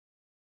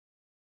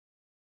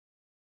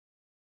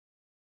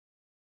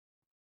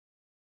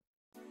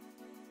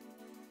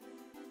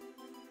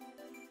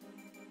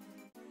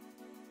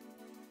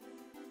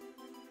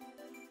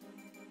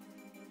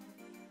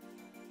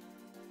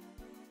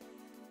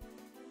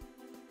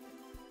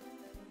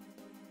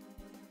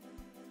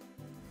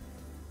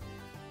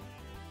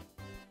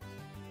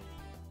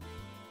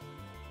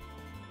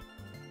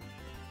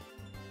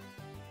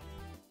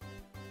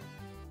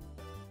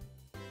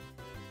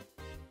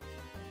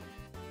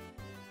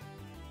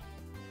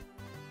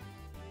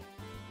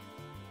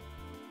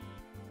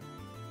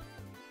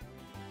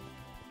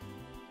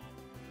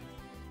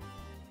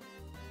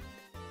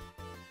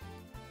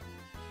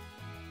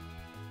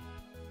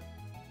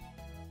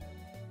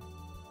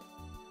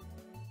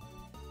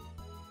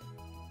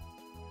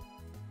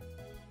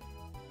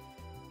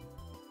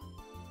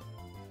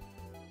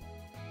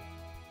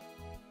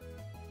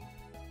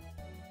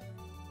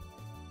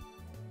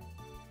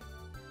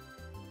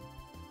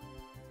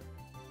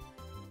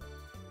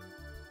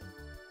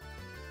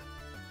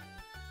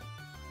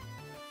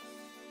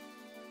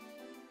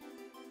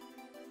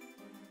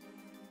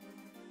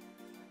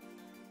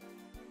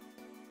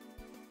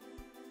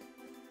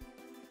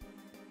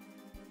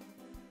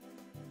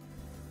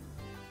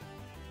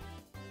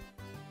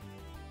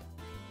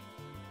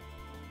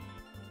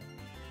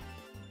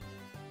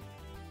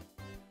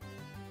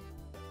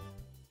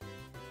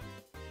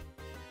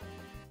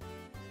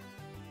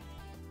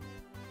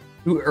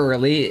Too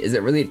early? Is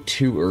it really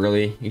too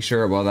early? You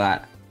sure about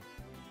that?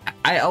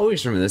 I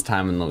always remember this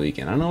time on the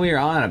weekend. I don't know what you're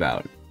on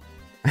about.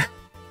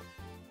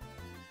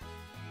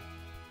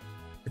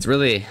 It's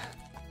really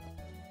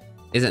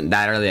isn't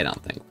that early, I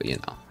don't think, but you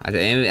know, I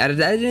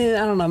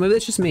don't know, maybe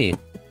it's just me.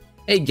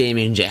 Hey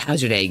Gaming J,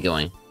 how's your day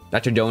going?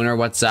 Dr. Donor,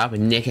 what's up?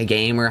 Nick a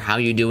Gamer, how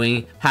you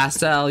doing?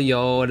 Pastel,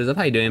 yo, what is up?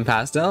 How you doing,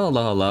 Pastel?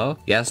 Hello, hello.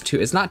 Yes,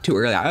 it's not too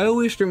early. I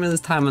always stream this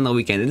time on the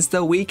weekend. It's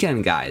the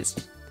weekend,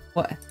 guys.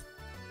 What?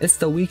 It's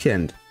the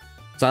weekend.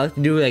 So I like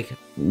to do like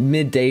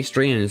midday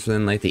streams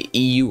when like the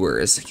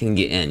EUers can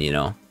get in, you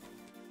know.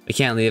 We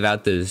can't leave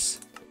out those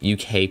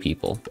UK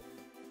people.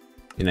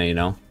 You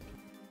know.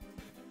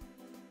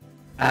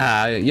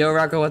 Yo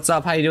Rocco, what's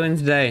up? How you doing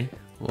today?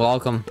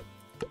 Welcome.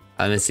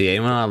 Let me see,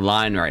 anyone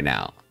online right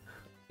now?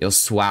 Yo,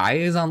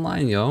 Swag is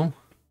online, yo.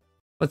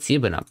 What's he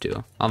been up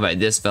to? I'll invite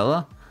this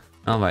fella.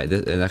 I'll invite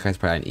this. That guy's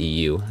probably an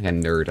EU. Like a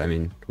nerd. I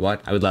mean,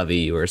 what? I would love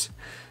EUers.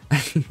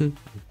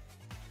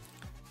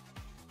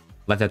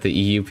 Left out the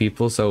EU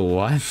people, so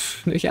what?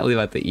 We can't leave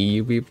out the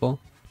EU people.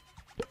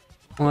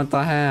 What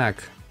the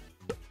heck?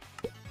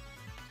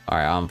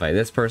 Alright, I'll invite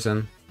this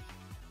person.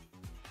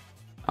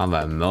 I'll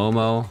invite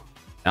Momo.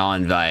 I'll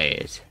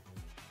invite.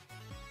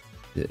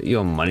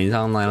 Yo, Money's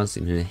online. I don't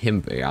see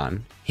him very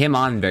on. Him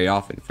on very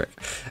often, frick.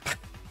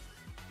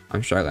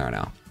 I'm struggling right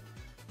now.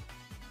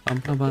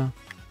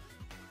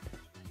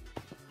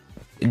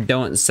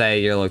 Don't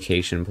say your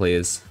location,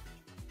 please.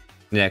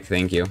 Nick,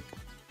 thank you.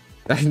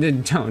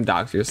 Don't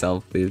dox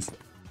yourself, please.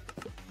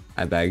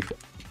 I beg.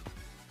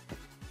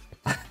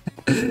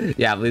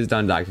 Yeah, please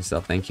don't dox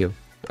yourself. Thank you.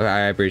 Okay,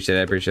 I appreciate it.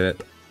 I appreciate it.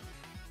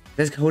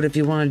 There's code if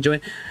you want to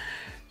join.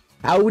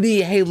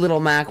 Howdy, hey Little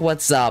Mac,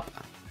 what's up?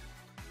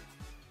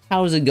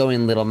 How's it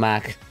going, Little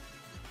Mac?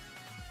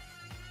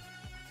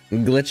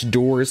 Glitch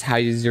Doors, how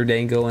is your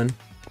day going?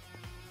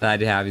 Glad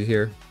to have you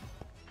here.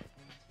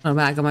 Little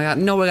Mac, oh my god,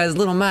 no, guys,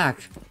 Little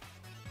Mac.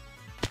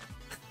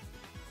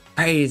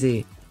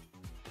 Crazy.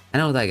 I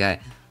know that guy.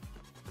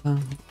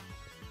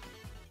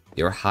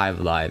 You're Hive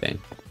Living.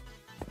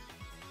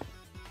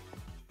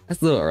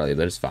 That's a little early,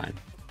 but it's fine.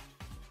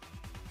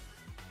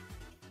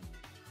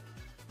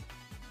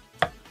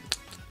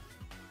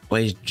 Why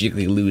is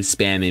Jiggly Lou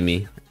spamming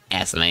me?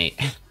 Estimate.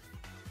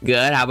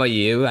 Good, how about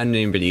you? I'm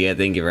doing pretty good,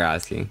 thank you for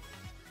asking.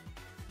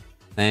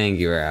 Thank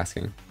you for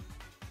asking.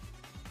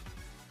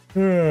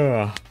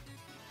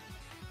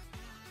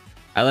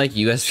 I like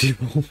US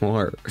people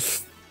more.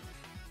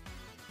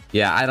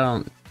 Yeah, I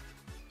don't...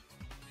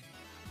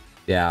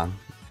 Yeah.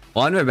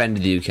 Well, I've never been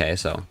to the UK,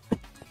 so...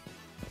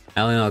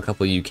 I only know a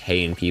couple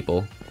UKian people.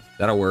 Is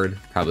that a word?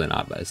 Probably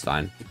not, but it's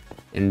fine.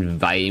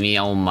 Invite me,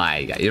 oh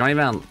my god. You're not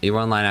even... You're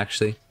online,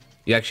 actually?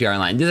 You actually are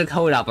online. Do the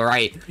code up,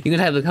 alright? You can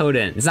type the code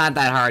in. It's not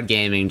that hard,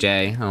 Gaming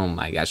Jay. Oh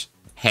my gosh.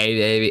 Hey,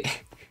 baby.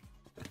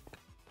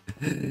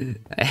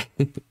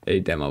 Hey,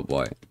 demo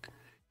boy.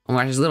 Oh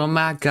my gosh, Little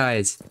Mac,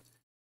 guys.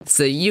 It's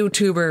a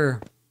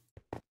YouTuber.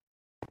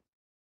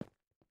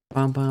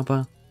 Bum, bum,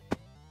 bum.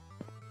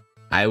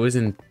 I was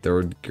in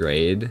 3rd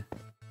grade.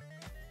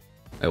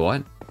 Wait,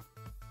 what?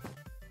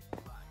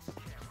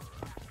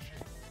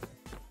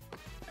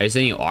 Are you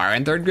saying you are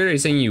in 3rd grade? Or are you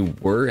saying you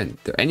were in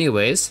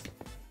anyways?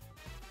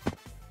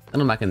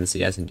 Little Mac in the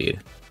CS,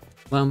 indeed.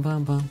 Bum,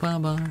 bum, bum,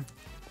 bum, bum.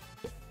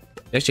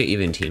 We're actually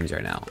even teams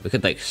right now. We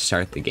could like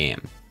start the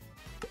game.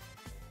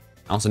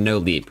 Also, no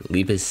leap.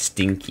 Leap is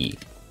stinky.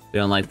 We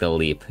don't like the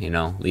leap, you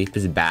know? Leap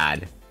is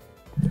bad.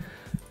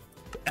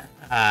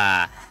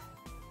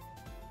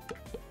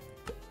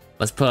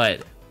 Let's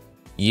put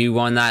you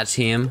on that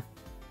team.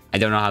 I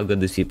don't know how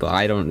good these people are.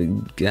 I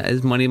don't...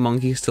 Is Money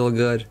Monkey still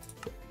good?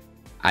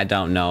 I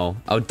don't know.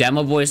 Oh,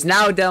 Demo Boys.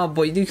 Now, Demo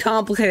Boy, you do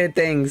complicated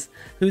things.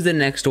 Who's the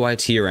next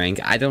YT rank?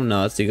 I don't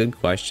know. That's a good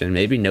question.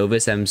 Maybe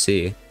Novus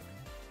MC.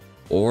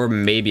 Or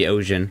maybe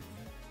Osian.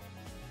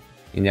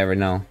 You never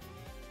know.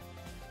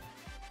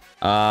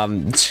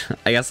 I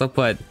guess I'll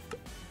put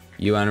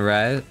you on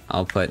red.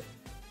 I'll put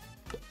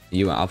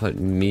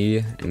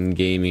me and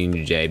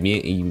Gaming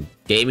J.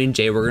 Gaming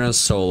J, we're gonna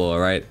solo,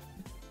 alright?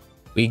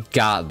 We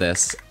got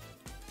this.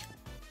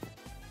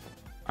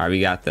 Alright,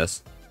 we got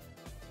this.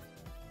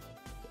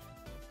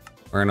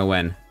 We're gonna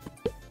win.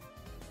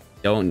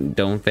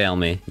 Don't fail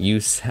me. You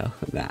sell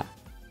that.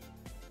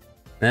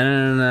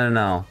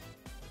 No.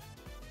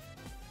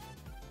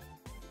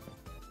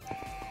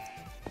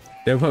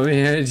 Don't put me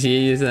here,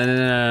 jeez.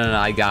 No.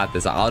 I got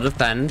this. I'll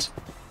defend.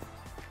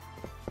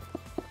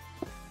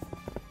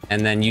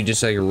 And then you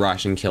just like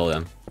rush and kill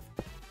them.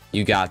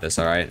 You got this,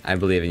 alright? I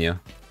believe in you.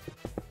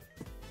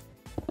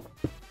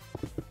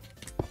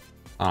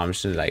 I'm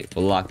just gonna like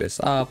block this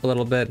up a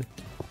little bit.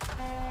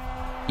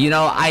 You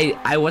know,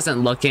 I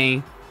wasn't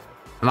looking.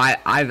 I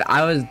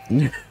was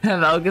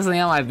focusing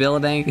on my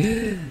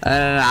building.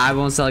 I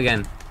won't sell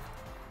again.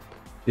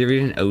 You ever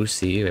an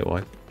OC? Wait,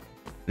 what?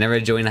 Never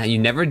joined. You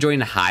never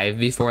joined Hive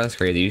before? That's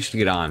crazy. You should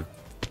get on.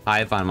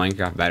 Hive on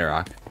Minecraft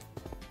Bedrock.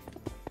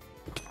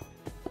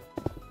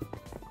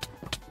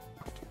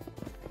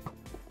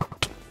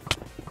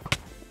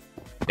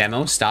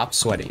 Demo, stop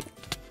sweating.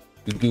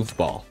 You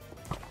goofball.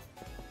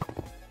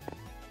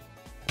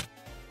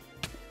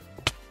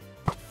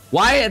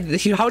 Why?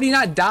 How do you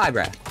not die,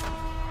 bruh?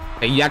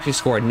 Hey, you actually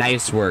scored.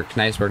 Nice work.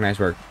 Nice work. Nice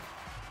work.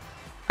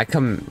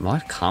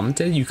 What?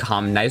 Commented?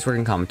 Nice work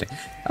in commenting.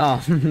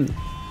 Oh.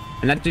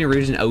 I'm not doing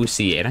region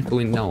OC. I'm not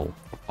going. No.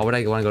 Why would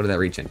I want to go to that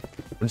region?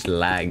 I'm just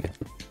lag.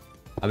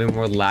 I'll be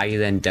more laggy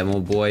than Demo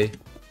Boy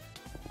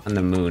on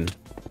the moon.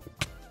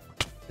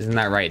 Isn't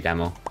that right,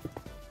 Demo?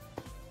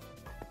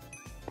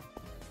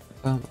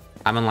 Well,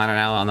 I'm online right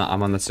now.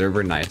 I'm on the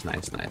server. Nice,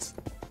 nice, nice.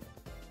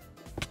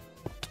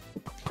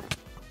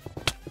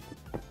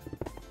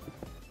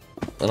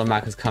 Little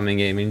Mac is coming,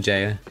 Gaming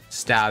Jay.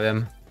 Stab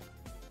him.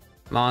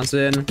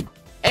 Monson.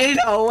 Ain't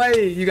no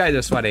way! You guys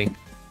are sweating.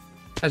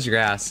 Touch your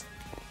ass.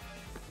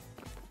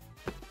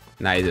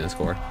 Nah, he didn't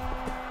score.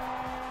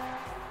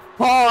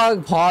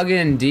 Pog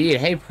indeed.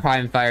 Hey,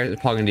 Prime Fire,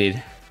 Pog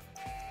indeed.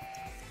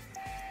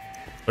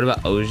 What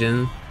about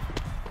Osian?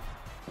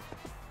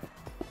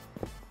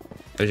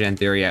 Osian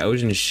theory, yeah,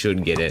 Osian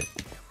should get it.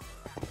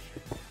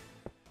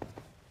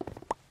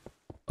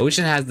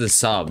 Osian has the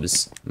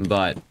subs,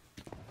 but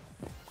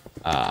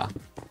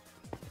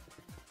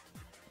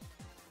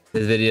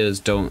his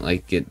videos don't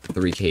like get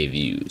 3K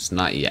views,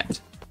 not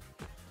yet.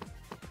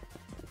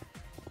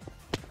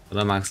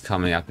 Little Mac's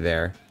coming up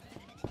there.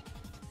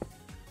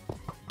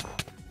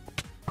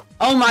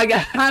 Oh my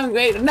god, I'm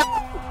great. No!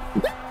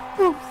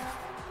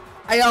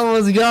 I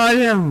almost got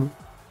him.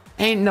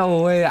 Ain't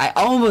no way. I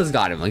almost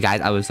got him.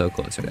 Guys, I was so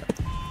close right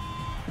there.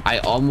 I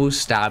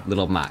almost stabbed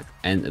Little Mac,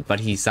 but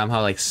he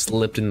somehow like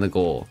slipped in the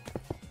goal.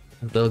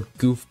 Little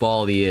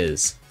goofball he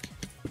is.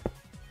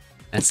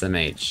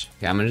 SMH.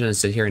 Okay, I'm just gonna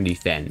sit here and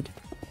defend.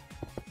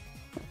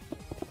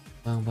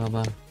 Boom, boom,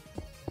 boom.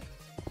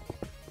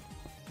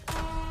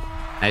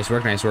 Nice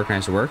work, nice work,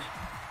 nice work.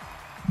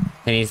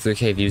 He needs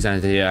 3K views on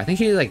his video. I think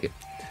he's like,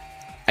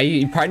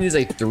 he probably needs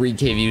like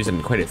 3K views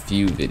on quite a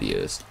few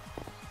videos.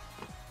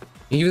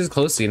 He was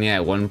close to getting it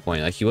at one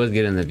point. Like he was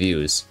getting the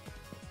views,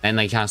 and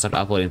like kind of stopped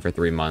uploading for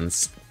 3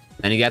 months.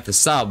 Then he got the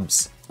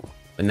subs,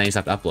 but then he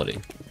stopped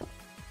uploading.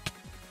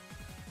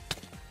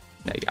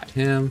 Yeah, I got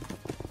him.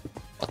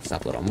 Let's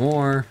up a little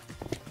more.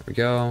 There we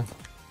go.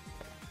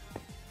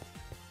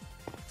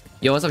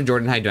 Yo, what's up,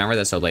 Jordan? How you doing? I read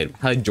that so late.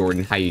 Hi,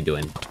 Jordan. How you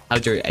doing?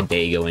 How's your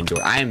day going,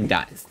 Jordan? I am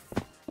dying.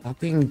 Stop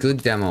being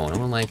good, Demo. No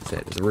one likes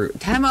it. It's rude.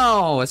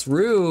 Demo! It's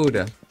rude.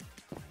 You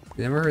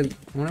never heard?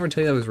 I won't ever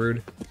tell you that was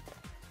rude.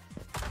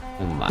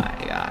 Oh my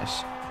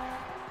gosh.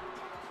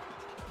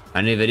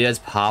 My new video is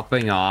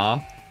popping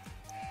off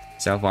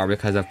so far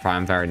because of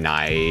Prime Fire.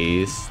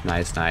 Nice.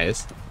 Nice,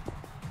 nice.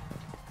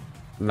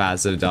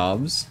 Massive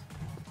dubs.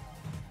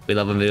 We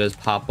love when videos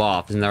pop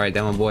off. Isn't that right,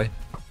 Demo Boy?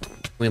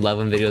 We love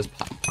when videos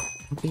pop.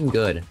 I'm being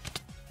good.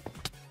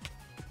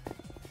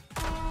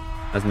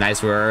 That's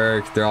nice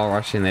work. They're all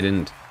rushing. They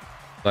didn't.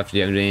 Left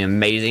you. I'm doing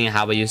amazing.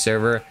 How about you,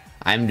 server?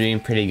 I'm doing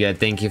pretty good.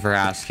 Thank you for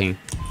asking.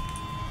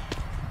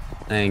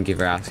 Thank you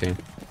for asking.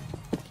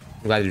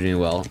 I'm glad you're doing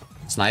well.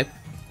 Snipe.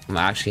 I'm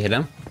gonna actually hit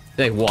him.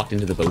 They like walked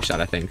into the bow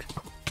shot, I think.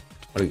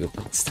 What a good.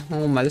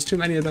 Oh my, there's too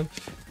many of them.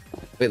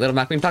 Wait, Little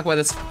Mac, we can talk about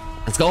this.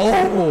 Let's go.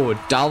 Oh,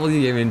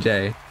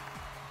 WMJ.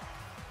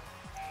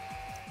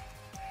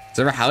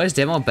 Server, how is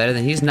Demo better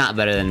than? He's not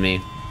better than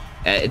me.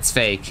 It's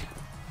fake.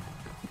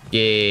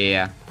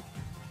 Yeah.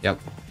 Yep.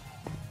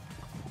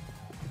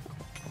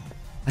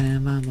 I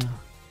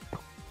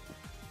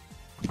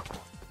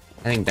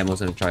think Demo's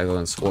gonna try to go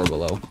and score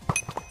below.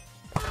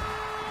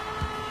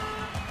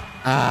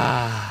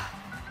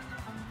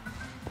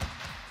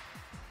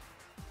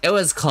 It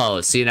was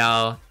close, you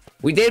know.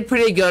 We did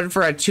pretty good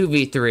for a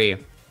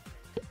 2v3.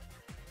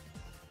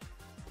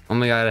 Oh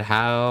my god,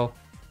 how?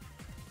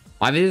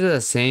 My videos are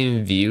the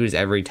same views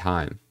every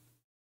time.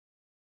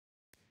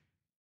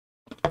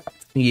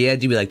 Yeah, I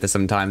do be like this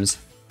sometimes.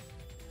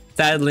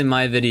 Sadly,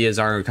 my videos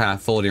are kind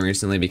of folding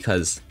recently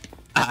because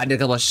I did a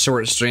couple of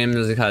short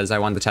streams because I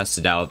wanted to test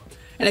it out.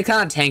 And it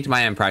kind of tanked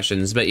my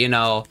impressions, but you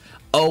know,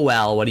 oh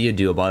well, what do you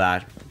do about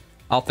that?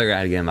 I'll figure out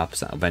how to get them up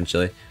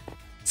eventually.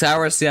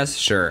 Skywars, yes,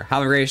 sure.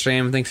 Have a great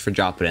stream. Thanks for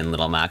dropping in,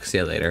 Little Max. See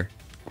you later.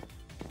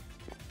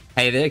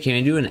 Hey there, can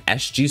we do an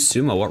SG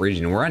sumo? What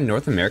region? We're in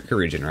North America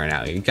region right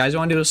now. You guys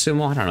want to do a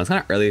sumo? I don't know. It's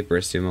kind of early for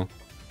a sumo.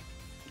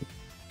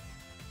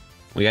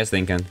 What are you guys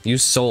thinking? You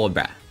sold,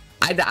 bruh.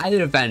 I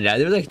did offend it.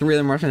 There were like 3 of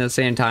them rushing at the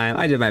same time.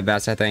 I did my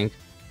best, I think.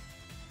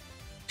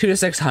 2 to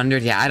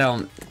 600. Yeah, I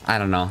don't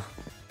know.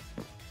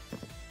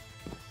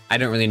 I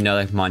don't really know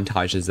like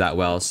montages that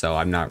well, so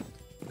I'm not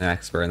an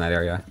expert in that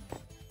area.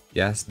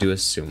 Yes, do a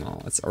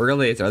sumo. It's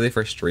early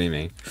for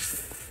streaming.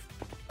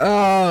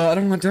 Oh, I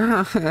don't want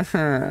to.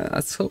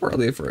 That's so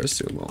early for a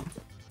sumo.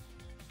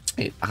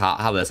 Hey, how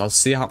about this? I'll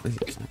see how.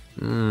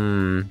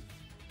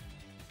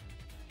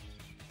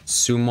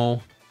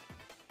 Sumo.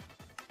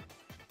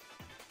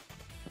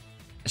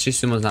 Actually,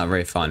 sumo's not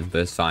very fun,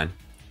 but it's fine.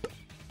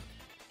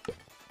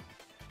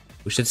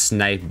 We should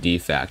snipe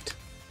Defect.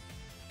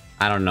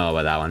 I don't know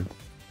about that one.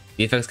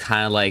 Defect's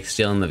kind of like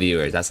stealing the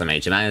viewers. That's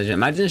amazing.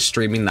 Imagine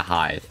streaming the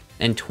Hive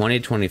in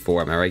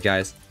 2024. Am I right,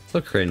 guys?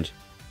 So cringe.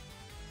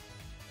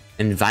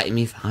 Invite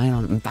me, fine.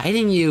 I'm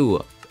inviting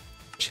you.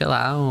 Chill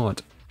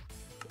out.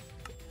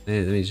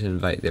 Let me just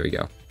invite. There we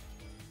go.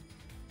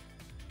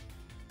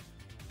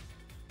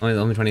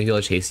 Only 20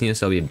 people chasing you,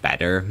 so it'll be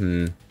better.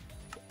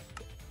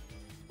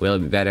 Will it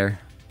be better?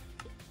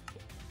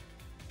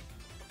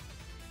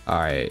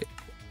 Alright.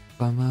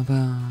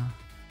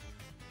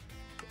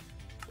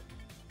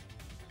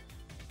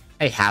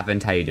 Hey,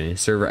 Happened, how you doing?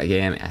 Server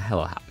game,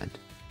 hello, Happened.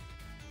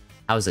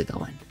 How's it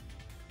going?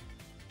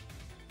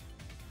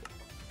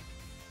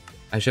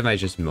 I should invite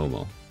just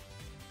Momo.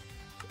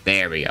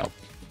 There we go.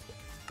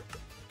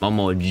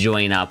 Momo,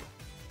 join up.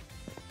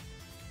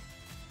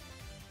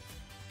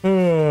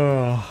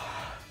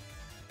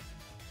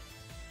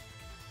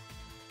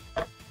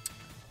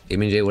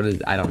 J, what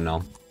is? I don't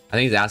know. I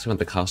think he's asking what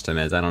the custom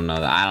is. I don't know.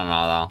 I don't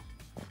know though.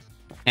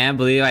 Can't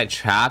believe I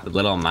trapped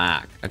Little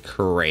Mac.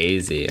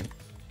 Crazy.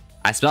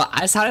 I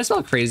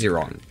spelled crazy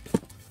wrong.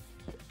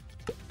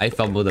 I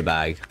fumbled the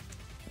bag.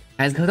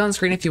 Guys, code on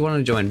screen if you want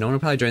to join. No one will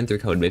probably join through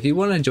code, but if you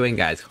want to join,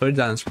 guys, code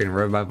on screen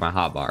right above my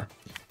hotbar.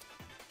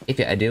 If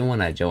I do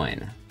want to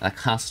join a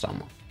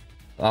custom,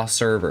 a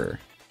server.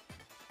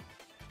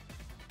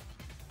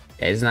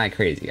 Yeah, isn't that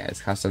crazy,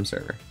 guys? Custom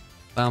server.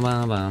 I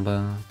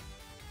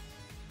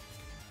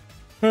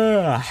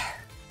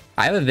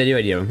have a video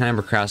idea. I'm kind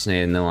of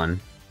procrastinating the one.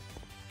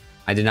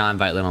 I did not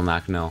invite Little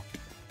Mac, no.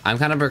 I'm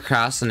kind of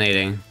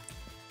procrastinating.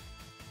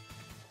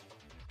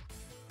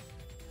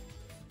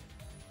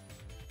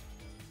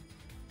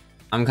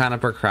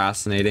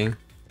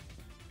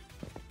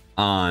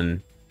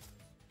 On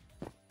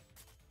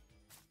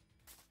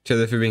to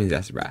the for being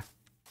desperate.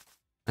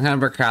 I'm kind of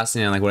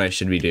procrastinating on like what I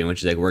should be doing, which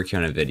is like working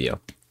on a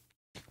video.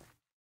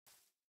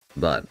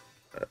 But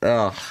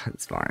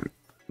it's fine.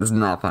 It's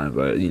not fun,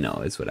 but you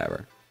know, it's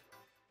whatever.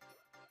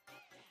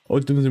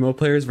 Ultimate Sumo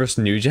players versus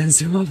new gen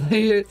Sumo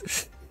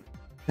players.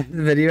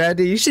 Video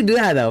idea. You should do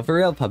that though, for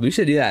real, pup. You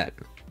should do that.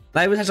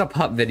 That was such a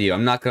pup video.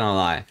 I'm not gonna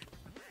lie.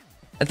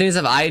 The thing is,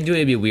 if I do it,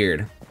 it'd be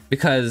weird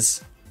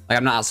because like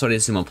I'm not a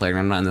sumo player.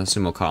 I'm not in the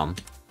sumo com.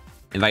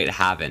 Invite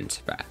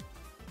haven't, bruh.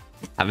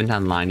 Haven't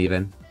online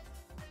even.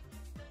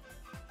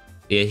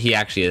 Yeah, he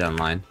actually is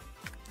online.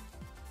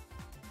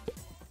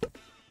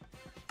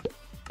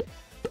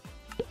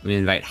 Let me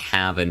invite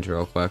haven't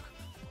real quick.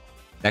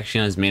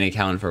 Actually on his main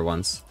account for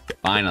once.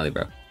 Finally,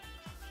 bro.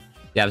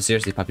 Yeah, but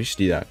seriously, pup, you should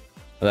do that.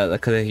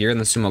 Because you're in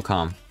the sumo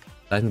com.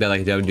 I think that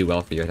like that would do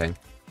well for your thing.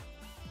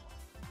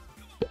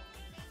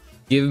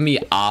 Give me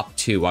op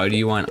 2. Why do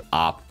you want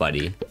op,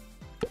 buddy?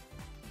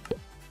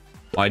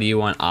 Why do you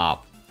want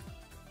op?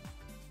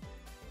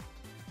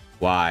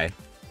 Why?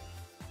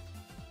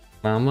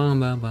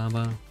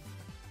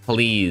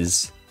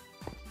 Please.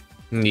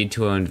 Need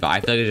to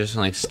invite. I feel like I just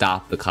like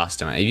stop the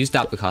custom. If you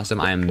stop the custom,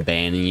 I am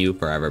banning you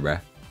forever, bro.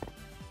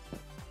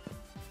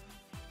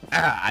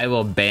 I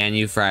will ban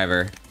you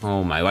forever.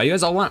 Oh my, why you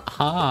guys all want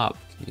hop?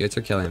 You guys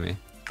are killing me.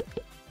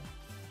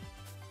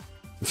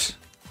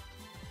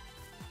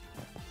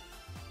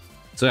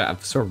 So yeah, I'm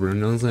so rude.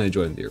 No one's gonna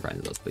join your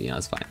friends list, but you know,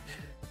 it's fine.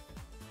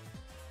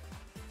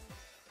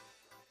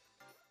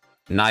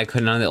 Now I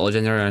couldn't on the old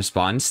gender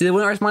respond. See, they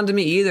wouldn't respond to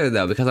me either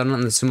though, because I'm not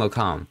in the sumo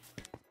com.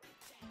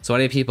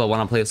 Sweaty people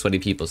want to play with sweaty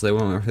people, so they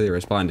won't really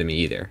respond to me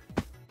either.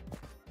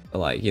 But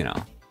like, you know.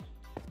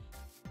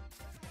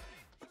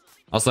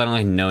 Also, I don't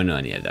like know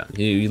any of them.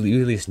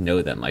 You at least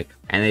know them, like,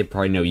 and they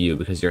probably know you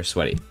because you're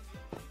sweaty.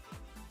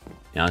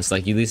 You know, it's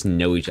like you at least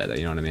know each other.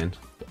 You know what I mean?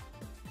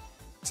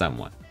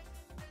 Somewhat.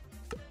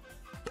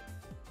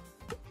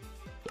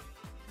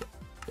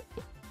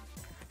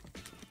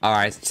 All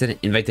right, so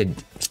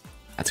invited.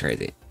 That's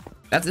crazy.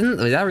 Is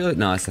that really?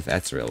 No,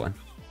 that's the real one.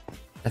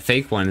 The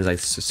fake one is like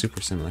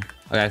super similar.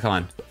 Okay, come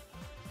on.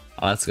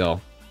 Oh, let's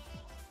go.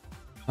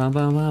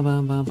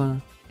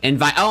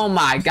 Invite. Oh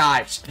my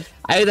gosh!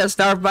 I hit that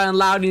start button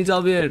loud. You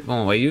tell me.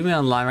 Oh wait, you mean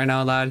online right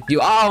now, loud? You.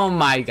 Oh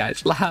my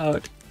gosh,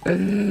 loud.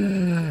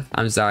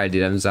 I'm sorry,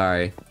 dude. I'm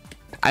sorry.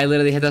 I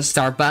literally hit the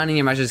start button and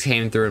your message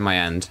came through in my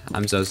end.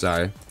 I'm so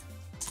sorry.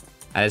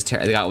 I just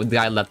the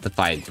guy left the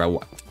fight,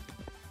 bro.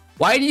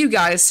 Why do you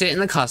guys sit in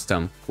the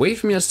custom? Wait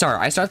for me to start.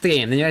 I start the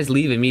game, then you guys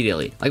leave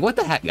immediately. Like, what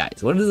the heck,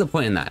 guys? What is the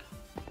point in that?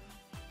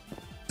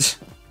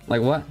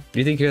 Like, what? Do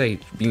you think you're, like,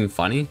 being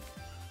funny?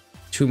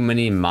 Too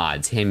many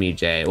mods. Hey, me,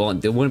 Jay. Well,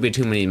 there wouldn't be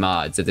too many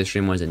mods if the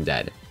stream wasn't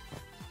dead.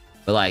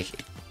 But,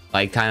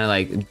 like kind of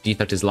like,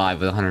 Defect is live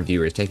with 100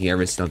 viewers, taking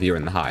every single viewer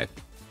in the Hive.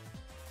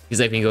 He's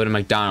like, when you go to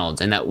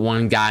McDonald's, and that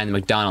one guy in the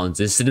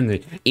McDonald's is sitting there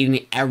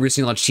eating every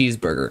single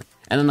cheeseburger.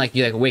 And then like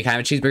you're like, wait, can I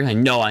have a cheeseburger? Like,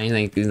 no,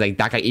 and he's like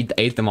that guy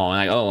ate them all.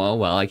 And like, oh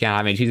well, I can't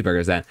have any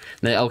cheeseburgers then. And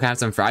then, oh, can I have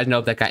some fries?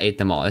 Nope, that guy ate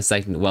them all. It's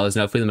like, well, there's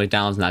no food in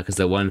McDonald's now because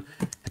the one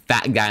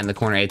fat guy in the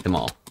corner ate them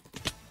all.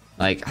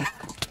 Like,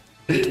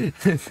 no,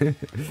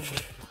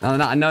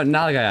 not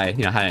like I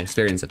had an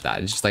experience of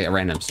that. It's just like a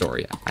random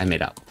story I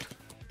made up.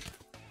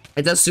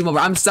 It does sumo,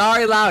 bro. I'm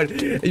sorry, loud,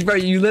 bro.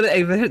 You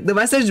literally the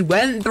message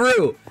went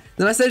through.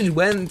 The message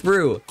went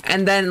through,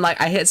 and then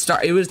like I hit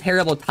start. It was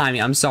terrible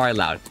timing. I'm sorry,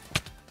 loud.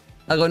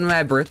 I'm going to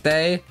my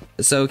birthday,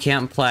 so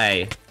can't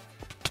play.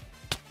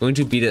 Going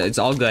to beat it. It's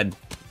all good.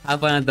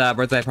 Have fun at the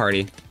birthday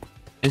party.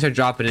 And start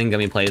dropping in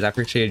gummy plays. I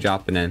appreciate you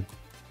dropping in.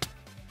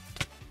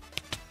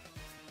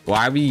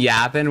 Why are we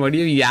yapping? What are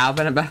you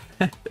yapping about?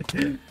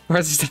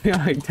 We're studying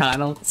on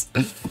McDonald's.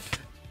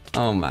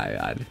 Oh my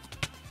god.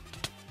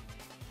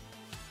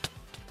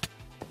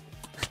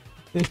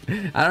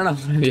 I don't know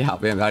what I'm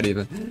yapping about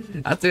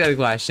even. That's a good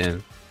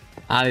question.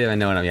 I don't even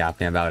know what I'm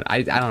yapping about.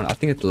 I don't know. I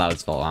think it's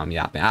Loud's fault I'm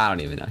yapping. I don't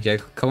even know. Here,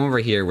 come over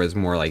here where there's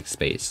more like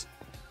space.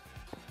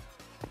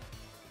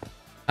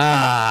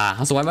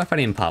 Also, why am I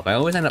fighting Pup? I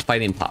always end up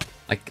fighting Pup.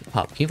 Like,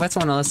 Pup, can you fight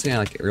someone else in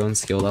like your own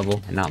skill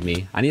level and not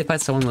me? I need to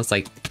fight someone that's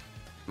like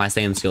my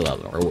same skill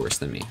level or worse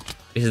than me.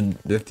 Because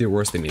if they're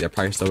worse than me, they're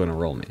probably still gonna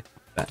roll me.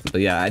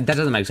 But yeah, that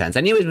doesn't make sense.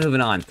 Anyways, moving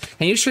on.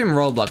 Can you stream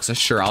Roblox?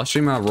 Sure, I'll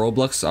stream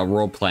Roblox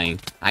role playing.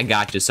 I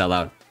got you,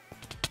 sellout.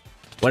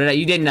 What did I?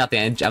 You did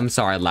nothing. I'm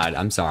sorry, Loud.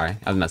 I'm sorry.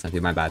 I was messing with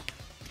you. My bad.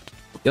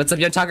 Yo, what's up,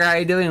 yo, Tucker? How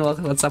you doing?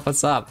 What's up?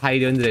 What's up? How you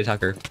doing today,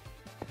 Tucker?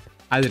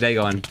 How's your day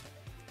going?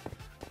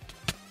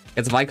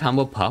 It's my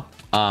combo Pup.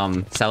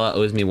 Sella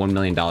owes me $1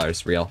 million.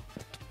 Real.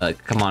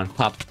 Come on,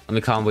 Pup. Let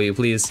me combo you,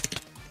 please.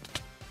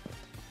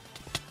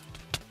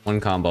 One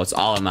combo. It's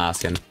all I'm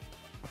asking.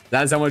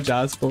 That's how much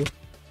I asked for.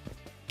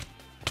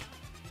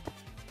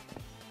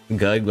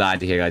 Good.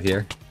 Glad to hear. Glad to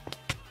hear.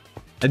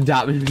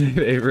 Adopt me my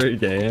favorite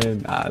game.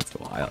 That's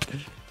wild.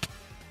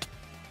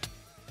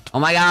 Oh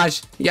my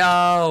gosh.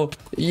 Yo.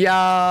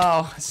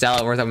 Sell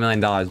it worth $1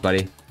 million,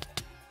 buddy.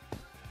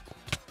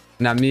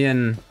 Now, me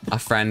and a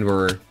friend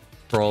were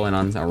trolling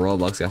on a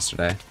Roblox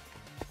yesterday,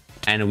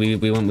 and we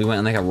went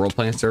on like a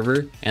role-playing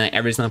server, and like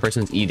every single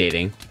person was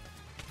e-dating,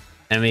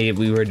 and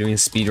we were doing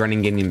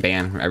speedrunning, getting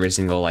banned from every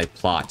single like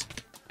plot,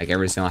 like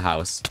every single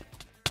house.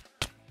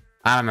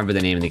 I don't remember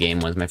the name of the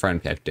game was. My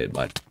friend picked it,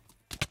 but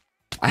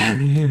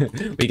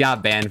we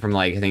got banned from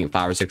like I think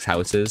 5 or 6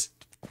 houses,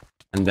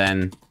 and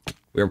then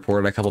we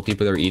reported a couple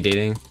people that were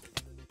e-dating,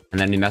 and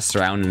then we messed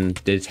around and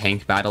did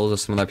tank battles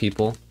with some other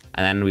people,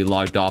 and then we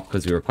logged off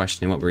because we were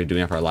questioning what we were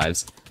doing with our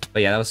lives.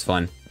 But yeah, that was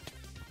fun.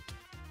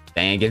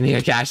 Dang, give me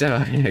a cash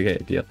app. Okay,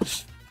 deal.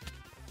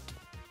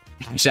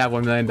 Cash app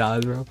 $1 million,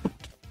 bro.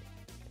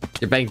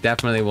 Your bank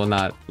definitely will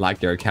not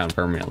lock your account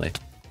permanently.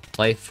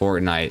 Play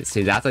Fortnite.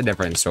 See, that's a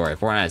different story.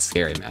 Fortnite is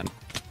scary, man.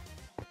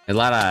 There's a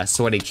lot of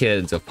sweaty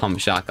kids with pump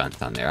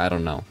shotguns on there. I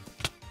don't know.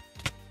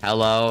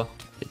 Hello,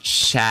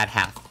 chat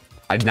half.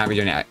 I did not be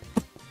doing it.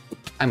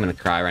 I'm gonna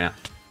cry right now.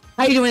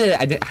 How you doing?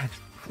 I did.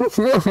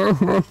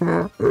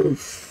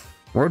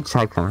 Where'd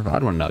chat come from? I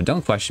don't know.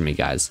 Don't question me,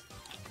 guys.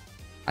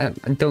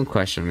 Don't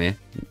question me.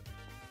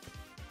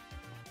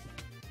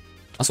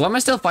 Also, why am I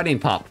still fighting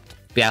Pop?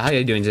 Yeah, how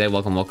you doing today?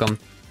 Welcome.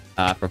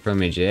 For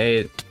filming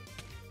J8.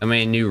 I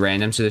mean, new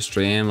randoms to the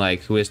stream.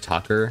 Like, who is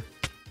Tucker?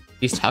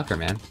 He's Tucker,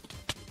 man.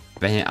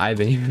 I've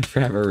been here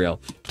forever,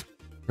 real.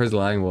 Where's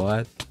lying?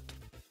 What?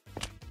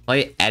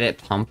 Play edit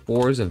Pump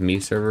Wars of me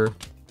server.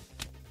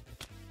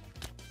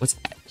 What's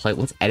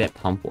edit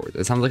Pump Wars?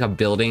 It sounds like a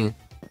building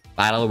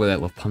battle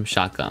with pump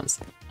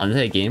shotguns. On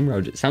the game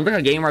road. Sounds like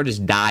a game road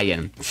just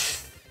dying.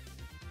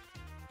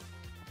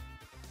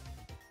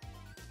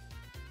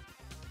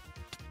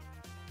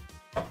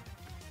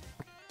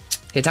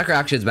 Hey, Tucker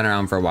actually has been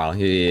around for a while.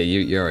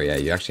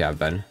 You actually have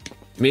been.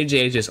 Me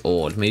J is just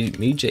old. Me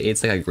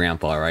J8's like a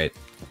grandpa, right?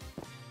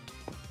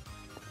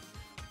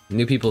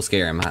 New people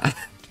scare him. Huh?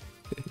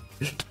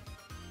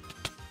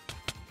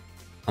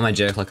 On my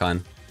J, click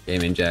on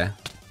Gaming J.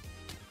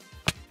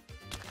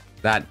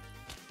 That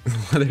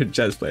leather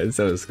chest plate is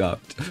so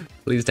scuffed.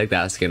 Please take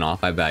that skin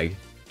off, I beg.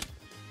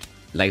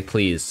 Like,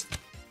 please.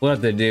 What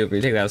have to do if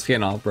you take that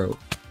skin off, bro?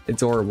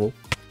 It's horrible.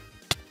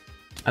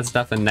 That's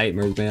stuff in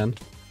nightmares, man.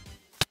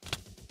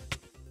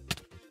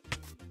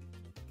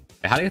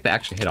 Wait, how do you get the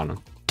extra hit on him?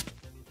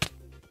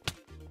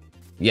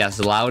 Yes,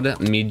 Loud,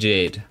 me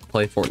Jade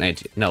play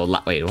Fortnite. No,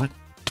 wait, what?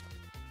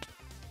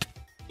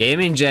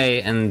 Gaming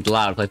J and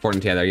Loud play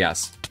Fortnite together,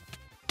 yes.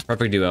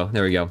 Perfect duo,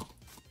 there we go.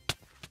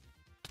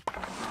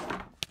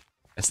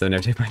 Guess they'll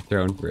never take my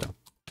throne, for real.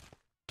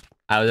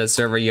 I was at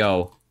server,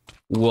 yo.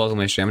 Welcome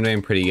to stream. I'm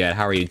doing pretty good.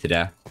 How are you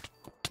today?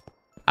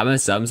 I've been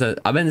subbed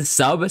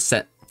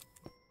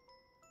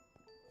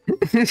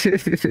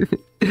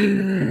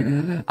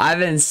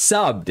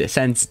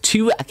since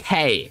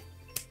 2K.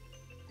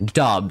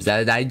 Dubs.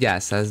 I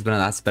guess that's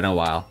been a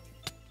while.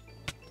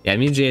 Yeah,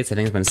 me J8 I think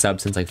has been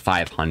subbed since like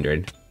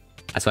 500.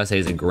 That's why I say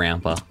he's a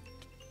grandpa.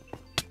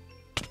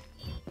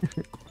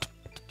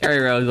 Harry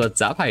Rose,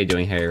 what's up? How you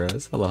doing, Harry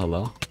Rose?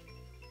 Hello.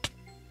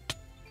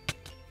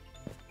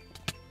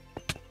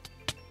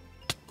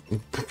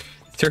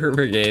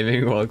 Server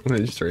gaming, welcome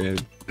to the stream.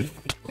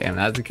 Damn,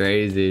 that's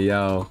crazy,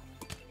 yo.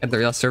 Got the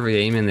real server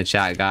gaming in the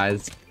chat,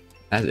 guys.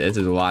 This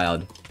is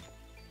wild.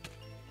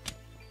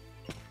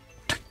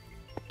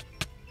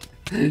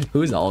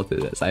 Who's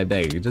ulted this? I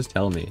beg, just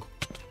tell me.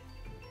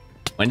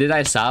 When did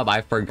I sub?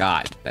 I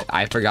forgot.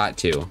 I forgot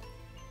too.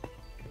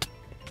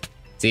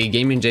 See,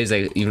 Gaming J is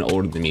like even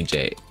older than me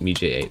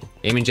J8.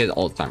 Gaming J is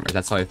Alzheimer's.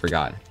 That's how I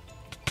forgot.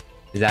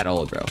 He's that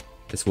old, bro.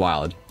 It's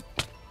wild.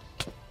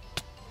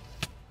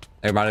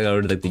 They're about to go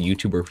to like the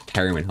YouTuber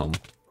retirement home.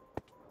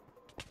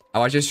 I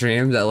watched your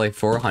streams at like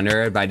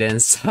 400, but I didn't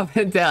sub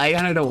until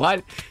 800 to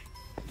what?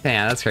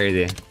 Damn, that's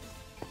crazy.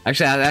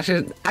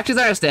 Actually, it's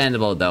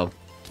understandable though.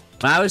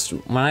 When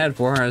I had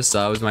 400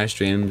 subs, my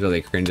streams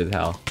really cringe as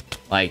hell.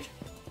 Like,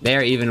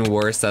 they're even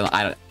worse than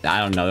I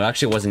don't know. There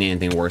actually wasn't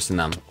anything worse than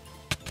them.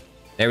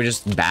 They were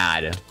just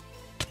bad.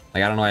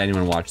 Like, I don't know why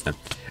anyone watched them.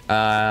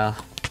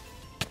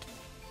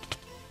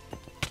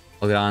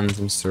 Look it on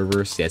some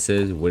servers.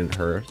 Yeses wouldn't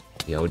hurt.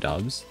 Yo,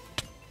 dubs.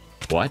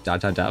 What?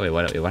 Dot. Wait,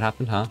 what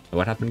happened, huh?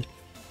 What happened?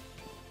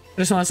 I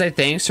just want to say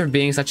thanks for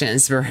being such an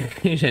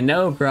inspiration.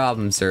 No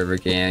problem, server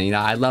gang. You know,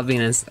 I love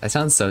being. I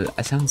sound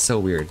so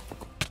weird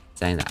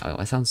saying that. Oh,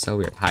 I sound so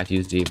weird. Hi,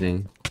 Fused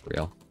Evening.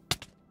 Real.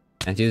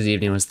 And Fused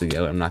Evening was the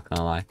goat. I'm not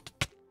gonna lie.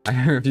 I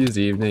heard Fused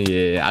Evening.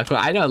 Yeah.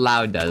 I know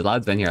Loud does.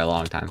 Loud's been here a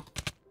long time.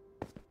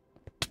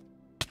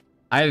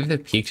 I have the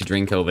peak to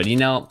drink COVID. You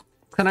know,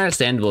 it's kind of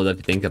understandable if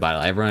you think about it.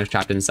 Like, everyone was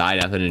trapped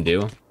inside, nothing to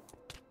do.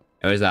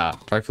 It was a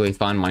perfectly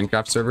fun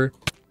Minecraft server.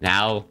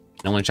 Now,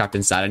 no one's trapped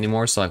inside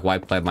anymore, so like, why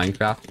play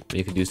Minecraft when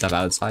you can do stuff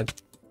outside?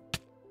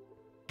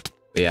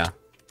 But yeah,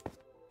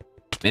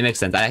 it makes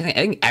sense. I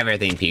think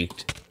everything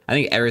peaked. I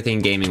think everything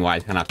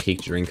gaming-wise kind of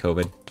peaked during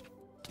COVID.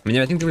 I mean,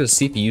 I think there was a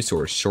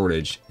CPU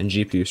shortage and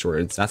GPU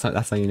shortage. That's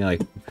how you know,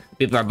 like,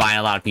 people are buying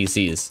a lot of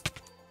PCs.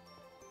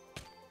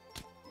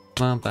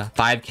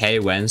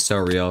 5K when so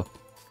real.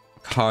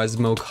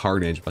 Cosmo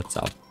Carnage, what's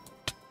up?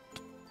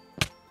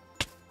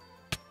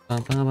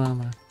 Okay,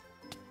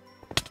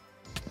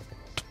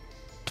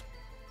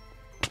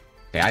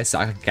 I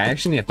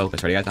actually need to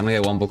focus. Ready, guys? I'm gonna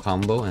get wombo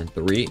combo and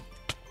 3,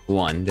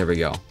 1. There we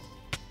go.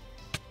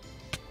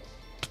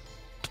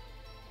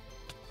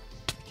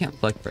 I can't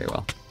flick very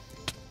well.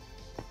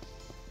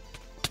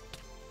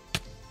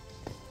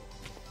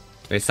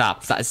 Wait,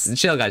 stop.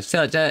 Chill, guys.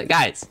 Chill,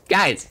 guys.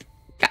 Guys,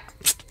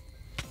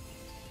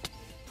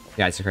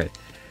 you're crazy.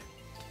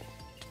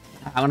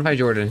 I wanna fight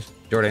Jordan.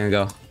 Jordan,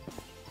 go.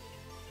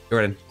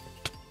 Jordan.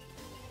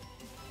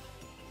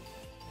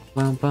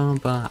 I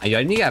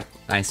need to get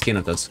my skin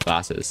with those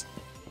glasses.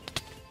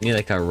 I need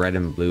like a red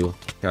and blue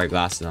pair of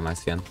glasses on my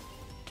skin.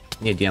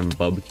 I need a damn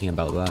bub king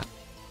about that.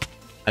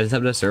 I just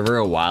subbed a server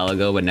a while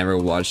ago but never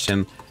watched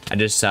him. I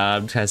just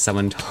subbed because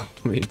someone told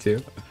me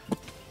to.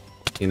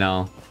 You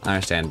know,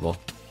 understandable.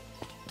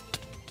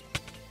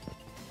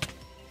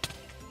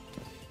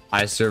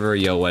 Hi server,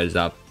 yo, what is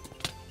up?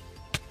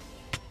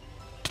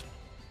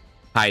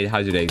 Hi,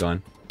 how's your day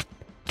going?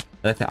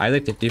 I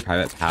like 50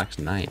 private packs,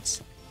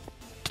 nice.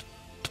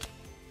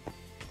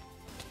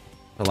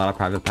 A lot of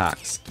private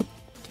packs.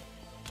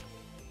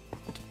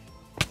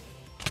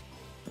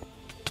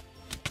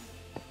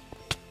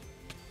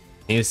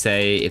 Can you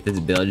say if this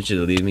build should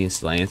leave me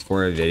slayings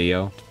for a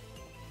video?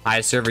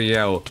 Hi server,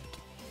 yo.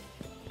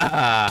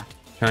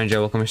 Trainer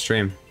Joe, welcome to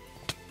stream.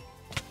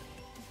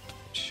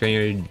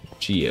 Trainer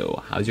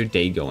Geo, how's your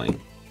day going?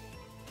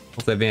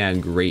 Hopefully having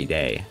a great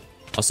day.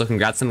 Also,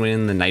 congrats on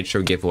winning the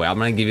Nitro giveaway. I'm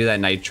gonna give you that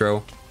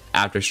Nitro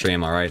after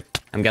stream, alright?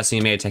 I'm guessing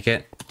you made a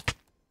ticket.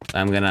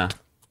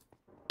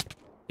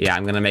 Yeah,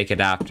 I'm gonna make it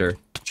after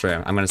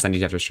stream. I'm gonna send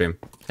you after stream.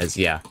 Cause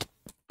yeah,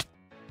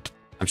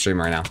 I'm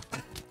streaming right now.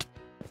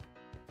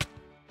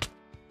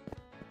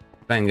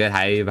 Been good.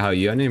 Hi, how are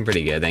you? I'm doing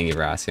pretty good. Thank you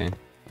for asking.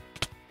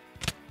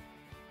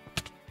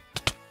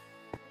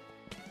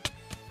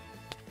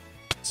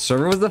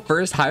 Server was the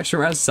first Hive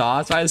streamer I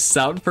saw, so I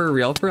subbed for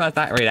real for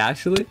that. Wait,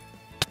 actually?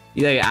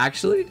 Yeah,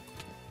 actually?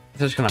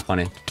 That's kind of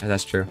funny. If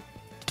that's true.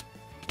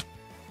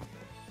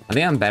 I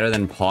think I'm better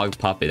than Pog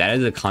Puppy. That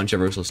is a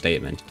controversial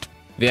statement.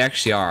 If you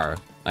actually are,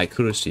 like,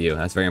 kudos to you.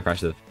 That's very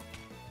impressive.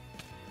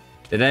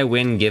 Did I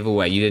win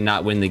giveaway? You did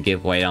not win the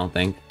giveaway, I don't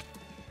think.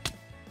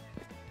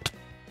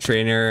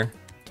 Trainer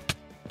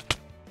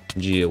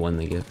Gio won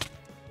the gift.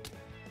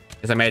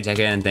 Guess I made a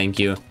ticket and thank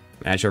you.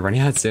 Match running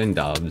out soon,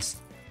 dubs.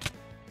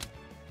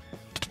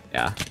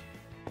 Yeah.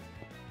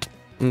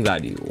 I'm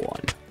glad you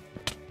won.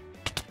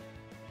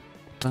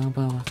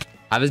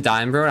 I was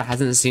dying, bro. I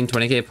hasn't seen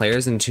 20k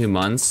players in 2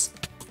 months.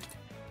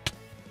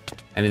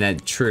 I mean,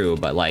 that's true,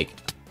 but like,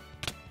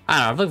 I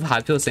don't know. I feel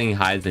like people saying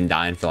Hive's been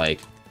dying for like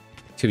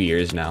 2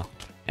 years now.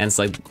 And it's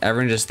like,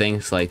 everyone just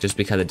thinks like, just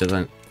because it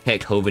doesn't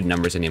hit COVID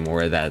numbers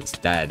anymore, that it's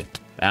dead.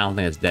 I don't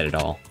think it's dead at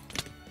all.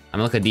 I'm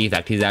gonna look at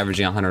Defect. He's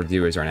averaging 100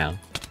 viewers right now.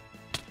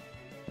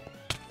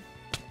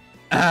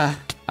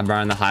 I've been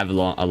on the Hive a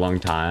long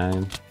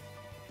time.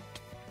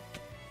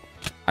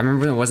 I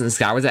remember when it wasn't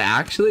Skywars.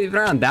 Actually, you've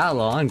been around that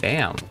long.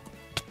 Damn.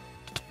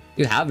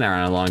 You have been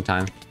around a long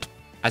time.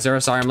 I said,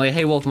 sorry, I'm late.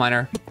 Hey, Wolf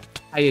Miner.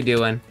 How you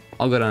doing?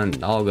 All good.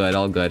 All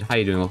good. How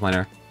you doing, Wolf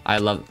Miner? I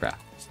love, bruh.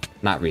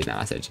 Not reading that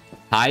message.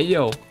 Hi,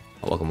 yo.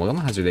 Oh, welcome.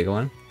 How's your day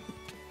going?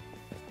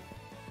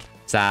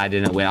 Sad I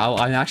didn't win.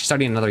 I'm actually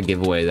starting another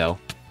giveaway though,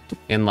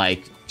 in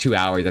like 2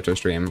 hours after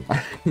stream,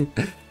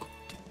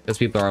 because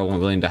people are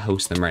willing to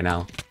host them right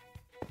now.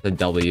 The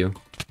W.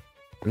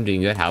 I'm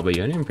doing good. How about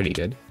you? I'm doing pretty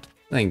good.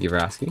 Thank you for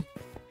asking.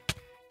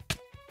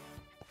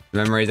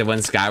 Memories of when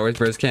Skywars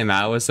first came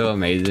out was so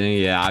amazing.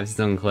 Yeah, I've seen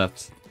some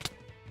clips.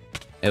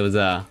 It was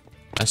a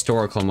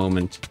historical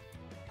moment.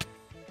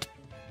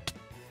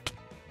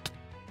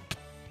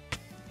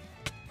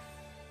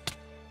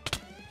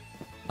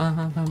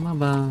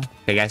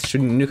 Okay, guys,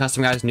 new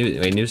custom, guys.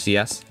 New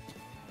CS.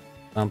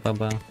 That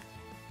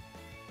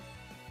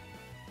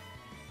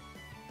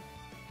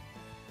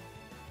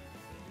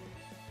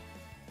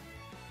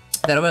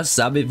was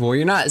sub before.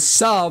 You're not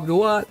subbed.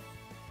 What?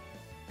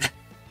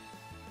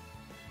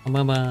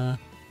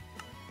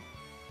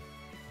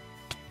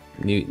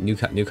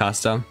 New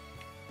custom.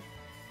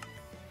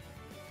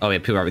 Oh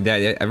wait, people are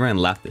there. Everyone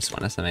left this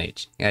one.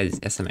 SMH, guys.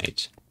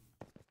 SMH.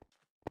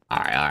 All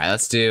right.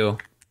 Let's do.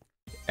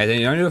 Guys,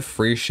 you want to do a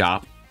free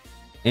shop?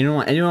 Anyone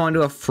want to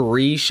do a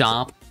free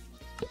shop?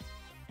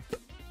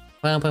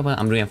 I'm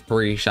doing a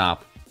free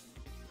shop.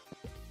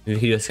 We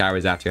can do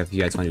Skywars after if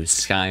you guys want to do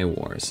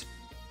Skywars.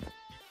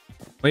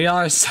 We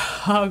are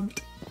subbed.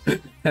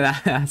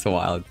 That's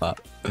wild,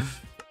 pup.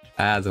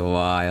 That's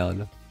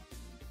wild.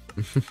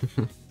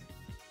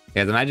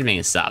 Guys, imagine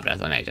being subbed.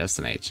 That's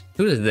SMH.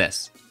 Who is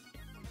this?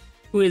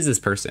 Who is this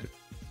person?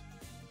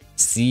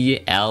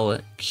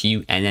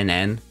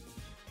 CLQNNN.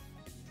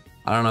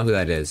 I don't know who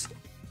that is.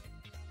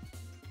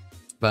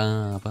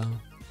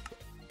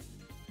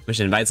 We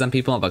should invite some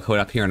people. I'll have a code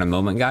up here in a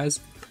moment, guys.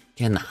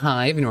 In the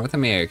Hive North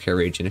America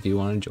region if you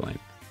want to join.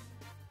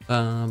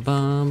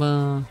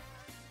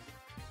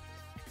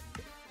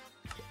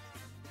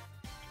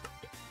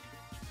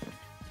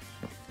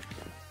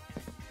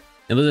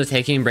 Nibbles is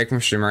taking a break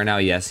from stream right now.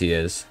 Yes, he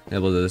is.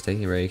 Nibbles is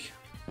taking a break.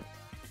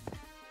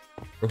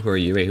 Who are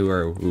you? Wait, who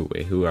are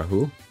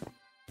who?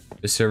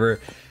 The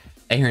server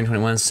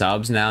 821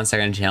 subs now on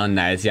second channel.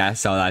 Nice. Yeah, I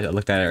saw that. I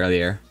looked at it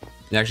earlier.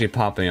 It's actually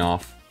popping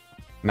off.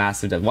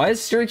 Massive death. Why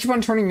does Stereo keep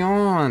on turning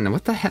on?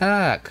 What the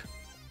heck?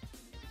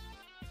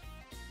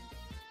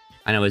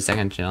 I know his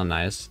second channel.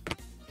 Nice.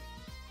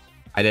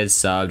 I did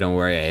sub. Don't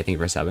worry. I think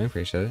we're subbing.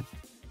 Appreciate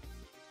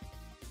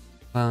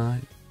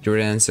it.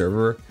 Jordan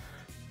server.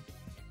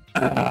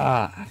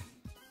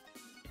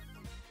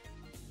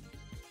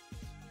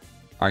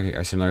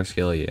 Our similar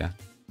skill, yeah.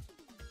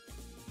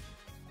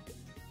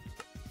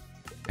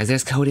 Guys,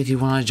 there's code if you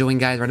want to join,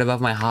 guys, right above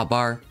my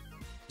hotbar.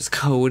 There's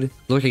code,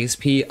 lowercase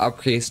p,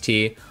 uppercase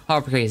t,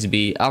 uppercase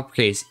b,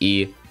 uppercase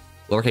e,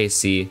 lowercase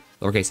c,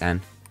 lowercase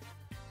n.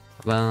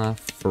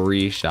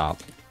 Free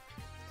shop.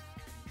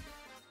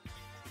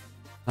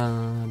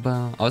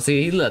 Oh,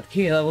 see, look,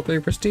 he level 3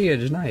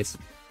 prestige, nice.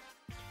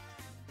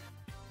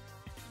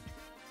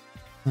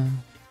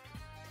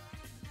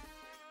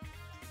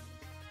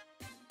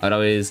 I'd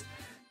always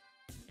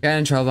get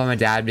in trouble by my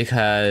dad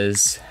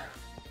because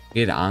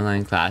he had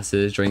online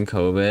classes during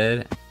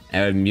COVID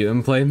and I would mute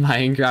and play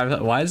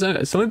Minecraft. Why is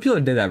that? So many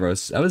people did that, bro.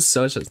 That was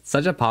such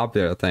a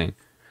popular thing.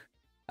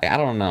 Like, I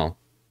don't know.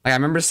 Like, I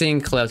remember seeing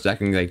clips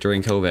back in, like,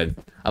 during COVID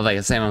of like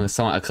a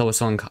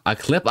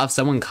clip of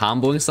someone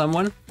comboing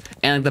someone,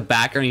 and like the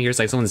background you hear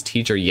like someone's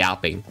teacher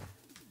yapping.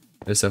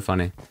 It was so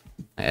funny.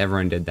 Like,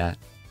 everyone did that.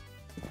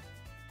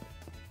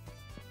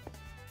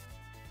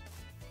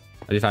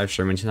 35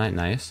 streaming tonight,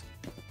 nice.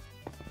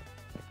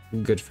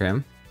 Good for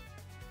him.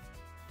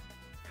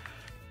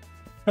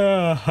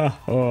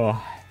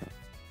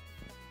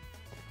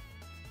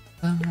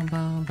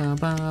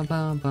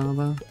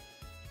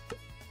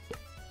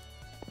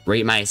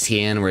 Rate my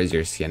skin. Where's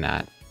your skin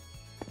at?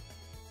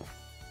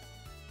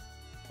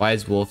 Why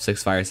does Wolf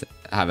 6 Fires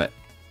have it?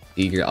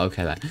 Eager.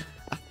 Okay then.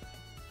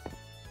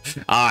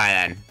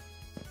 Alright then.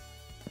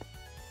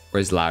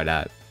 Where's Loud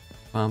at?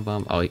 Oh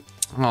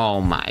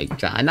my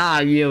god,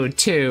 not you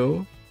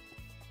too.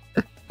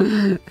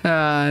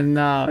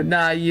 No,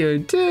 not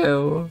you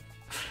too.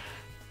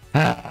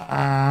 These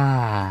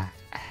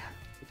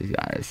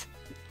guys.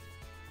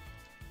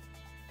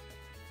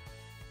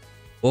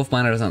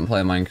 Wolfminer doesn't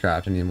play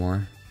Minecraft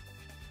anymore.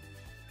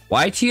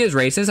 YT is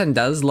racist and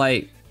does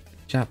like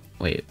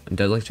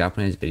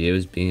Japanese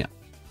videos being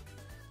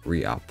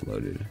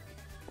re-uploaded.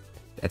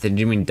 I think, do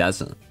you mean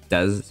doesn't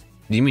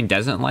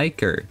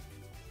like, or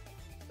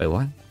wait,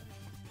 what?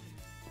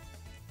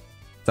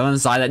 Someone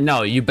saw that.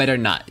 No, you better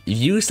not. If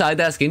you side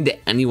that skin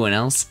to anyone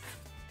else,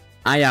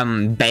 I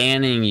am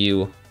banning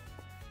you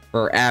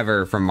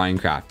forever from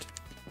Minecraft.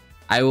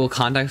 I will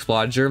contact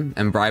Splodger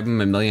and bribe him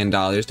 $1 million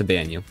to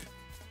ban you.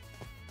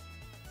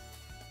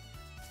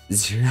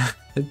 0 out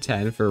of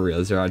 10 for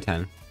real. 0 out of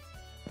 10.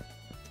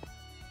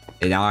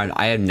 And now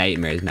I have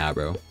nightmares now,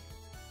 bro.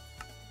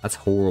 That's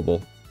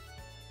horrible.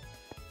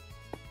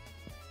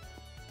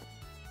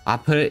 I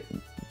put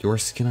your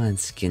skin on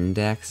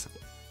Skindex.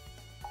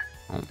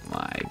 Oh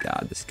my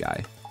god, this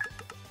guy.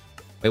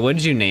 Wait, what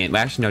did you name?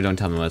 Actually, no, don't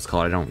tell me what it's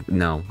called. I don't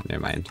know.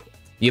 Never mind.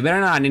 You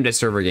better not name it a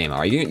server game.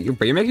 Are you? You're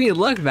making me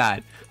look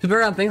bad. People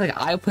are gonna think like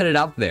I put it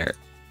up there.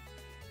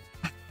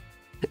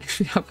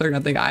 They're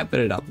gonna think I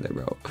put it up there,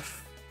 bro.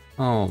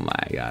 Oh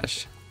my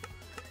gosh.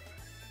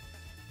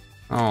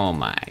 Oh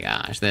my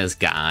gosh, this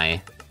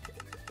guy.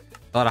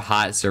 A lot of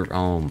hot server.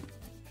 Oh,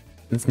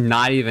 it's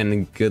not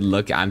even good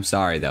look. I'm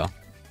sorry though.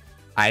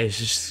 It's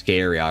just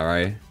scary,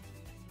 alright?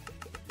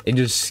 It's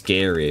just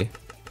scary.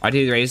 RT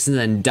races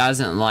and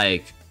doesn't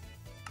like.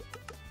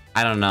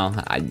 I don't know.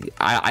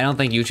 I don't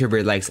think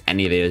YouTuber likes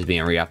any videos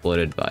being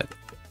re-uploaded, but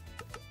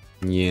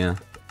yeah.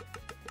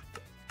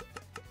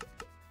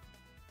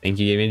 Thank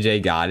you, Gaming J.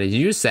 God, did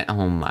you just send?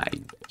 Oh my,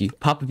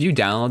 pup! If you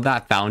download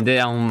that, found it.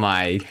 Oh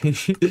my.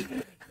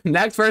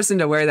 Next person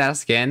to wear that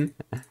skin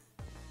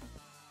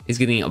is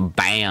getting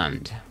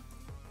banned.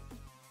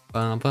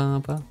 Ba,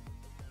 ba, ba.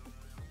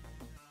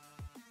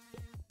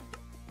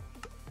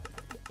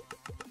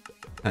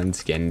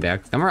 Unskin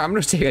deck. I'm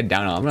gonna take it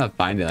down. I'm gonna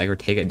find it, like, or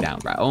take it down,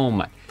 bro. Oh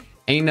my,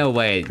 ain't no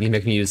way you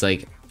make me use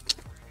like.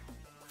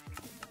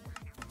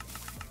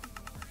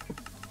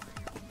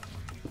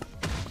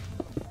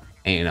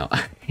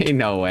 Ain't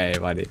no way,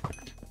 buddy.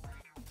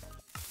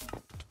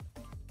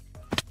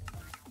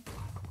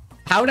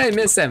 How did I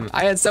miss him?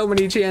 I had so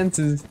many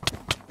chances.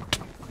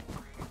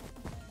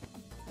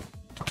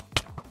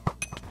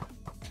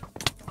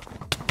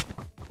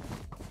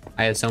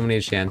 I had so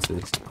many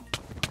chances.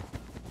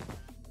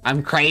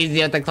 I'm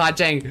crazy with the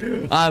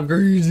clutching. I'm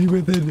crazy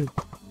with it.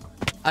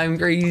 I'm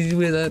crazy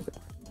with it.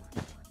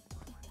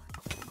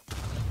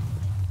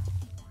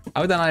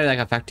 How would that not like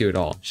affect you at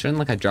all? Shouldn't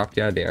like I dropped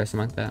you out of the air or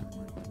something like that?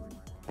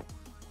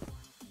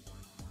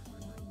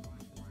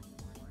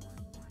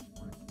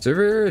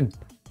 Server,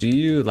 do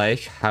you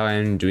like how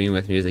I'm doing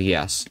with music?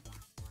 Yes.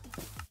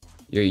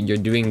 You're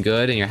doing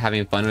good and you're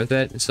having fun with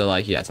it. So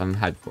like, yes, I'm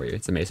hyped for you.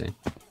 It's amazing.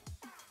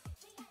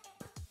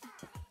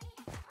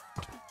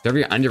 Server,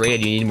 you're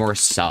underrated. You need more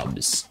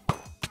subs.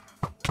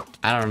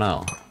 I don't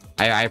know.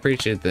 I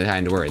appreciate the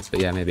kind words, but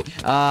yeah, maybe.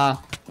 My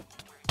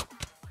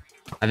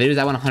videos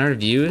at 100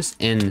 views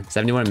in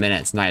 71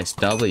 minutes. Nice.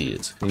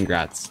 W's.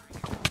 Congrats.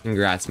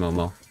 Congrats,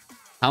 Momo.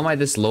 How am I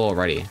this low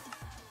already?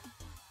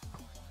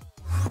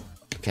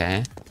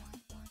 Okay.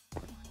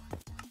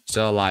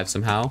 Still alive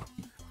somehow.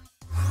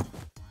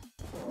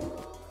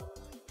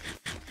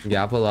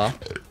 Yeah, pull up.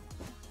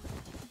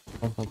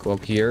 I'll go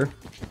up here.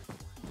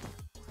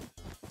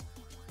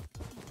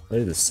 What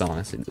is this song?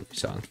 That's a goofy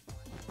song.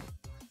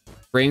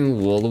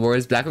 Bring World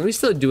Wars back. We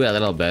still do it a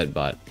little bit,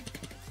 but...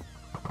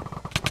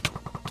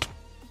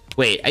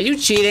 Wait, are you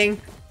cheating?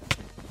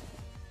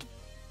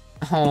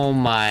 Oh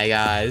my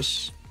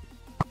gosh.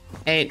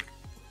 Hey.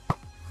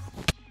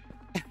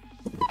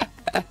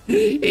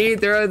 He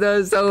threw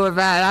those so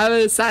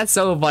bad. That's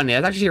so funny.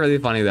 That's actually really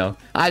funny though.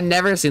 I've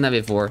never seen that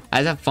before.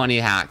 That's a funny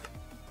hack.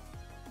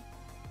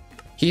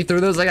 He threw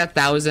those like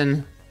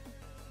 1,000.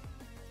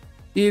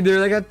 He threw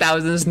like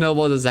 1,000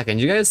 snowballs a second.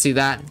 You guys see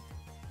that?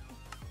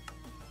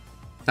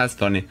 That's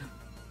funny.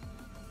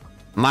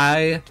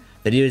 My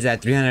video is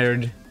at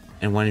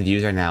 301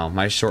 views right now.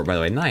 My short, by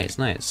the way. Nice,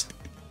 nice.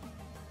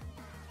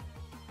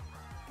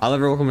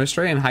 Oliver, welcome to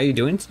stream. How you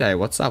doing today?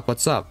 What's up?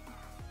 What's up?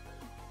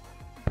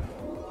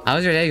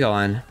 How's your day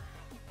going?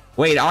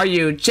 Wait, are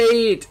you?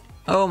 Cheat!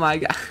 Oh my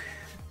god.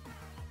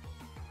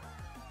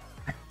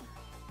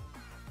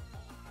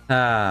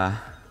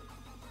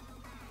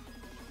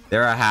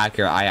 They're a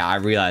hacker. I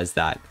realized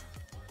that.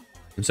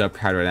 I'm so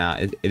proud right now.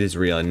 It is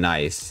real and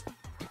nice.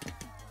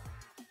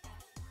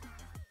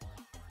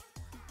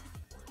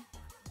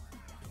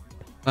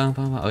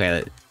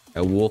 Okay,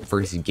 a wolf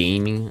versus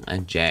gaming, a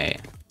J.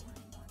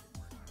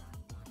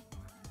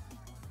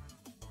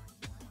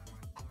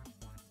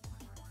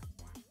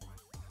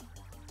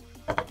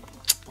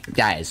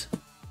 Guys,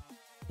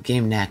 what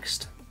game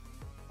next?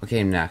 What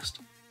game next?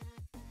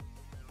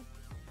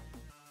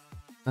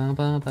 I'm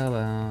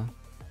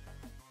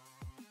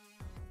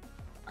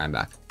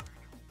back.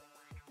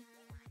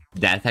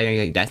 Death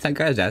tag,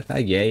 guys. Death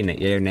tag, yay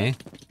or nay?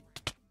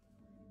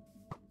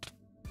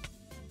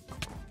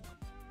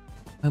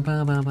 It's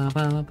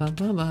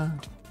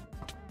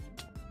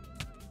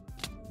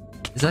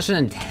such an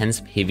intense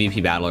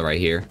PvP battle right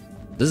here.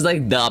 This is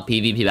like the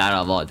PvP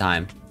battle of all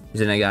time,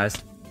 isn't it, guys?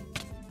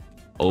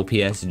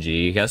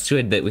 OPSG. Let's do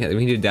it. We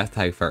can do death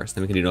tag first,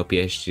 then we can do an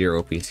OPSG or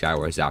OP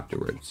skywars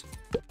afterwards.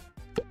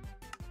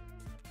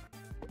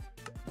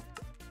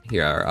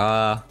 Here,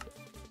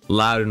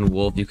 Loud and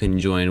Wolf, you can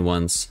join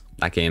once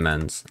that game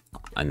ends,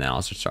 and then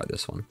I'll start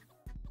this one.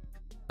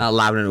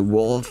 Loud and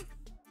Wolf.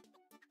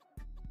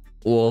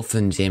 Wolf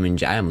and Jam and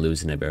J. I'm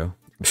losing it, bro.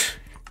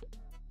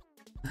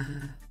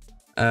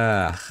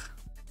 I'll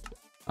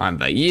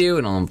invite you,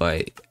 and I'll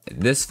invite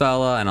this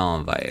fella, and I'll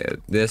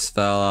invite this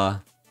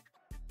fella.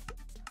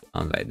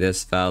 I'll invite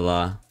this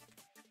fella.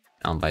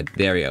 I'll invite,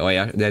 there we go. Oh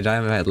yeah, did I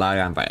invite Loud?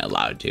 I invite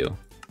Loud too.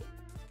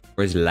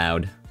 Where's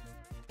Loud?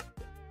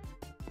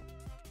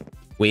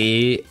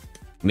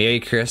 Merry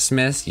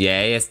Christmas.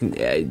 Yay, it's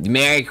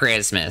Merry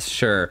Christmas.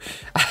 Sure.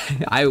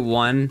 I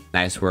won.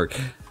 Nice work.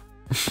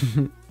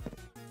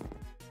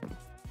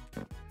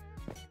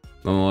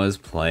 Momo was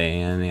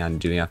playing on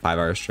doing a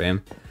 5-hour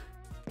stream.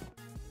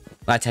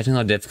 But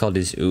technical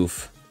difficulties,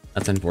 oof.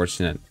 That's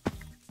unfortunate.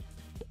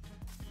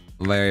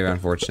 Very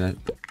unfortunate.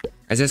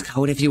 Guys, there's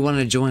code if you want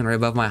to join right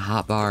above my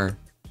hotbar.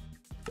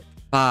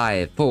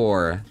 5,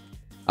 4,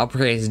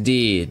 uppercase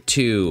D,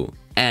 2,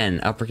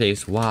 N,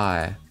 uppercase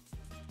Y.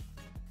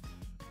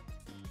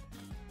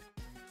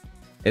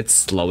 It's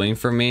slowing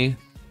for me.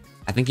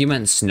 I think you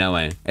meant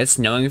snowing. It's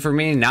snowing for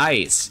me?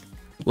 Nice.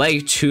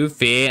 Like 2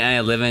 feet and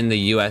I live in the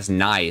US.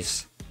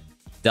 Nice.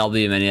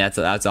 W mini,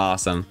 that's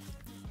awesome.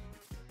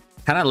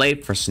 Kind of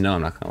late for snow,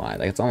 I'm not gonna lie.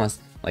 Like, it's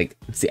almost like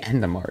it's the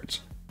end of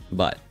March,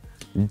 but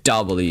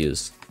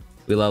W's.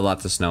 We love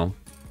lots of snow.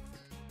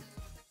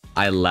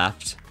 I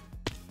left.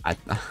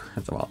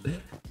 That's a lot.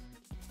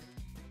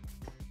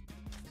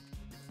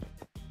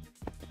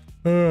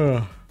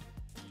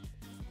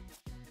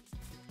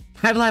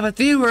 Hive Live with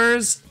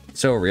Viewers.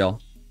 So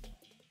real.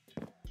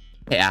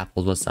 Hey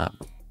Apples, what's up?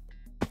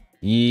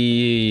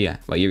 Yeah.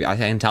 Well, I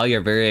can tell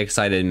you're very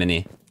excited,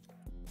 Minnie.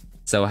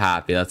 So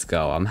happy. Let's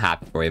go. I'm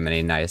happy for you,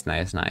 Minnie. Nice,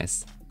 nice,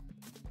 nice.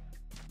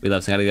 We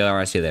love. So I gotta go.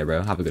 I'll see you there,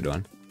 bro. Have a good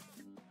one.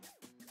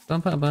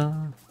 Bum, bum,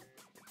 bum.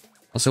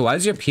 Also, why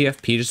is your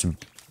PFP just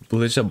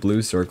a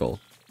blue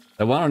circle?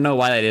 I want to know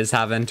why that is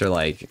happened, or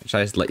like, should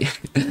I just let you?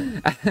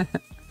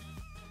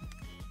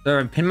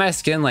 So pin my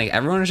skin. Like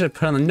everyone should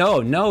put on the.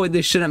 No,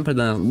 they shouldn't put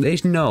on. They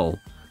no.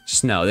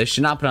 Just no. They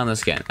should not put on the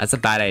skin. That's a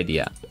bad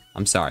idea.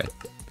 I'm sorry.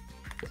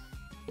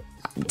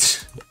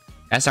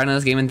 I started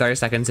this game in 30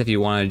 seconds. If you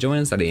want to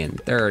join, study in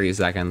 30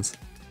 seconds.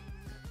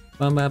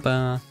 Wait,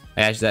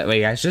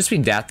 guys, should just be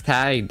death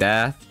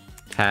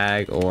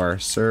tag, or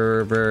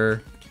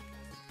server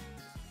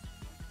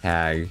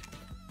tag.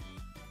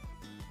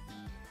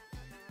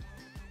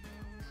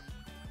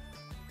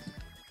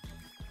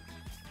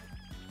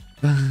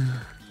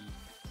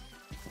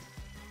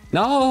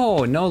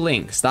 No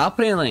links. Stop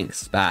putting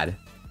links. Bad.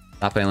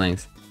 Stop putting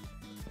links.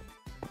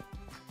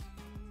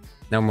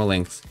 No more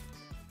links.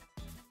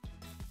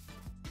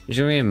 You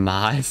should be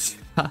mods.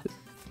 That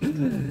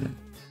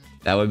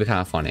would be kind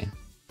of funny.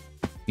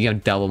 You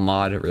have double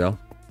mod, real.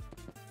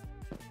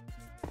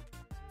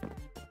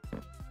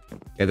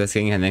 Get the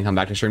skin and then come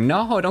back to stream.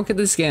 No, don't get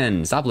the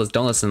skin. Stop.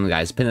 Don't listen,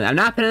 guys. I'm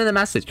not pinning the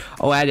message.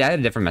 Oh, I had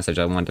a different message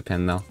I wanted to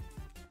pin though.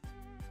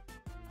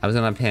 I was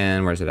gonna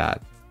pin. Where's it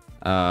at?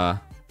 I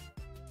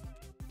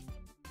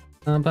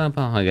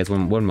guess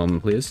one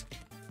moment, please.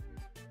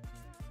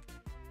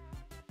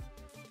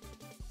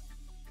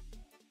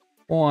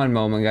 One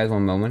moment, guys.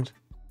 One moment.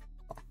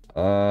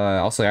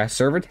 Also, a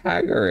server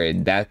tag or a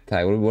death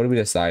tag? What do we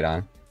decide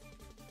on?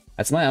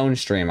 That's my own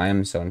stream. I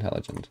am so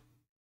intelligent.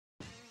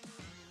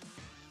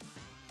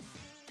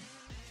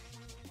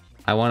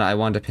 I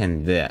want to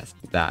pin this.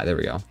 There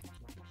we go.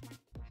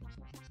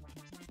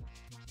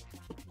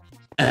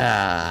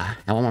 I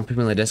want more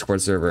people in the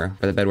Discord server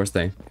for the Bedwars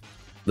thing.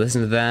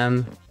 Listen to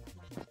them.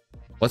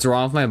 What's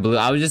wrong with my blue?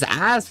 I was just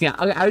asking.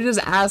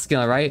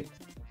 All right.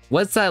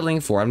 What's that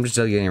link for? I'm just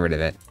getting rid of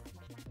it.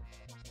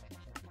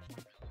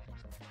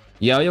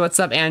 Yo, what's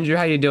up, Andrew?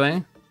 How you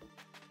doing?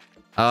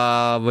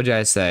 What'd you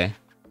guys say?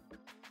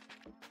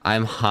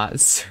 I'm hot.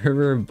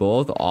 Server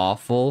both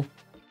awful.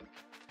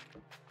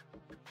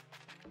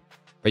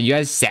 But you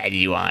guys said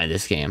you wanted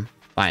this game.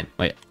 Fine.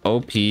 Wait,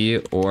 OP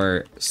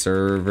or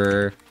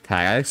server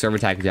tag? I like server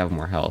tag because you have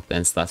more health and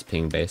it's less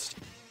ping based.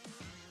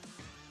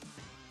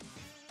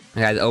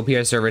 Guys, OP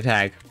or server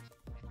tag?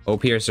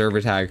 OP or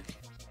server tag?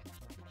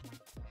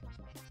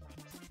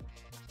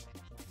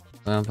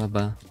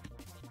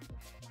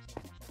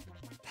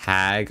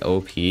 Tag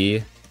OP.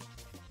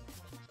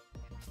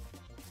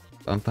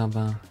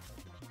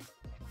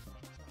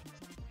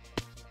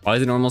 Why is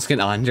the normal skin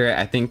under it?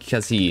 I think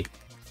because he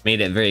made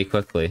it very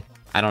quickly.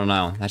 I don't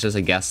know. That's just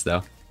a guess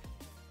though.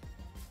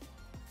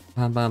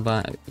 You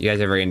guys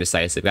are very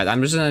indecisive. Guys,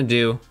 I'm just gonna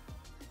do.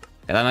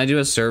 I'm gonna do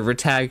a server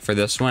tag for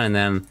this one, and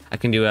then I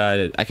can do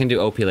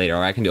OP later,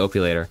 or I can do OP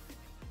later.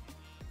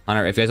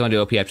 Hunter, if you guys want to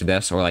do OP after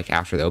this, or like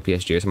after the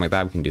OPSG or something like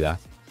that, we can do that.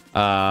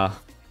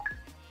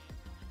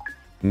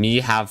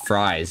 Me have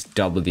fries.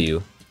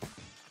 W.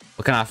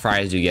 What kind of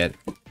fries do you get?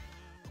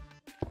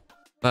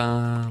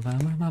 I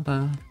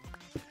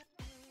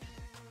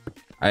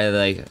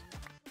like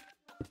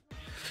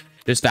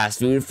just fast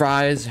food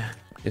fries.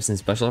 Just some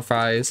special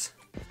fries.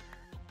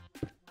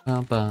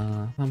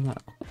 Why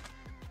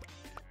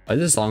is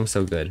this song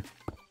so good?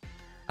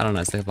 I don't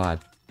know. It's like a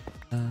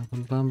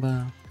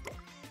vibe.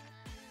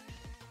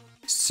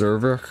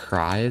 Server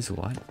cries?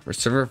 What? Or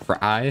server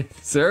fry?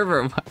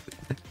 Server what?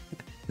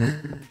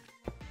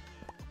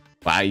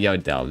 Wow, yo,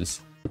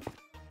 dubs.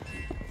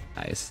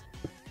 Nice.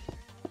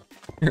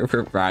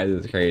 Server fries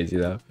is crazy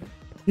though.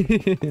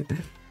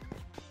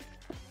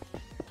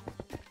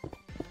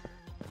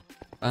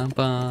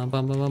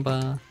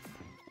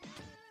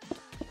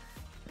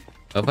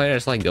 If I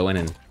just like go in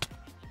and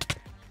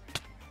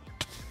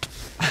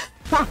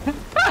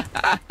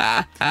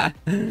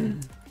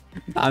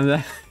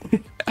I'm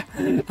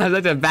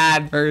such a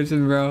bad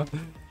person, bro.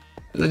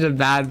 I'm such a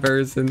bad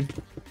person.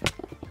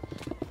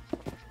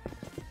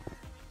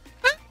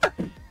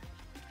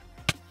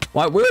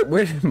 Why?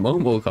 Where did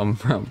Momo come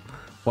from?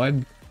 What?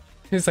 He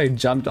just like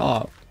jumped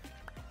off.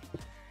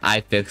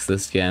 I fixed the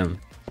skin.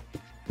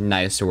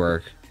 Nice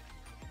work.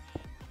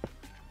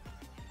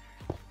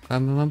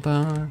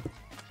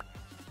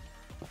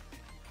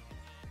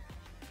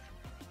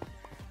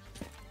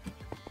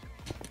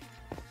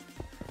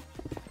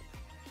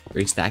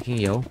 Restacking,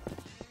 yo.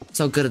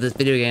 So good at this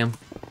video game.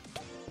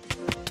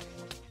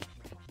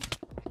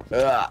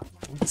 Ugh.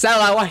 Sell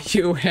out, why are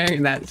you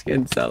wearing that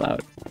skin? Sell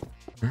out.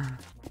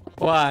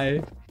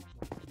 Why?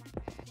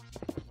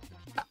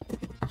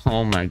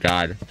 Oh my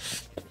god.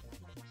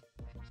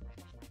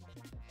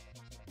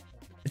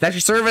 It's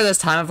actually server this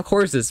time. Of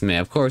course it's me.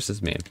 Of course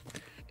it's me.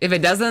 If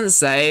it doesn't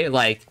say,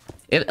 like,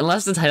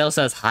 unless the title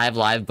says Hive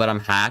Live, but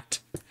I'm hacked,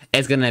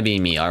 it's gonna be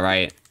me,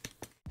 alright?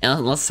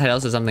 Unless the title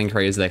says something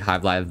crazy like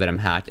Hive Live, but I'm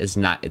hacked, it's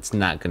not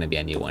gonna be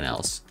anyone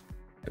else.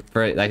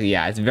 For, like,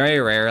 yeah, it's very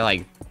rare,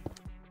 like,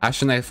 I've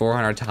streamed like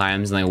 400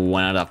 times, and like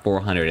 1 out of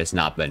 400 has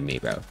not been me,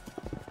 bro.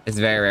 It's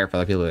very rare for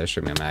the people that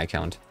stream on my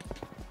account.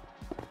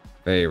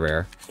 Very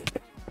rare.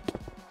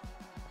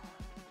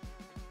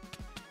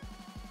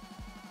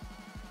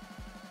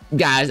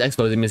 Guys,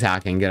 exposing me as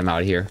hacking. Get him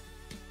out of here.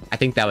 I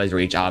think that was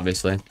Reach,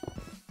 obviously.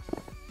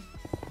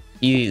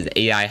 He's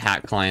AI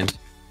hack client.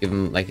 Give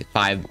him like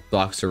 5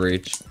 blocks to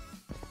reach.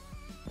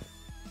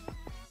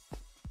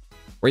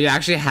 Were you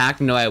actually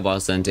hacked? No, I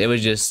wasn't. It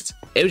was just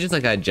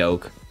like a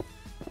joke.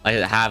 Like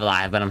I have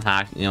live, but I'm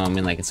hacked. You know what I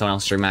mean? Like someone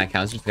else stream my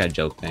account. It's just like a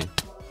joke thing.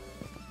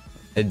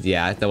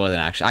 Yeah, that wasn't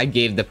actually. I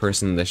gave the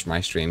person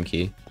my stream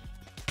key.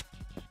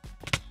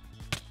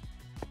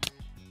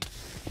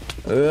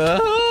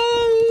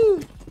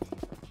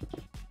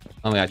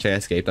 Oh my god, try to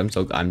escape.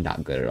 I'm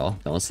not good at all.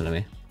 Don't listen to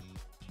me.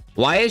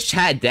 Why is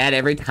chat dead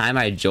every time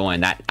I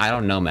join? That I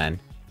don't know, man.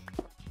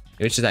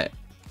 It's just that.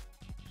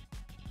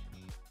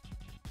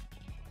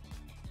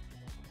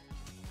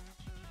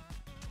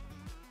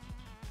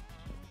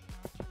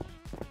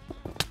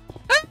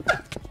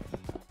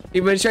 He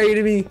would show you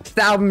to me.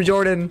 Stab him,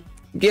 Jordan.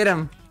 Get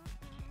him.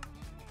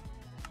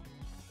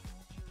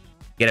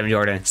 Get him,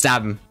 Jordan.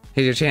 Stab him.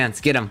 Here's your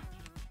chance. Get him.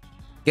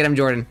 Get him,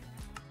 Jordan.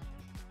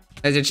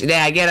 There's your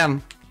yeah, get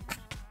him.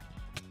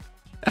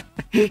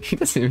 He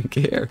doesn't even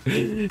care.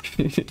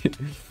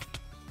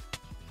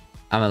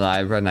 I'm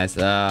alive, bro. Nice.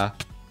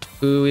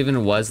 Who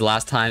even was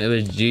last time? It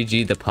was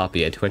GG the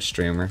puppy, a Twitch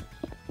streamer.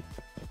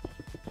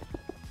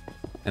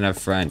 And a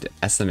friend,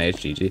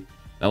 SMH GG.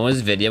 That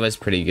one's video was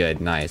pretty good.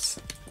 Nice.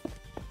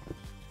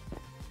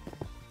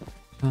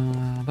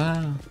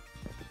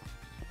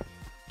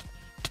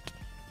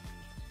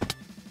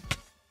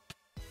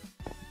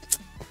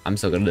 I'm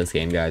so good at this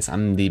game, guys.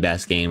 I'm the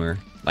best gamer.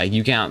 Like,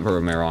 you can't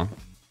prove me wrong.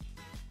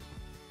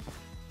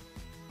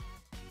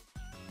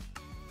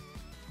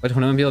 But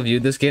 21 people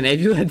viewed this game. If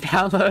you had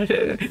downloaded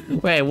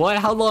it. Wait, what?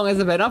 How long has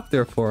it been up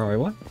there for? Wait,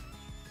 what?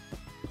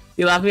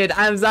 You left me.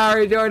 I'm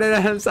sorry, Jordan.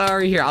 I'm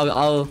sorry. Here,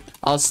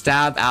 I'll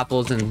stab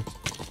apples in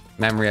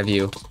memory of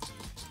you.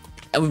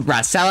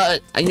 Sell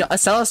it. You know,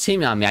 Stella's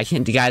teaming on me. I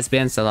can't. You guys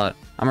ban Stella.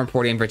 I'm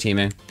reporting for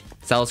teaming.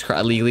 Stella's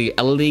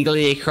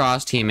illegally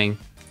cross teaming.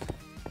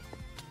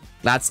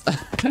 That's.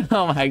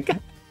 Oh my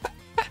god.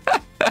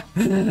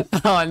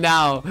 Oh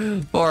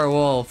no, poor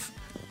wolf.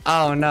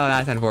 Oh no,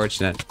 that's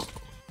unfortunate.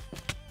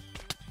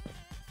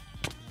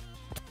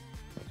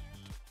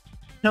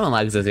 No one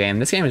likes this game.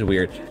 This game is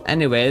weird.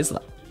 Anyways,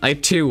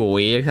 like 2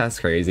 weeks. That's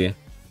crazy.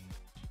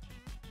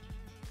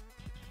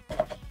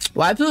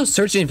 Why are people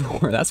searching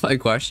for? That's my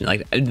question.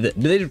 Like, do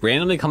they just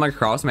randomly come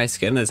across my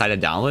skin and decide to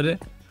download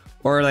it,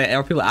 or like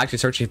are people actually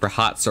searching for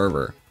hot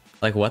server?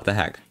 Like, what the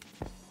heck?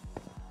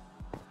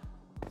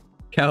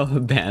 Cow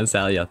ban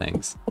Salia,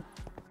 thanks.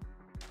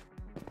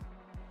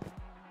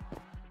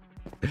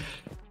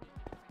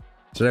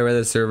 Should I wear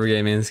the server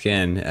gaming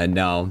skin?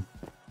 No.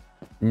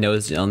 No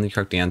is the only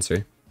correct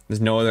answer. There's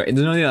no other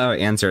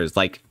answers.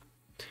 Like,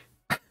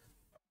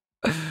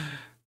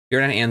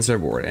 you're on an answer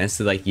board and it's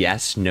like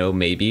yes, no,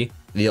 maybe.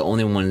 The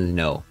only one is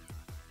no.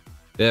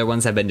 The other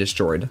ones have been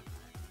destroyed.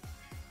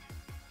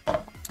 I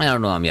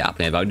don't know what I'm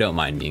yapping about. Don't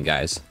mind me,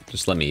 guys.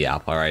 Just let me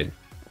yap, alright?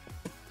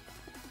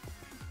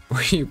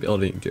 Were you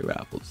building 2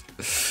 apples?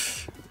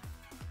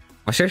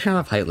 I sure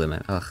have a height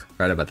limit. Ugh,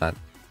 right about that.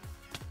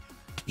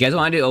 You guys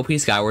want to do OP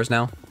Skywars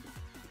now?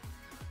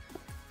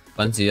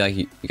 Once you like,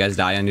 you guys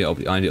die on do OP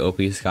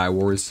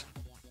Skywars.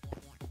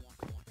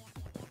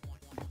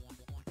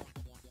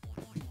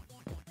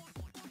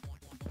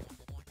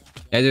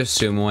 You guys are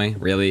sumoing,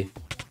 really?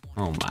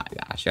 Oh my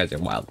gosh, you guys are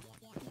wild.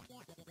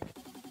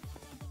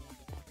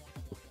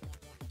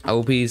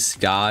 OP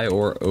Sky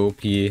or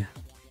OP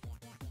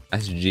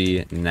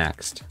SG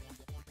next?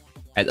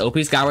 As OP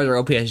Skywars or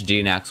OP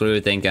SG next? What are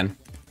we thinking?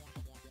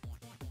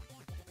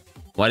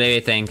 What are you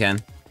thinking?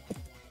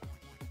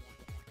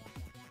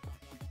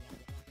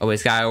 Oh wait,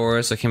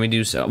 Skywars. So can we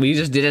do so? We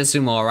just did a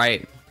sumo,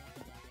 right?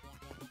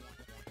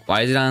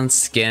 Why is it on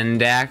Skin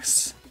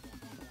Dex?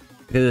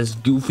 Because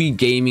this goofy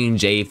gaming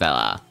J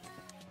fella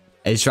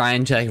is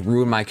trying to like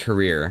ruin my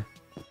career.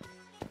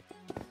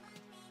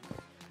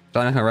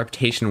 Trying to make my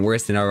reputation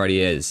worse than it already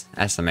is.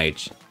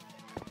 SMH.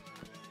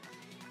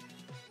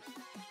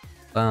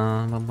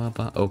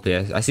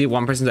 OPS. I see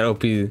one person's at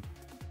OP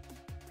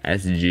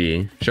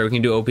SG. Sure, we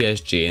can do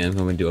OPSG and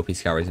then we'll do OP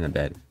Skywars in a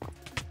bit.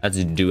 Let's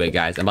do it,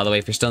 guys. And by the way,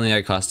 if you're still in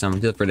the custom,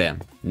 feel free to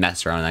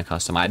mess around in that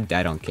custom. I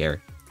don't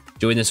care.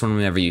 Join this one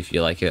whenever you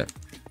feel like it.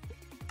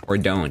 Or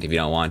don't if you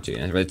don't want to.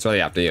 It's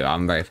really up to you.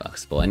 I'm very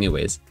flexible.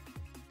 Anyways.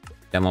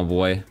 Demo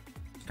boy.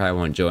 Probably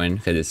won't join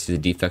because this is a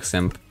defect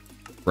simp.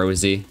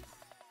 Rosie.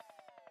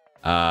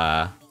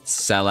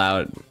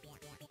 Sellout.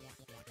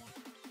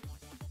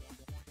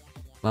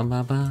 Ba,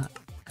 ba, ba.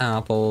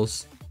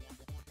 Apples.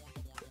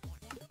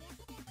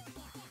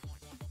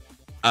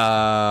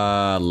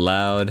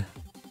 Loud.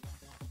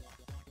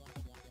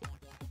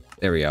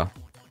 There we go.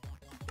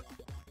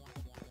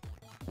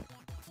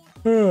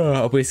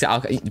 OP Sky.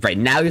 Okay. Right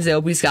now you say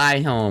OP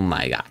Sky. Oh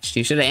my gosh.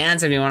 You should have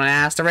answered me when I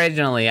asked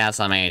originally.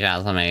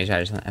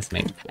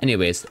 SMH.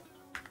 Anyways.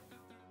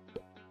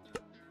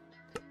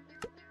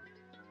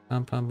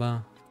 Bum, bum,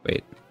 bum.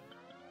 Wait.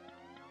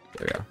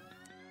 There we go.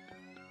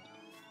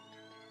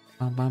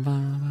 Bum, bum,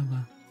 bum, bum,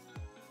 bum.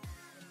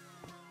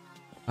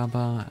 Bum,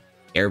 bum.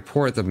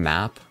 Airport, the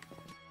map.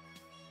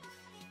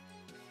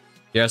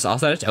 Yes,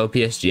 also just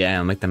OPSG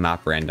and make the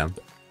map random.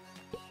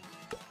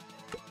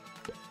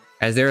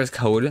 As there is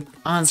code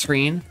on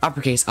screen,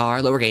 uppercase R,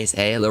 lowercase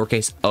a,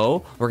 lowercase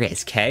o,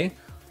 lowercase k,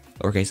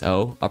 lowercase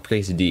o,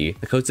 uppercase d.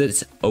 The code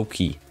says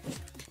OK.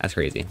 That's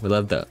crazy. We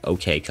love the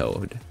OK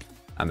code.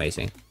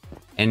 Amazing.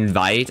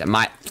 Invite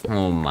my,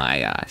 oh my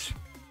gosh.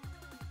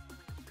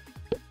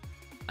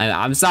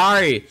 I'm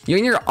sorry. You're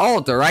in your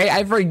alt, alright?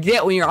 I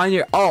forget when you're on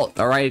your alt,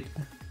 alright?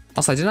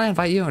 Also, didn't I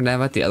invite you or did I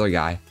invite the other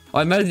guy? Oh,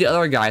 I met the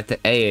other guy at the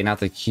A, not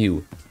the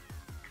Q.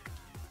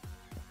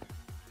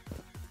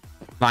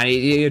 Fine,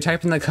 you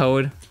type in the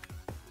code.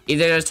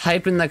 Either just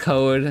type in the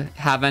code,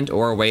 haven't,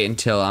 or wait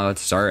until I'm about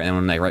to start, and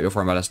when like right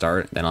before I'm about to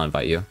start, then I'll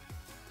invite you.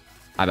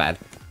 My bad.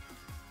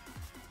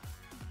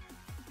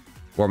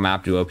 Or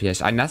map do OPS.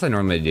 That's what I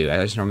normally do. I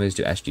just normally just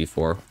do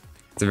SG4.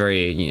 It's a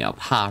very, you know,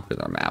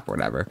 popular map or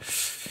whatever.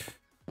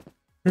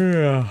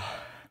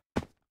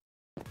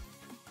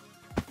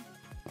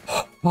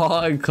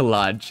 Pog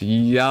clutch,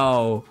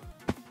 yo.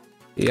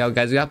 Yo,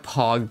 guys, we got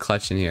Pog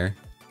clutch in here.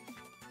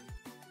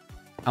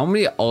 How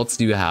many ults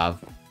do you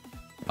have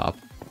up?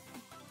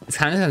 It's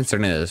kind of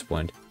concerning at this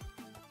point.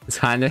 It's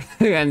kind of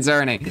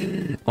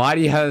concerning. Why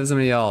do you have so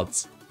many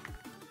ults?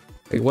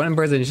 Like, one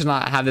person should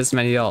not have this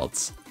many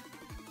ults.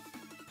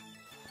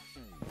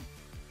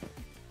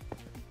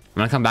 I'm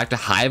gonna come back to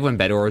Hive when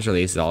Bedrock is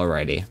released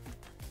already.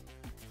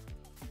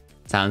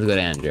 Sounds good,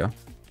 Andrew.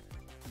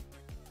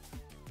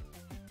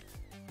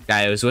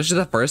 Guys, which is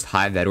the first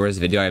Hive Bedwars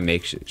video I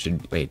make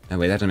should wait, that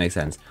doesn't make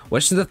sense.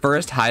 What should the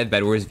first Hive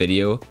Bedwars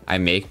video I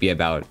make be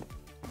about?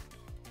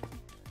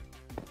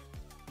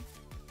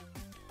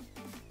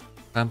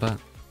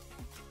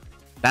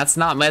 That's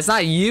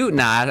not you.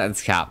 Nah,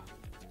 that's cap.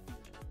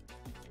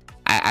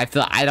 I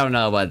feel I don't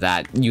know about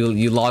that.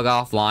 You log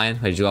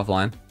offline. Wait, did you go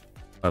offline?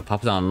 Oh, it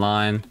pops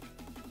online.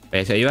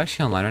 Wait, so are you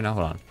actually online right now?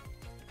 Hold on.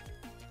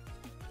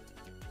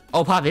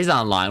 Oh, Pop is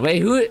online.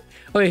 Wait,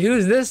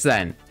 who's this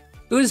then?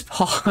 Who's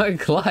Pog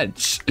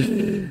Clutch?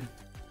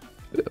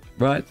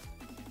 What?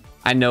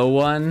 I know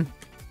one.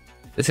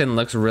 This one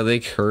looks really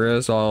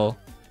curious while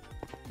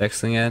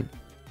fixing it.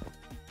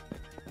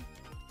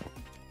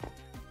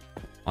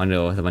 I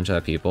know with a bunch of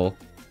other people,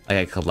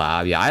 like a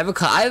collab. Yeah, I have a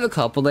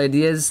couple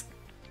ideas.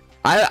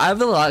 I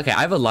have a lot. Okay,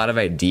 I have a lot of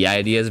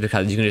ideas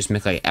because you can just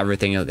make like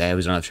everything that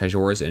was on Treasure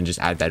Wars and just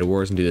add Bed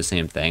Wars and do the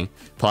same thing.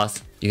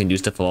 Plus, you can do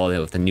stuff all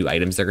with the new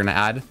items they're gonna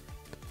add.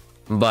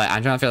 But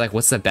I'm trying to figure like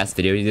what's the best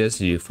video ideas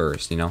to do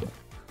first, you know?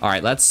 All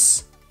right,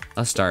 let's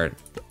start.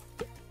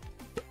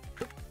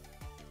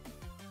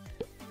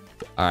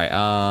 All right,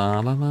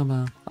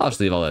 I'll just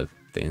leave all the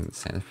things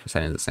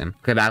settings the same.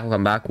 Okay,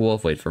 welcome back,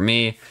 Wolf. Wait for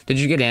me. Did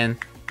you get in?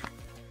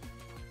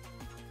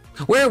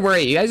 Where were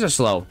you? You guys are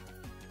slow.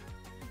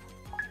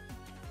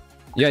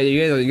 Yeah,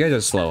 you guys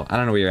are slow. I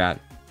don't know where you're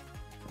at.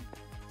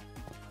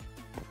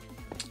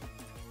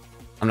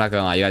 I'm not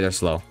gonna lie, you guys are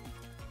slow.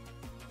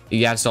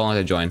 You guys so long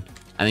to join.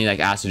 And then you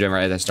like asked to join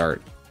right at the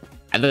start.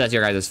 I think that's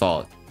your guys'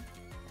 fault.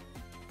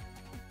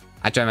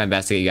 I tried my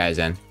best to get you guys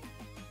in.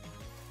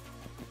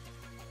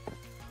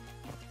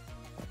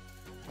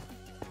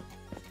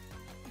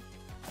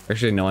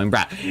 Actually annoying,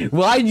 Brad.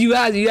 Why did you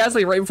ask? You asked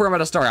like right before I'm about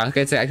to start.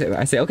 Okay,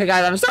 I say, okay,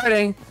 guys, I'm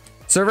starting.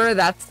 Server,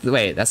 that's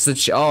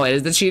the oh, it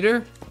is the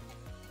cheater.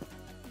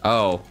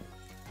 Oh.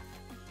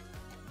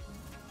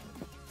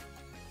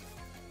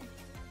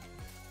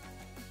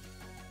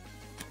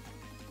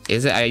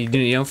 Is it?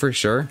 You know for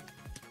sure?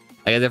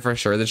 Like, is it for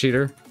sure the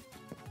cheater?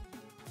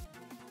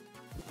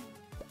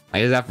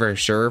 Like, is that for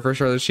sure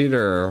the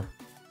cheater? Or...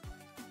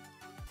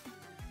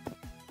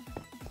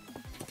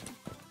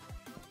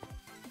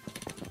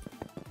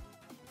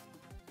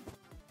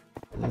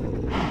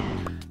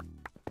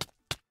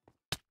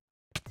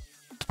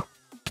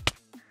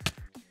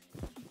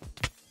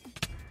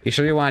 You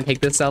sure you want to take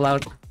this cell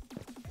out?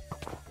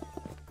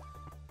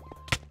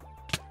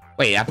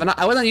 Wait,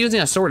 I wasn't using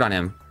a sword on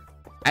him.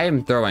 I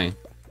am throwing.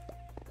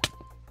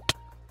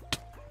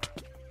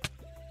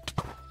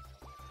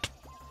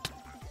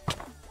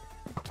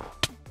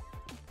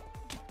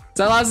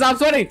 Stop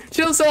sweating!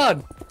 Chill,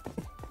 Salad!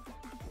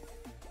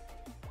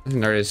 This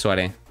nerd is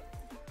sweating.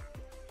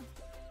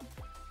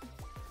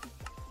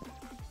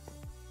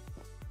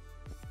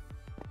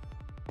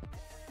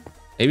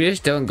 Maybe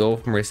just don't go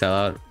from resell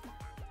out.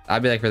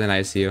 I'd be like really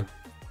nice to you.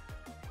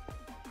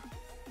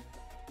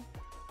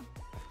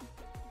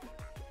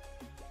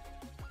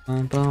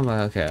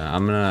 Okay,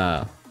 I'm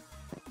gonna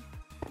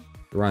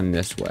run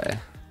this way.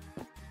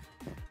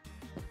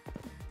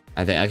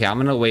 I think, okay, I'm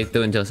gonna wait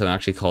though until someone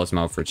actually calls him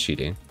out for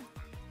cheating.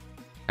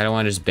 I don't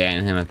want to just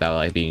ban him without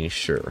like being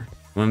sure.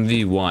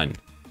 1v1.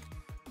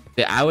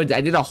 Yeah, I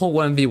did a whole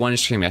 1v1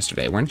 stream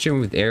yesterday. Weren't you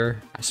with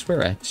air? I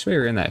swear you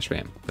were in that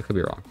stream. I could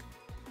be wrong.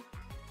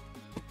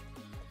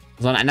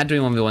 Well, I'm not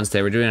doing 1v1s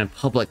today. We're doing a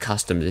public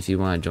customs if you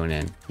want to join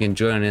in. You can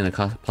join in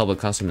the public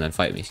custom and then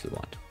fight me if you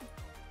want.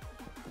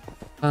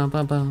 Bum,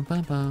 bum, bum,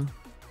 bum, bum.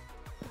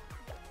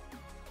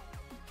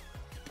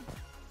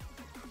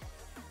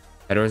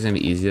 Bedrock is gonna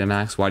be easy to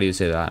max. Why do you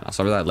say that? I'll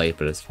start with that late,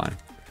 but it's fine.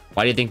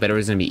 Why do you think Bedrock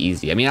is gonna be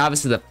easy? I mean,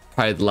 obviously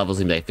probably the level's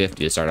gonna be like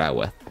 50 to start out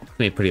with. It's gonna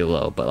be pretty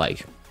low, but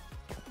like,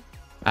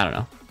 I don't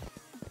know.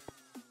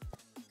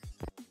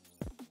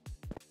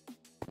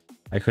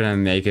 I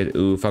couldn't make it.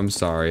 Oof, I'm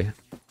sorry.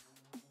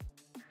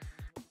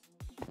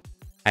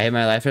 I hate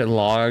my life. It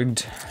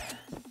logged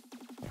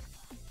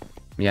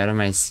me out of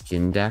my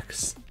skin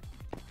decks.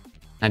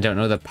 I don't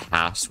know the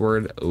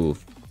password.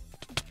 Oof.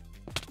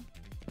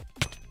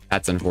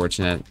 That's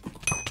unfortunate.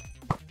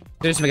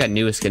 Just make a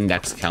new skin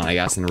dex account, I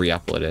guess, and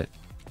re-upload it.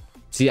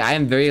 See, I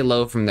am very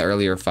low from the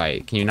earlier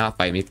fight. Can you not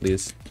fight me,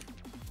 please?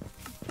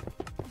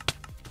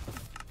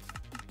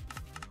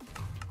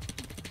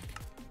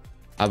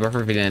 I'll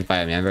prefer if you didn't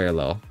fight me. I'm very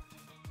low.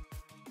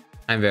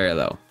 I'm very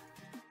low.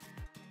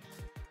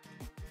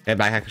 Okay,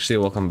 back. Actually,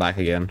 we'll come back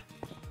again.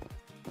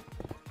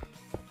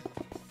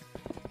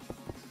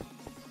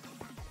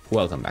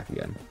 Welcome back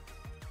again.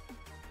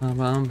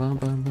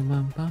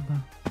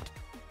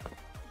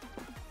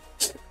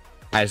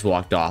 I just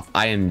walked off.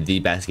 I am the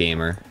best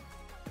gamer.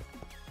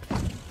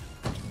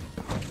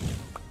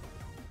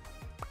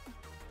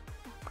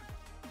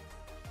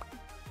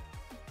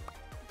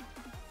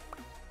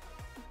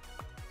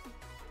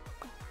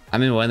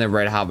 I'm in one of the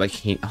red hot, but I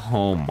can't.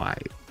 Oh my.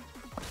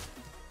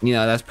 You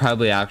know, that's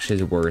probably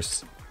actually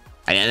worse.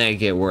 I didn't think it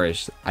get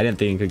worse. I didn't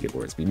think it could get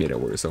worse. We made it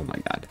worse. Oh my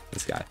god.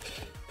 This guy.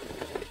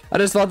 I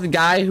just fought the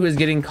guy who was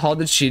getting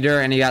called a cheater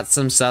and he got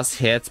some sus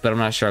hits, but I'm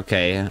not sure.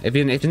 Okay, if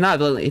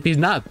he's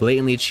not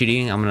blatantly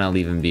cheating, I'm gonna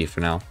leave him be for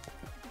now.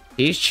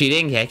 He's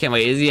cheating. Yeah, I can't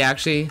wait. Is he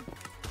actually?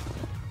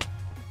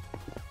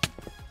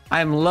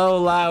 I'm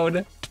low,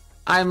 loud.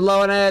 I'm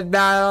low and I have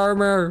bad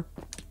armor.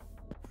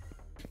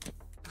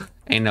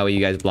 Ain't no way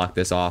you guys block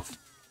this off.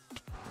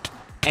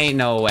 Ain't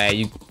no way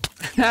you.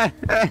 Why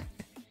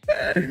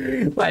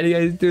do you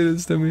guys do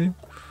this to me?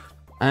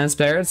 I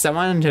inspired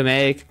someone to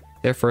make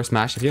their first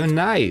match video.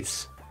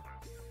 Nice.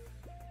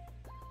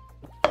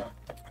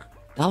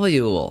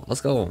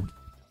 Let's go.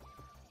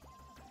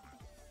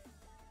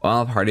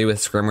 Well, party with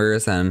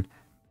scrimmers and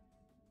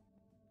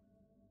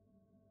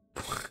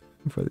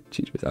for the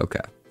cheaters. Okay.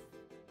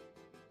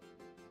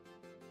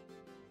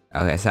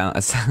 Okay,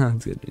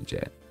 sounds good,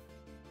 DJ.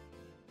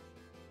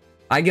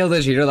 I killed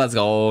the cheater. Let's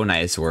go.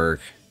 Nice work.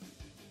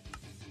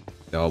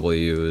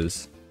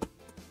 W's.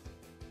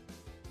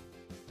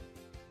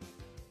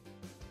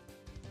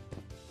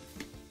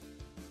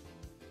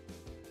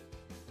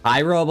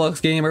 Hi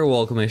Roblox gamer,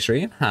 welcome to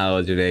stream.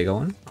 How's your day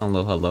going?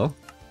 Hello, hello.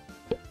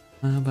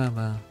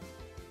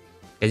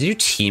 Is you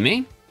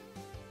teaming?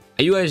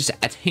 Are you guys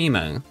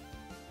teaming?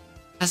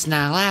 That's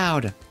not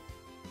allowed.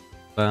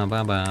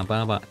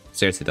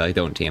 Seriously though,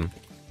 don't team.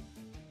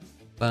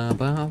 Good,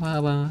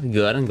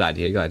 I'm glad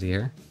to hear, glad to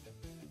hear.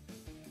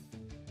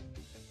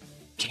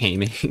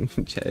 Gaming,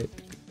 Jay.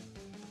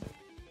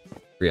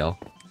 Real.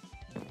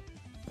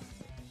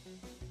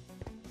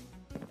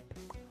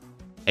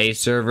 A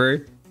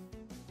server.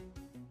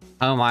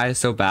 How am I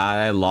so bad?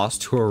 I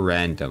lost to a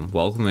random.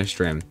 Welcome to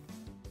stream.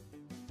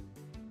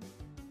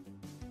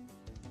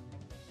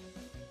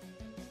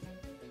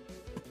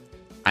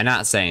 I'm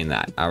not saying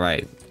that. All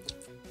right.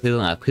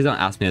 Please don't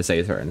ask me to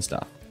say certain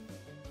stuff.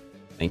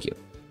 Thank you.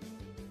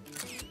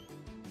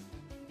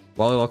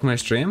 Well, welcome to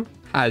stream.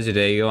 How's your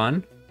day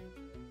going?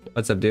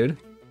 What's up, dude?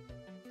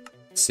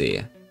 Let's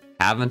see.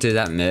 Haven't is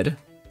that mid?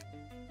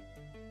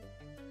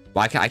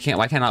 Why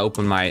can't I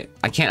open my?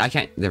 I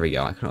can't. There we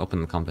go. I couldn't open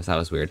the compass. That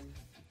was weird.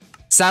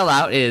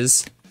 Sellout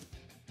is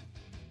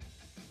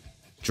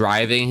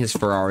driving his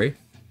Ferrari.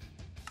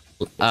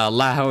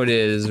 Loud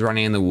is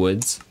running in the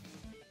woods.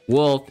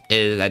 Wolf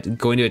is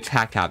going to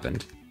attack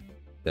happened.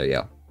 There you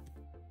go.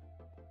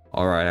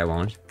 Alright, I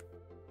won't.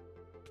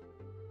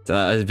 So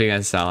that was being a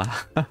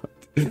sellout.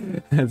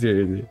 That's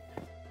crazy.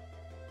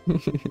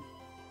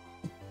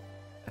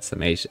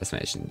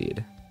 Estimation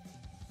indeed.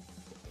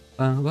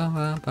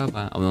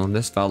 Oh,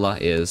 this fella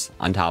is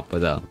on top of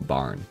the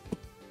barn.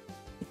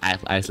 I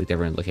actually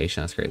different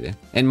location. That's crazy.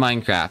 In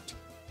Minecraft,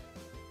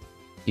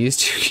 he's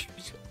too cute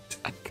to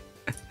attack.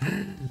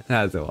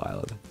 That's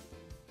wild.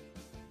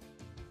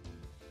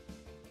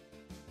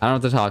 I don't know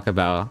what to talk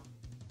about.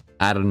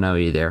 I don't know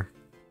either.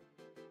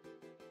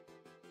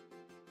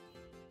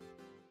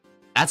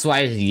 That's why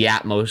I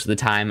yap most of the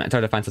time. I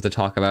try to find stuff to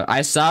talk about. I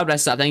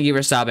subbed. Thank you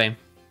for subbing.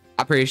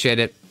 I appreciate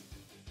it.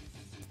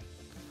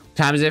 What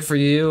time is it for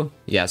you?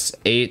 Yes,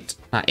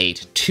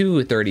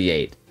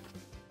 2:38.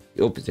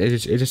 Oops, it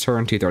just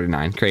turned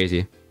 2:39.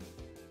 Crazy.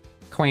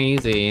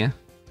 Crazy.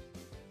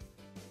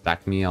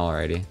 expect me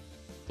already.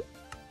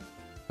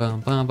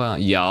 Bum, bum,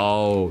 bum.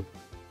 Yo.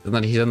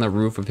 He's on the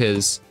roof of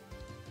his...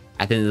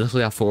 I think this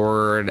will be a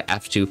Ford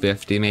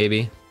F-250,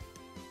 maybe.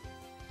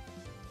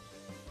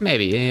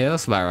 Maybe. Yeah,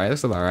 that's about right.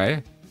 That's about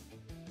right.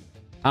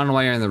 I don't know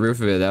why you're on the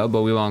roof of it, though,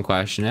 but we won't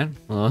question it.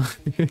 Well...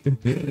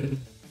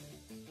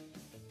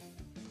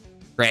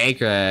 Cray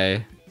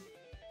cray.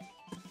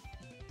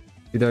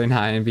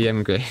 2:39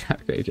 p.m. Cray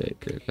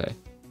cray.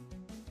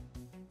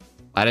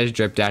 That is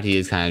dripped out. He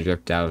is kind of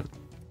dripped out.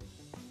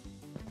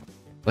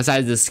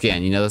 Besides the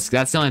skin, you know,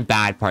 that's the only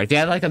bad part. If you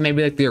had like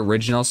maybe like the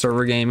original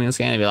server gaming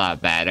skin, it'd be a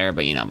lot better.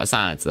 But you know,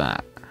 besides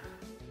that,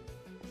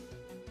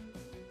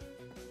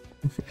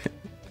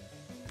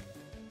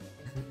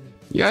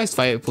 you guys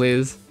fight,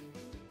 please.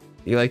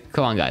 You like,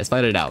 come on, guys,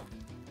 fight it out.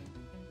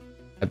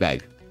 I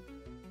beg.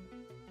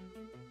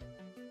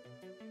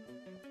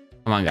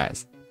 Come on,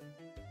 guys.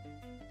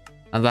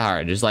 Not that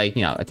hard. Just like,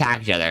 you know,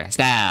 attack each other.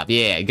 Stab.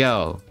 Yeah,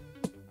 go.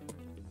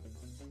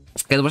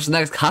 Okay, what's the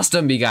next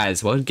custom be,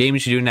 guys? What game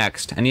should you do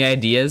next? Any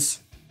ideas?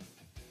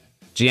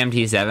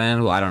 GMT7?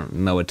 Well, I don't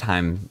know what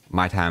time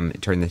my time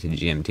turned into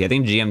GMT. I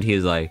think GMT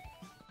is like,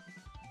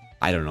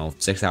 I don't know,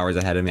 6 hours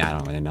ahead of me. I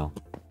don't really know.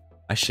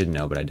 I should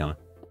know, but I don't.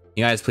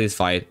 You guys please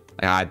fight.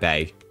 Like, I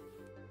beg.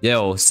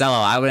 Yo,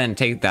 sellout. I wouldn't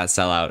take that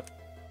sellout.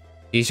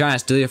 He's trying to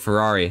steal your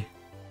Ferrari.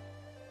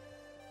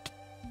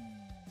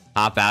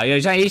 Hop out. Yo,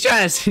 he's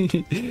trying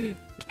to...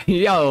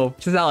 Yo,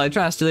 sellout,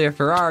 trying to steal your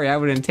Ferrari. I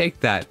wouldn't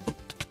take that.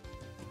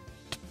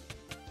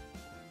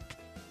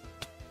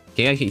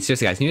 Can you,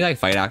 seriously, guys, can you like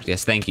fight actually?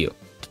 Yes, thank you.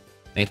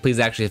 Please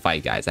actually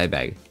fight, guys. I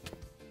beg.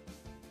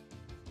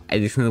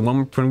 When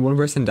one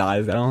person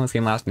dies, I don't know this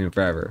game lasts me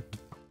forever.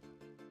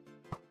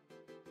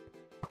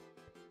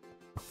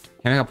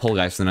 Can I make a poll,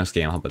 guys, for the next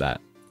game? How about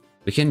that?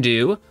 We can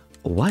do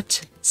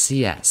what?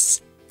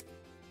 CS.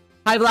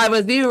 Hive Live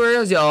with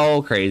Viewers.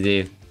 Yo,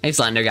 crazy. Hey,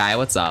 Slenderguy,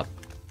 what's up?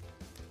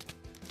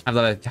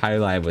 Hive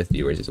Live with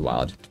Viewers is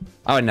wild.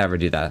 I would never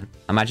do that.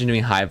 Imagine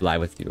doing Hive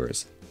Live with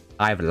Viewers.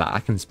 Hive Live. I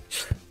can.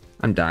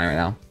 I'm dying right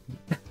now.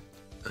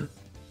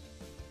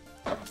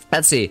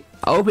 Let's see.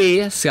 OP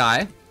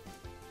Sky.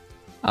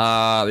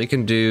 We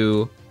can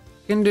do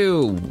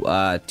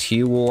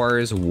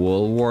T-Wars,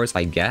 Wool Wars,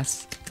 I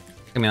guess.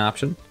 Give me an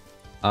option.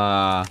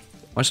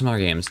 What's some other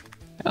games?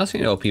 Let's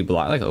do OP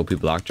Block. I like OP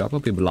Block Drop.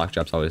 OP Block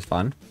Drop's always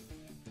fun.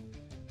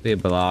 OP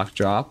Block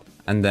Drop.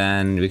 And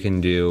then we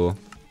can do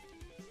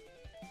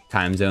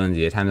Time Zones.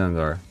 Yeah, Time Zones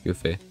are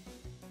goofy.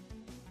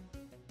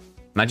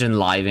 Imagine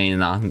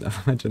living on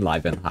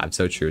Hive.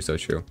 So true, so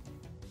true.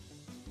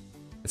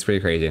 It's pretty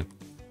crazy.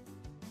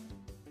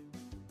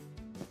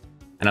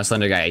 I know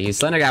Slenderguy.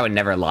 Slenderguy would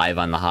never live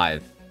on the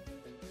Hive.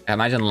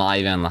 Imagine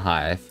live on the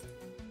Hive.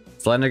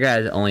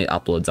 Slenderguy only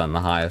uploads on the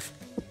Hive.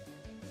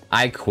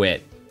 I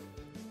quit.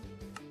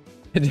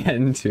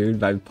 Dude,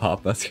 by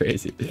Pop, that's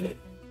crazy.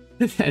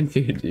 Dude,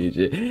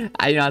 GG.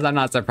 I'm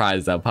not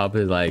surprised though. Pop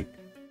is like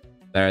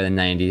better than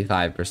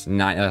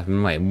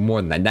 95%. Wait,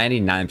 more than that.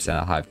 99%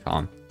 of Hive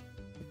com.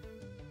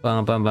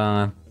 Bum bum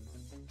bum.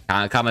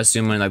 I'm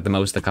assuming like the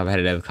most the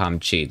competitive com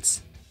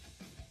cheats.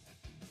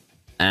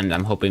 And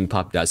I'm hoping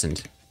Pop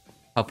doesn't.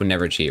 Pop would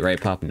never cheat,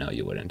 right, Pop? No,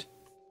 you wouldn't.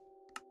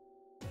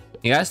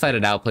 You guys fight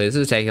it out, please.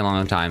 This is taking a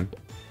long time.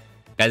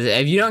 Guys,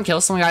 if you don't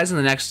kill someone, guys, in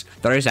the next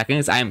 30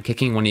 seconds, I am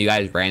kicking one of you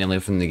guys randomly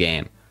from the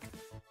game.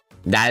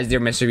 That is your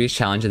Mr. Beast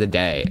challenge of the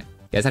day. You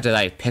guys have to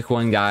like pick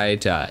one guy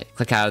to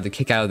kick out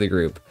of the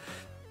group.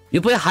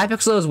 You play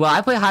Hypixel as well.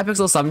 I play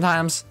Hypixel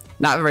sometimes.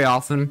 Not very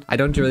often. I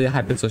don't do really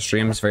Hypixel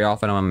streams very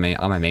often on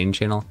my main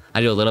channel.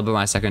 I do a little bit on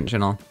my second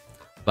channel.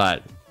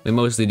 But we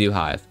mostly do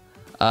Hive.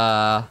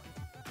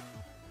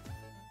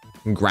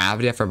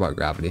 Gravity, I forgot about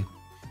Gravity.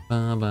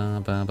 Ba,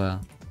 ba, ba,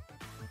 ba.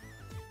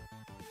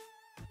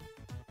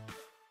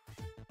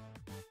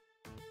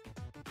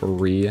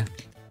 Three.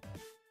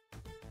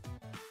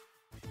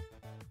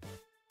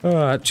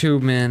 2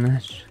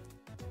 minutes.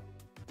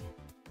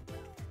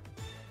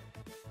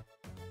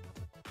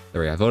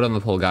 There we go. Vote on the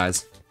poll,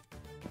 guys.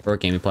 For what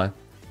game you play.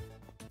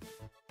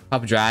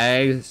 Pop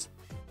drags.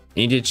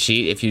 You need to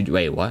cheat if you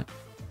wait. What?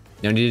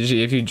 You don't need to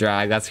cheat if you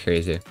drag. That's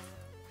crazy.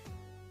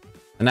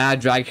 And now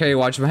drag carry.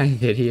 Watch my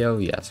video.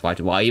 Yes,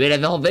 watch it. Well, you made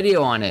a whole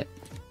video on it.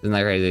 Isn't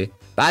that crazy?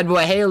 Bad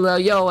boy Halo.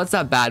 Yo, what's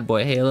up, bad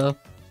boy Halo?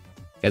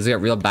 Guys, we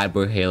got real bad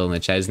boy Halo in the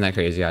chat. Isn't that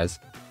crazy, guys?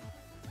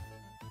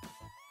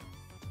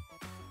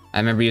 I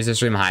remember using to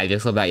stream Hive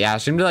back. Yeah, I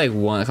streamed it like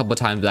a couple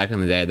times back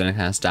in the day. Then I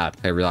kind of stopped.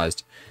 I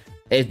realized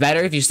it's better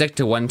if you stick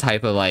to one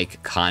type of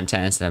like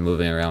content instead of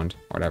moving around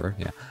or whatever.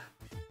 Yeah.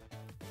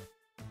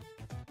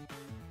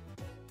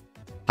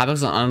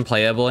 Hypixel's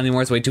unplayable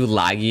anymore. It's way too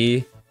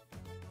laggy.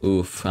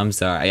 Oof. I'm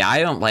sorry. Yeah,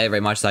 I don't play it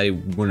very much, so I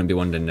wouldn't be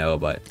one to know.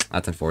 But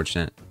that's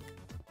unfortunate.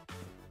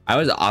 I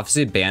was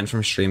obviously banned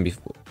from stream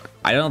before.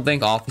 I don't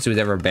think Office was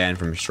ever banned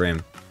from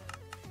stream.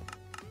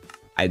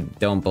 I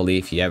don't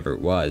believe he ever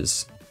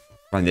was.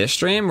 From this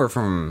stream or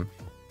from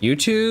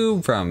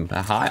YouTube? From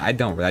I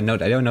don't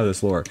know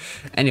this lore.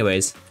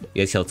 Anyways,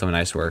 you guys killed some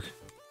nice work.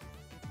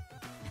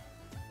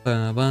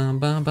 Ba, ba,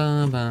 ba,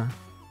 ba, ba.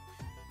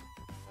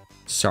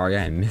 Sorry,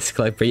 I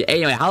misclicked for you.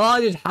 Anyway, how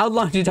long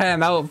did you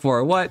time out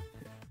for? What?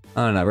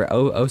 I don't know.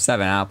 We're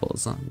 07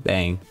 apples. Oh,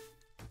 dang.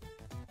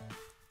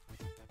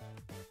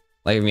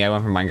 Like me, I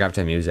went from Minecraft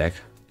to music.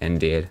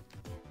 Indeed.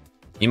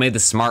 You made the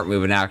smart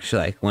move and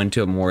actually like went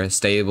to a more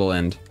stable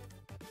and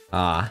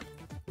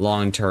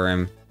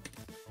long-term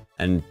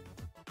and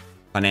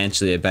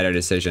financially a better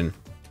decision.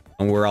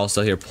 And we're all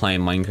still here playing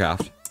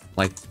Minecraft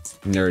like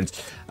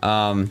nerds.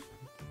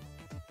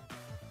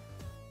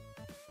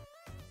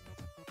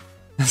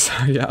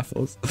 Sorry,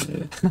 apples.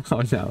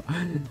 Oh no.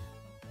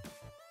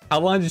 How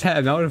long did you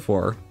have out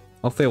for?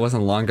 Hopefully it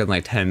wasn't longer than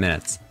like 10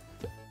 minutes.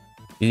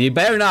 You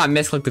better not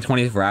misclick the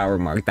 24-hour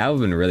mark. That would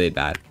have been really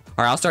bad.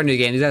 Alright, I'll start a new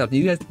game.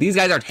 These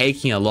guys are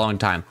taking a long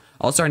time.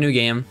 I'll start a new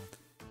game.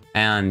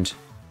 And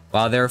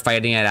while they're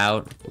fighting it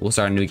out, we'll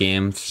start a new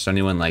game. So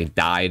anyone like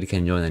died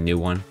can join the new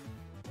one.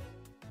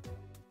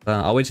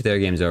 I'll wait till their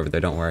game's over though,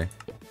 don't worry.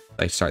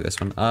 Like start this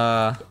one.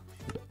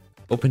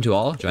 Open to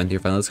all. Join your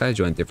friend list, guys.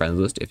 Join your friend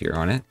list if you're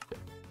on it.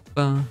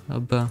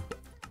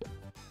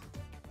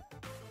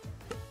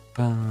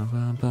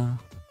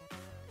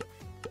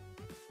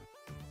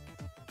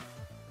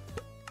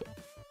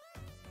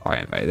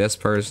 Alright, invite this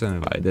person,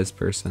 invite this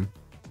person.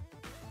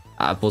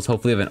 Apples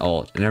hopefully have an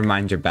ult. Never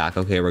mind, you're back.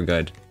 Okay, we're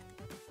good.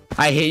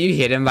 I hit you,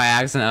 hit him by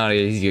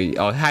accident.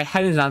 Oh,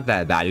 hiding's not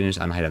that bad. You can just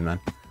unhide him then.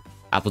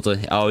 Apples,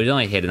 oh, he's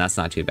only hidden. That's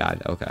not too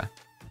bad. Okay.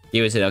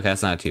 He was hit. Okay,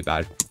 that's not too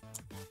bad.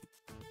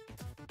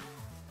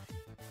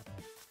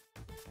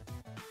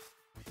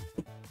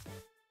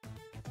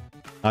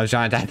 I was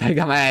trying to type. I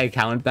got my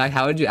account back.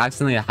 How would you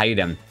accidentally hide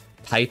him?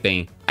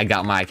 Typing, I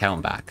got my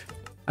account back.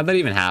 How'd that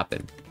even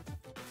happen?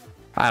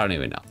 I don't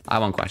even know. I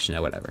won't question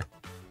it, whatever.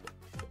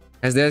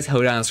 Guys, there's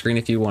code on the screen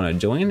if you want to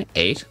join.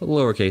 8,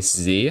 lowercase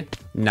z,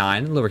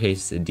 9,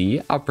 lowercase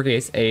d,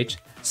 uppercase h,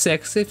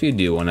 6 if you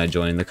do want to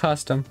join the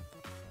custom.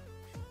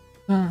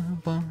 I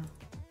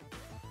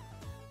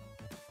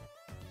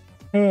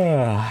don't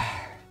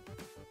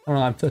know,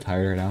 I'm so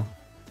tired right now.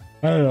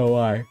 I don't know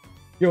why.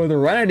 Yo, the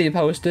Renity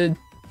posted.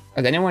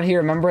 Does anyone here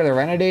remember the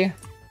Renity?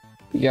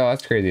 Yo,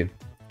 that's crazy.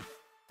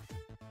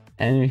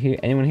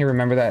 Anyone here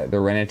remember that? The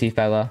Renity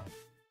fella?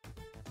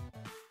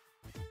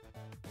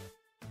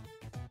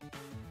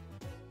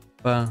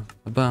 The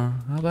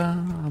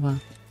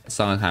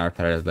song is kind of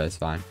repetitive, but it's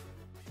fine.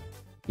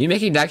 You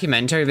making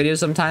documentary videos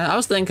sometime? I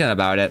was thinking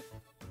about it.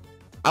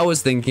 But I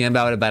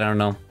don't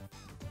know.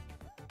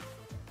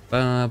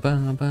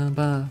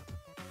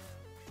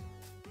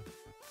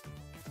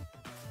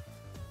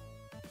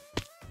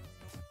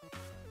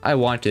 I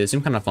want to. It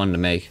seems kind of fun to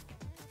make.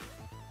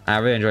 I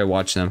really enjoy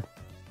watching them.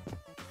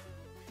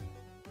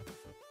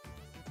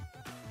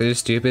 The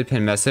stupid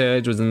pin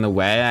message was in the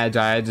way. I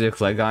tried to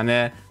click on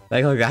it.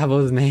 Like, look,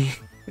 Apple's name.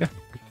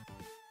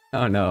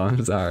 Oh no,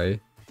 I'm sorry.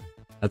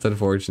 That's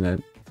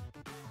unfortunate.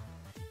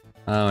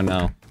 Oh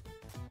no.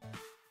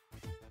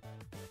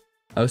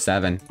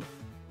 07.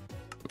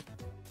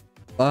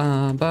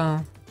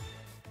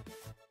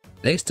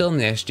 They still in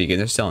the SG game.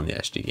 They're still in the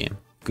SG game.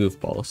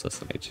 Goofballs, that's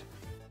the mage.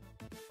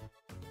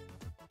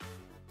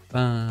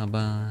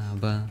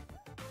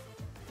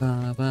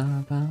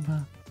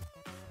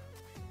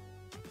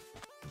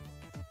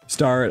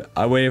 Start.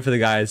 I'm waiting for the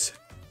guys.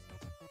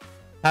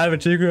 Have a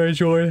chicken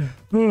enjoy.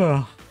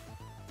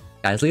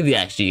 Guys, leave the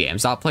SG game.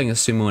 Stop playing a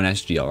sumo and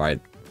SG, alright?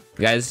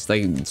 You guys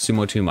like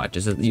sumo too much.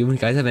 You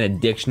guys have an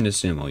addiction to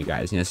sumo, you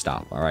guys. You need to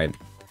stop, alright?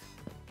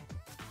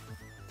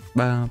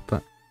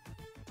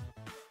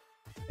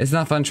 It's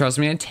not fun, trust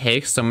me. It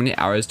takes so many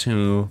hours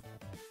to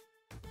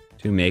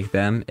make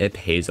them. It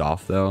pays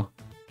off though.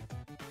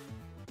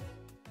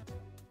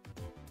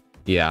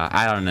 Yeah,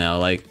 I don't know.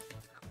 Like,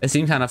 it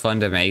seems kind of fun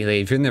to make. Like,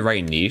 if you're in the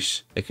right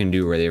niche, it can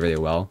do really, really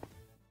well.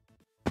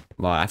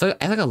 Well, I feel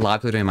like a lot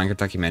of people are doing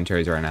Minecraft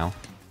documentaries right now.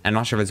 I'm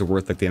not sure if it's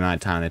worth like the amount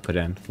of time they put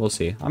in. We'll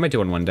see. I might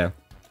do one day.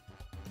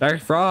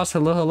 Dark Frost,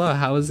 hello.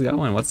 How is it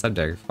going? What's up,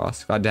 Dark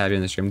Frost? Glad to have you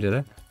in the stream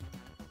today.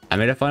 I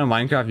made a fun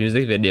Minecraft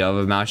music video of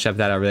a mouse chef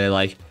that I really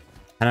like,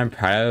 and I'm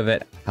proud of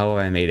it. How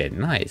I made it.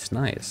 Nice.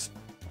 Did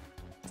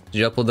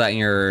you upload that in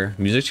your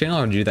music channel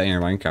or did you do that in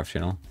your Minecraft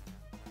channel?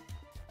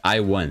 I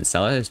won.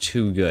 Zeqa is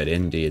too good,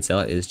 indeed.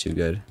 Zeqa is too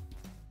good.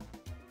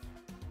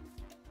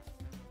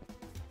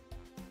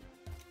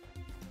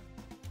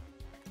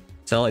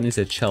 Zeqa needs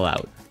to chill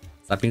out.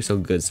 Stop being so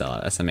good,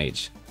 Zeqa.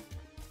 SMH.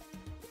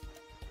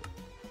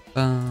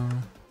 I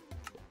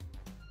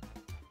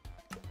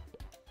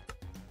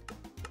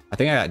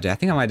think I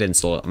might have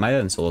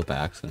installed it by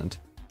accident.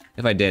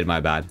 If I did, my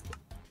bad.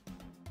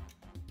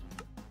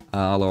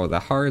 I'll lower the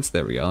hearts.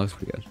 There we go. Looks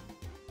pretty good.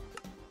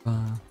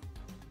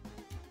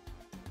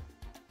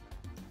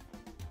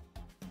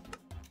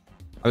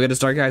 Are we gonna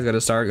start, guys?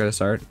 Gotta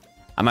start.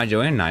 Am I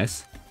joining?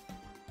 Nice.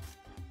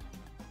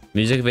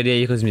 Music video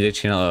equals music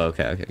channel. Oh,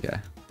 okay.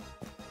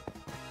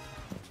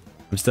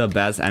 I'm still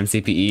best.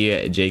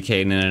 mcpe,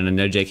 JK.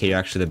 No, JK. You're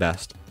actually the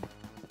best.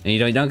 And you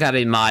don't gotta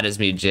be mod as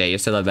me, Jay. You're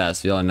still the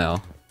best. We all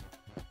know.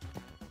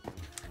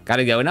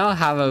 Gotta go now.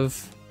 Gotta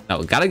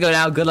go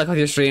now. Good luck with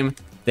your stream.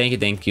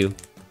 Thank you.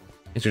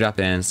 Thanks for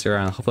dropping in. See you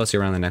around. Hopefully I'll see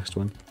you around the next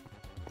one.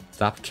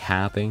 Stop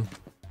capping.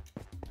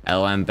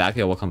 LM back.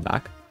 Yeah, welcome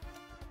back.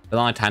 Been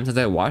a long time since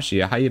I watched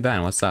you. How you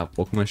been? What's up?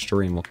 Welcome to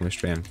stream. Welcome to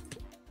stream.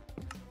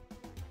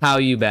 How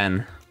you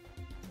been?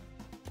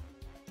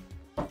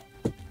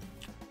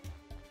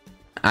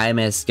 I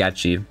miss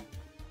Sketchy.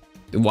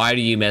 Why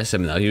do you miss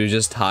him though? He was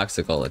just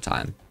toxic all the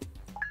time.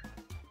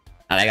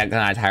 And I got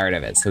kind of tired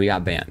of it, so we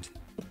got banned.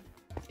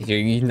 If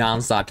you're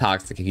non-stop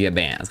toxic, you get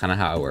banned. That's kind of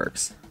how it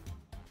works.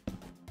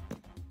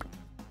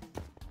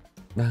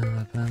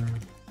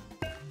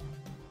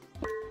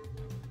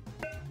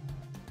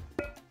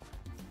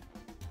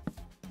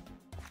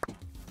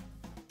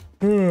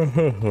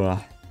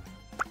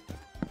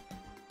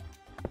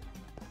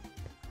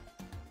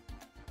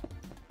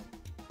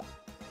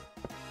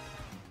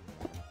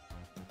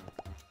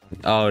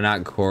 Oh,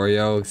 not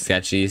choreo.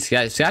 Sketchy.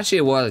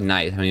 Sketchy was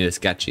nice when he was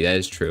sketchy. That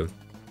is true.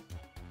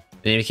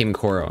 Then he became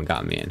choreo and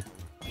got me in.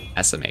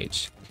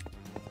 SMH.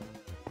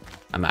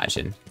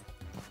 Imagine.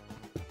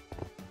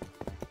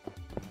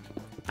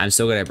 I'm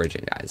so good at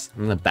bridging, guys.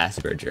 I'm the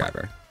best bridger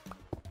ever.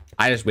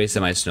 I just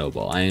wasted my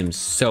snowball. I am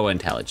so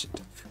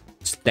intelligent.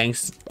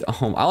 Thanks.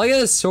 Oh, all I get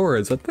is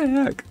swords. What the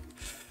heck?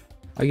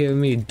 Are you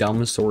giving me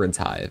dumb swords,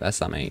 Hive?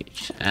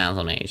 SMH.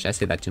 SMH. I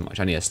say that too much.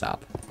 I need to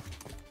stop.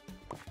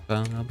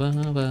 Did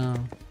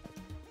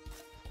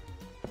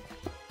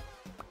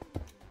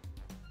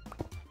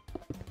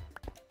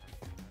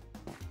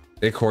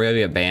Choreo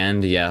get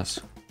banned?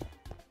 Yes.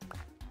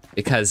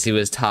 Because he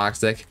was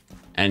toxic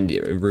and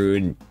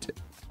rude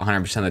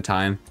 100% of the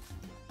time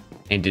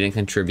and didn't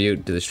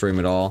contribute to the stream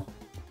at all.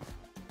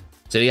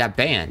 So he got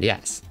banned,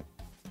 yes.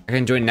 I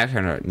can join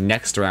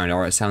next round,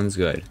 or it sounds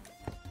good.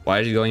 Why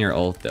did you go in your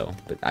ult though?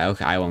 But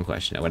I won't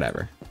question it,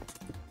 whatever.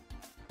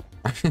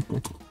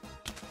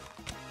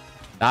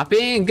 Stop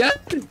being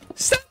good!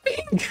 Stop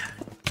being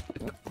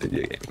good!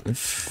 Video game.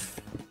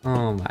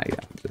 Oh my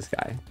god, this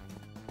guy.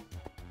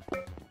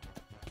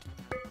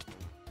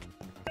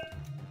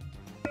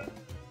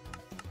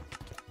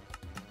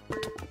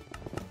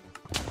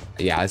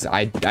 Yeah,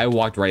 I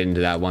walked right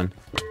into that one.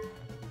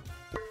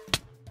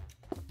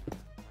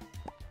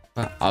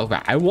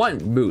 Okay, I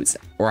want boots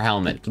or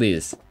helmet,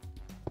 please.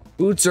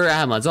 Boots or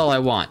helmet, that's all I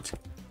want.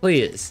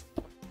 Please.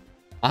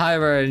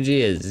 Hive RNG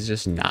is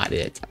just not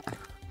it.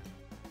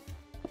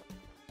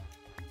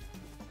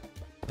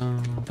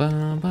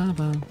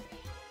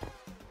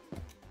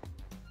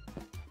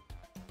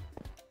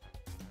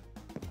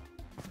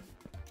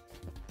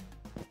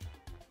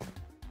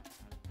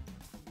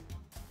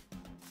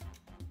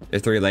 The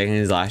 3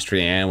 leggings last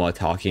stream while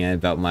talking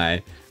about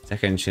my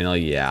second channel.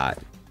 Yeah,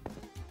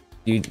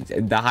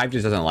 the Hive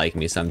just doesn't like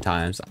me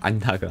sometimes. I'm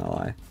not gonna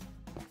lie.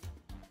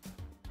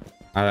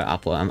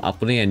 I'm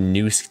uploading a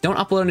new skin. Don't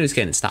upload a new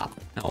skin. Stop.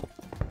 No.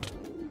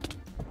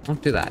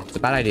 Don't do that. It's a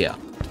bad idea.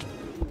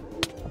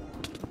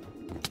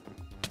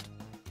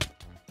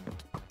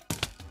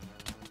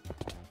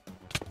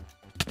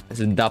 This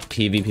is the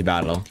PvP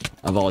battle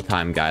of all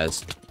time,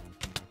 guys.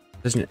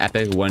 This is an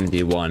epic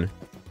 1v1.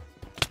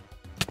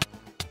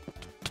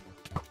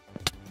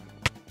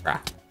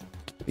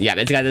 Yeah,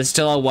 it's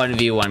still a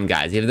 1v1,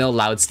 guys. Even though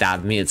Loud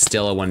stabbed me, it's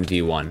still a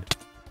 1v1.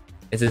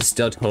 This is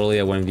still totally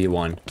a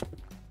 1v1.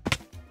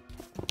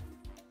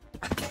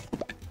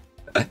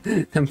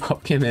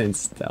 Pokemon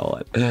install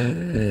it.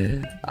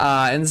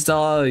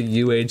 Install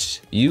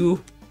USD.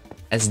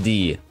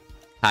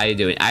 How you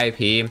doing?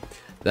 IP.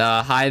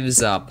 The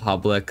Hive's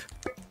public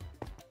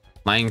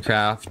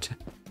Minecraft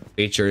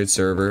featured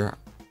server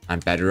on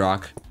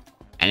Bedrock.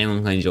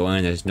 Anyone can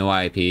join. There's no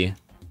IP.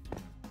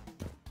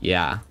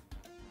 Yeah.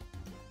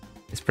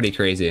 It's pretty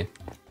crazy.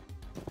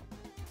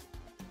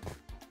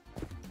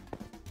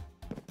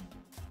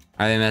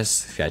 I miss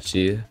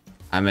Sketchy.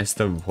 I miss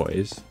the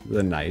voice.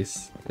 The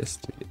nice.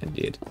 Just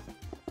indeed.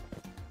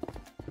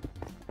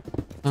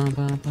 Ba,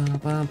 ba, ba,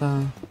 ba,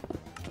 ba.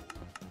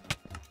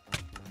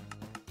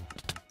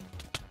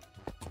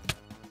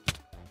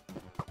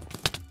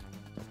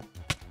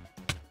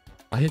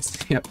 Why is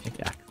he a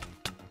pickaxe?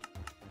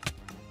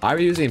 Why are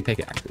we using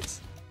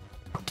pickaxes?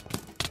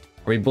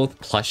 Are we both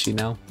plushy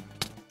now?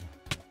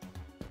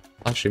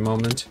 Plushy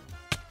moment.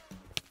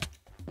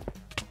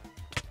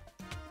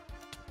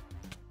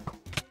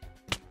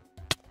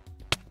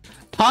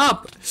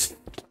 Pop! So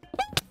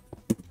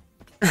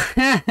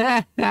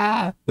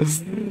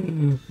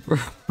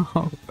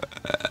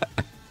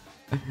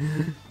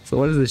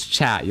what is this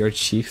chat? Your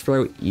cheeks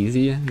throw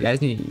easy? You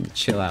guys need to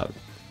chill out.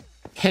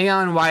 Hang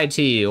on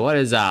YT, what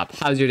is up?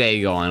 How's your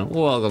day going?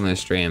 Welcome to the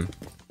stream.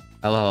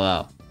 Hello,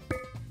 hello.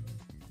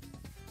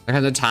 There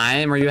comes a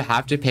time where you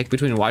have to pick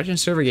between watching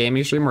server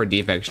gaming stream or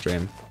defect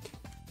stream.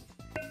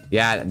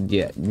 Yeah,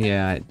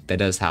 that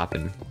does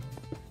happen.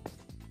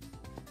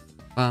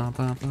 Ba,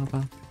 ba, ba,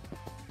 ba.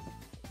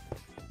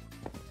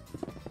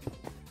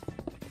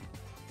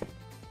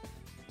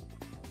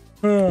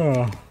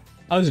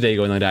 How's your day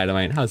going,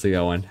 Dynamite? How's it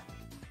going?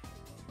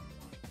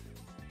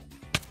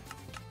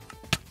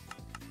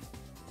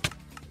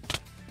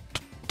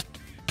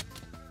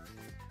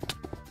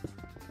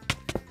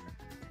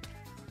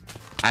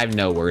 have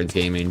no words,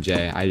 Gaming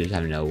J. I just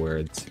have no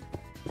words.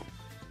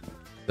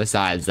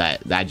 Besides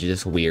that's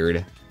just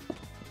weird.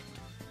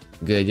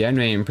 Good, you're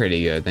doing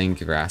pretty good.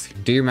 Thank you for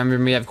asking. Do you remember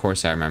me? Of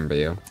course I remember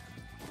you.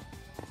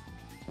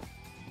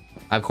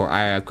 Of course,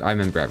 I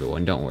remember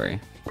everyone. Don't worry.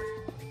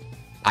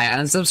 I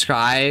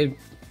unsubscribed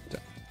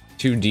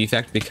to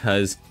Defect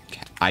because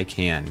I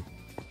can.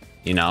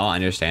 You know,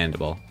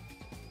 understandable.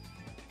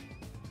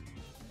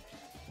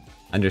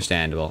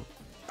 Understandable.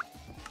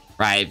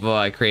 Right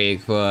foot,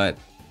 creek foot.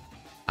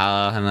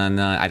 I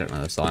don't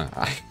know the song.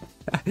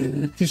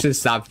 You should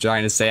stop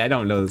trying to say I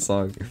don't know the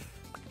song.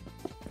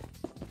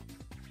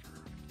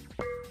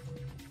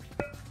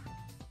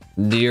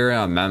 Do you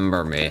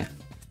remember me?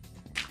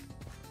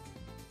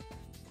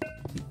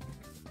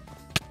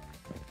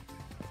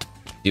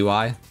 Do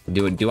I?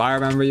 Do I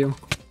remember you?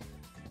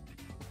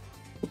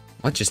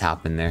 What just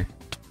happened there?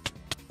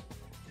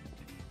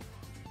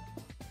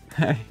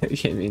 You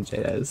can't mean say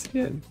that as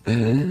kid.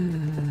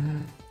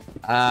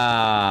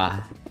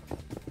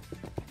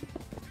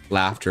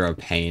 Laughter of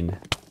pain.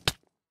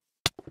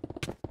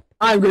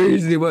 I'm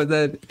crazy with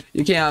it.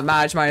 You can't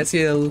match my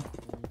skill.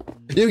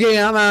 You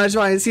can't match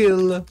my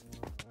skill.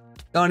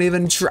 Don't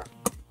even try.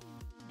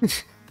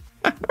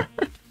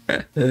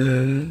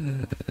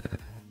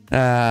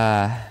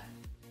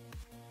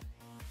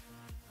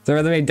 So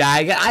let me die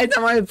again. It's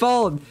not my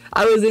fault.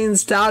 I was being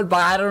stabbed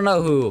by I don't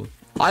know who.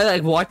 I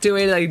like walked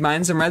away to like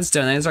mine some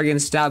redstone and then I started getting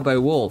stabbed by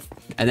a wolf.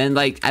 And then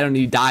like I don't know,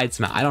 you died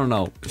somehow. I don't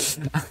know.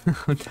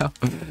 Oh no.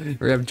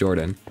 We have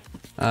Jordan.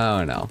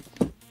 Oh no.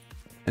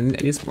 And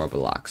I need some more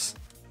blocks.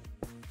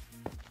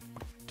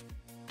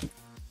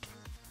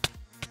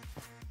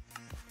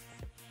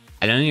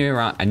 I know you're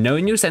wrong. I know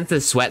you since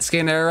the sweat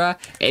skin era,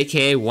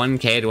 aka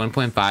 1K to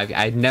 1.5.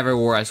 I never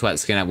wore a sweat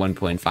skin at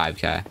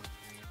 1.5K.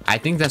 I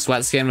think the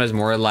sweat skin was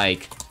more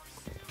like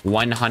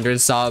 100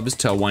 subs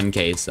to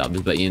 1K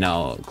subs, but you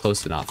know,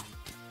 close enough.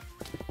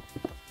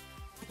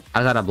 I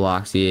was out of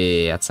blocks.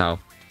 Yeah, that's how.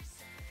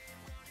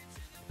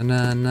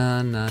 Na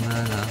na na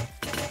na na.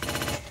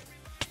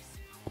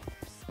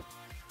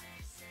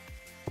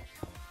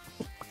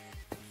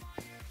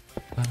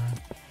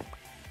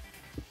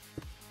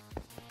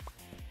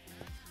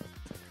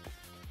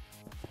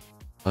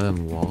 Oh,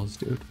 them walls,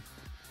 dude.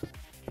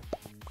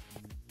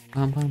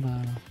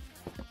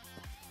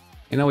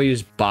 You know, you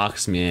just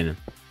box me in.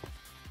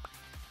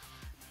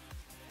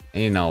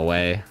 Ain't no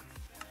way.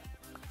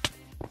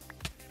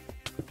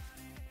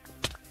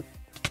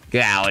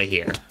 Get out of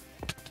here.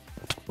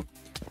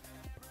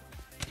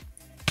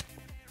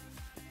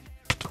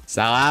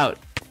 Sell out.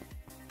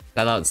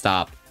 Sell out,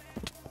 stop.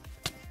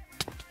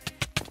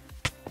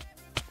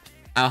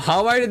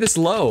 How are you this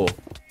low?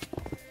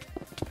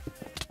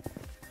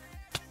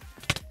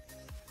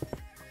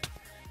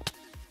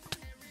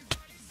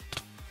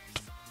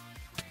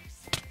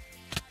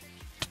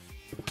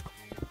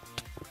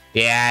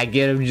 Yeah,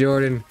 get him,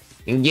 Jordan.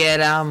 Get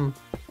him.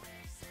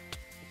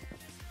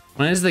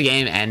 When is the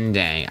game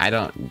ending? I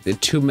don't.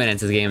 2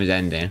 minutes. The game is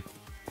ending.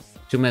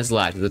 2 minutes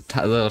left. There's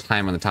a little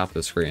timer on the top of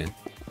the screen.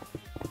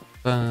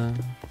 I'm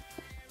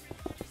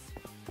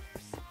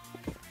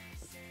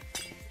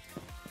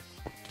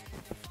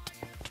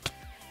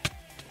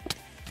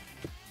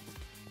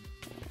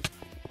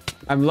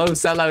low.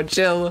 Sellout.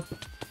 Chill.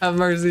 Have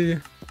mercy.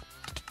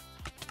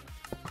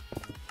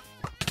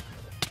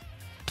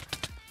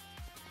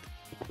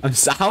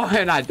 How am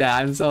I not dead?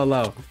 I'm so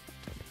low.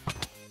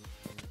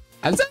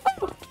 I'm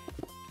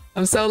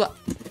so low.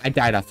 I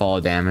died of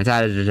fall damage.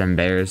 That is just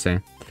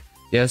embarrassing.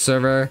 Yes,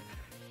 server.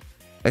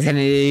 Is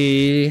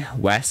any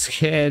West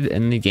kid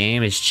in the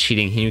game is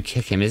cheating? Can you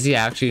kick him? Is he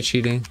actually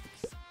cheating?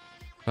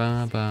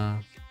 Let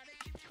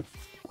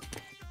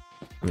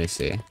me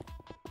see.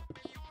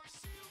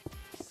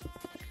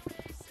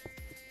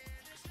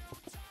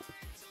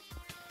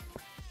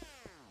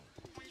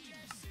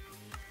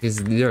 He's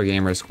zero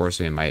gamer score,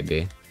 so he might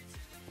be.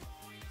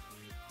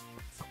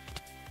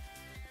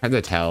 Hard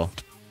to tell.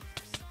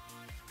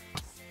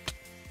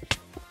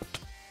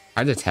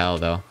 Hard to tell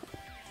though.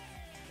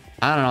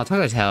 I don't know. It's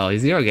hard to tell.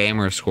 He's zero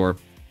gamer score.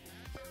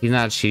 He's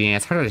not cheating.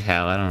 It's hard to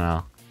tell. I don't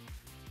know.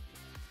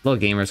 Low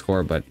gamer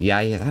score, but yeah,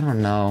 I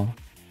don't know.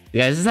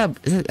 Yeah, I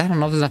don't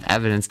know if there's enough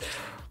evidence.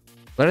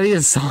 What are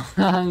these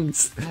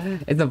songs?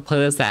 It's a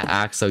playlist that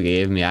Axel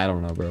gave me. I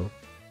don't know, bro.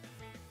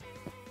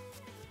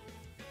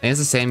 I think it's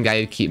the same guy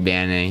you keep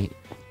banning.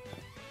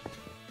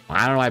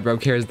 I don't know why bro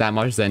cares that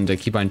much then to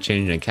keep on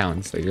changing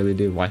accounts. Like, really,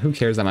 dude. Why? Who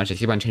cares that much to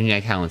keep on changing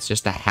accounts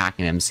just to hack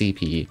an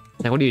MCP?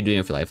 Like, what are you doing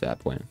with your life at that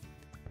point?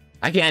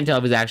 I can't tell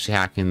if he's actually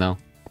hacking though.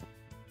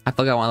 I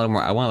feel like I want a little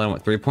more. I want a little more.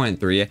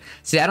 3.3.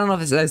 See, I don't know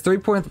if it's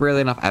 3.3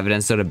 really enough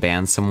evidence though to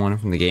ban someone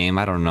from the game.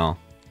 I don't know.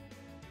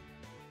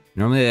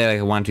 Normally they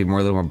like want to be more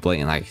a little more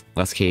blatant, like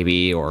less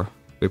KB or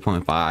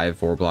 3.5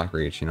 for block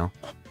reach. You know,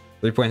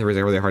 3.3 is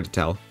really hard to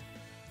tell.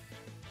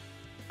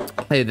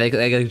 They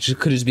could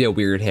just be a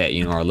weird hit,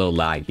 you know, or a little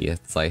laggy.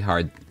 It's like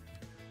hard.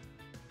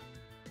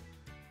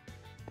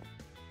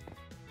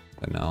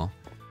 But no.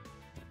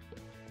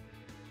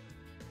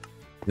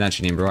 Not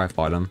cheating, bro. I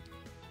fought him.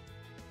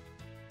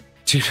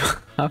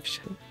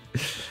 option.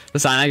 The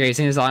song, are you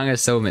singing the song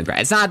is so mid,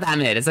 right? It's not that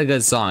mid. It's a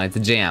good song. It's a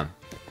jam.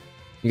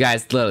 You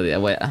guys literally,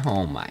 wait,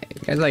 oh my.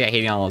 You guys are like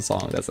hating all the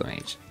songs. That's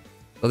amazing.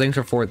 So thanks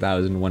for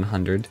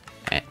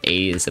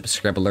 4,180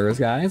 subscribers,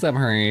 guys. I'm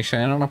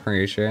appreciate it. I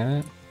appreciate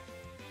it.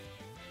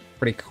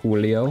 Pretty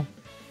coolio.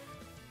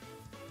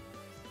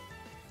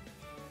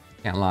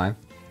 Can't lie.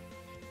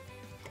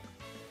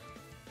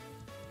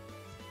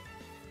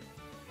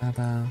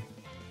 Bye-bye.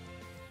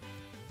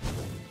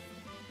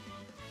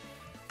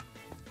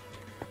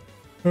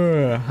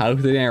 How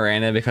did I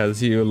ran it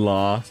because you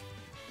lost?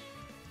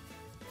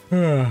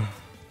 Hold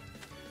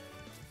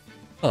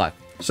on.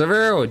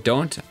 Server,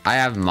 don't I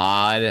have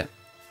mod?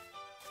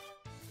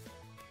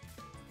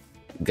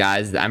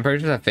 Guys, I'm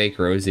pretty sure that's a fake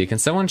Rosie. Can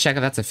someone check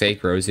if that's a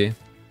fake Rosie?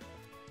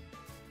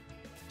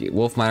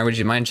 Wolf Miner, would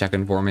you mind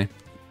checking for me?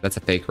 That's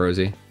a fake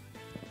Rosie.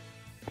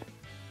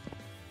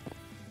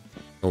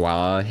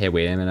 Wow, hey,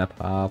 wait a minute,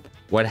 Pop.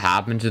 What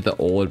happened to the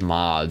old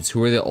mods?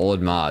 Who are the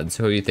old mods?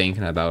 Who are you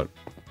thinking about?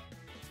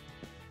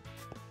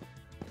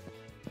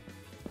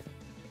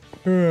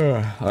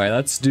 Alright,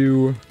 let's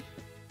do...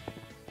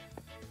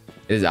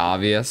 It is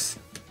obvious.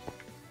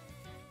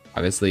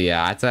 Obviously,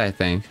 yeah, that's what I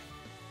think.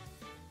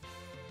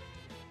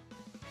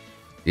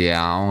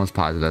 Yeah, I'm almost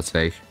positive that's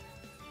fake.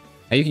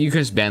 You could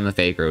just ban the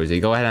fake Rosie.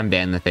 Go ahead and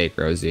ban the fake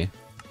Rosie.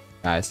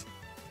 Guys.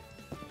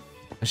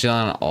 Actually,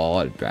 on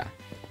all...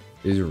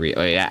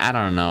 Wait, I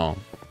don't know.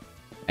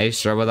 Are you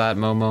sure about that,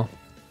 Momo?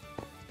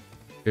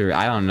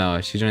 I don't know.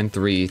 She's doing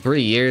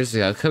 3 years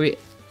ago.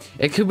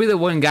 It could be the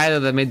one guy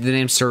that made the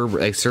name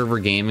server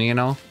gaming, you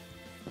know?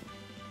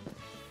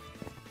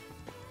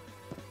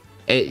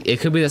 It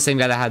could be the same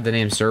guy that had the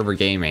name server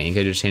gaming. He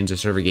could just change the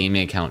server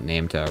gaming account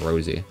name to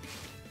Rosie.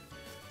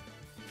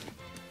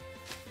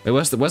 Wait,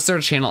 what's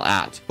their channel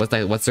at?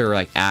 What's their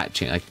like at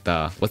channel, like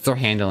what's their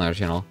handle on their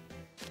channel?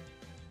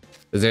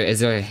 Is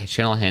there a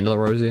channel handle,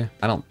 Rosie?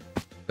 I don't.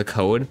 The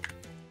code.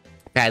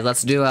 Guys,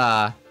 let's do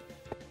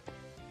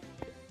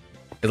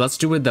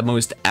with the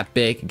most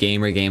epic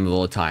gamer game of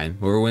all time.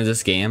 Whoever wins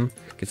this game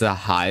gets a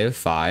high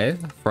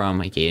 5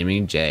 from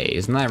Gaming J.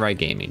 Isn't that right,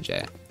 Gaming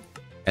J?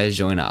 Guys,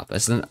 join up.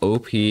 This is an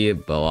OP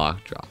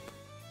block drop.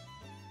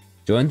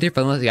 Join the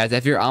friend list, guys.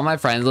 If you're on my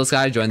friends list,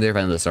 guys, join the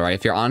friend list. All right.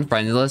 If you're on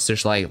friends list,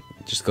 just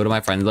go to my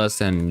friends list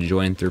and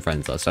join through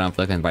friends list. I don't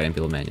feel like inviting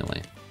people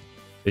manually.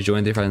 Just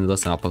join the friends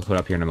list, and I'll put it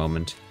up here in a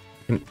moment.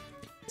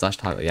 Slash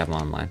talk. Yeah, I'm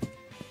online.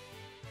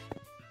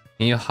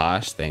 Can you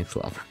hush? Thanks,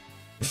 lover.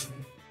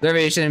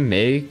 Reservation,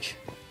 make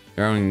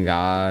your own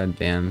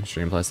goddamn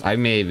stream plus. I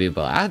may be,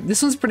 but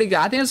this one's pretty good.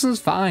 I think this one's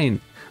fine.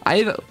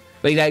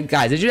 Wait,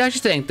 guys, did you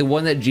actually think the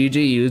one that GG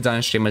used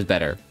on stream was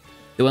better?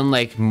 The one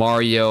like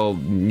Mario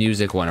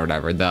music one or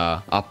whatever,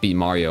 the upbeat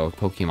Mario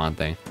Pokemon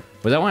thing.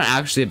 Was that one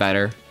actually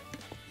better?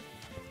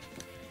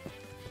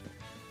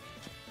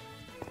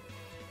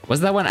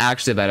 Was that one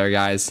actually better,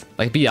 guys?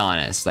 Like, be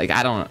honest. Like,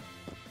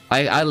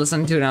 I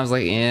listened to it and I was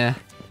like, eh.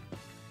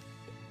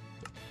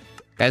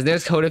 Guys,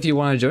 there's code if you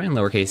want to join.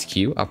 Lowercase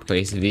q,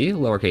 uppercase v,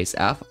 lowercase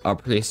f,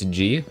 uppercase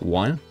g,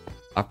 1,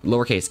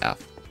 lowercase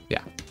f.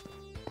 Yeah.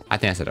 I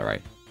think I said it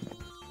right.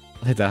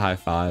 I'll hit that high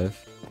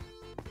 5.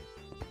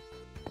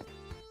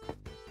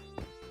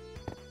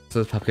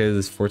 So this puppy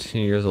is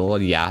 14 years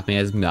old, yapping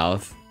his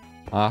mouth.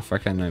 Oh,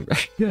 freaking number.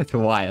 That's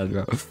wild,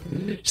 bro.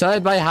 Should I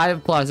buy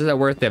Hive Plus? Is it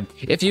worth it?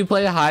 If you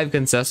play Hive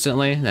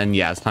consistently, then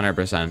yes,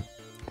 100%.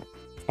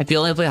 If you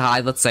only play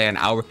Hive, let's say an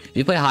hour. If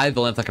you play Hive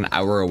only like an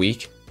hour a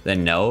week,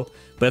 then no.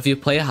 But if you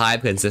play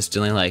Hive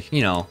consistently, like,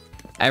 you know,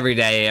 every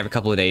day, every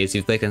couple of days,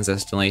 you play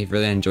consistently, you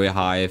really enjoy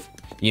Hive,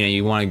 you know,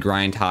 you want to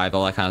grind Hive,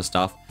 all that kind of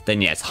stuff,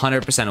 then yes,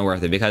 100%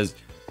 worth it, because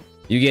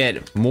you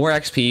get more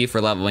XP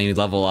for when you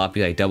level up,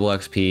 you like double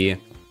XP,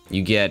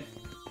 you get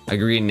a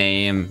green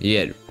name,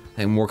 you get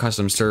like, more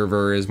custom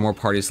servers, more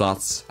party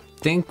slots, I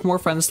think more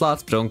friend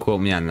slots, but don't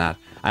quote me on that.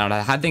 I don't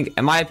know, I think,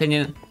 in my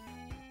opinion,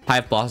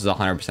 Hive Plus is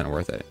 100%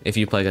 worth it, if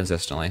you play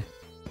consistently.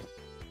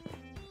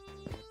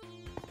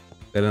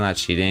 Good on that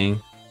cheating.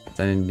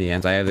 Sending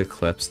DMs. I have the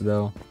clips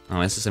though. Oh,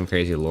 this is some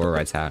crazy lore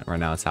right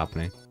now. It's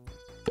happening.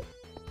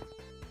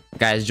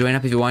 Guys, join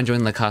up if you want to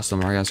join the custom.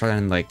 We're gonna start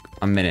in like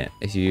a minute.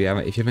 If you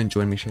haven't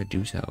joined, make sure to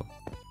do so.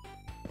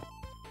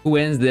 Who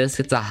wins this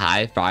gets a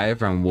high 5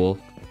 from Wolf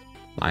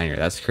Miner.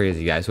 That's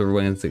crazy, guys. Whoever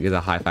wins gets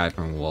a high 5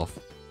 from Wolf.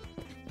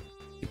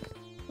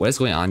 What is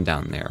going on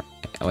down there?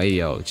 Oh, hey,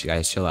 yo,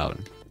 guys, chill out.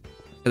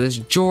 There's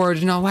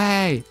George. No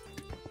way.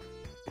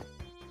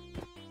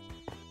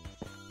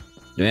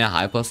 Doing a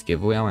Hive Plus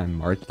giveaway on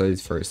March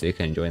 31st, so you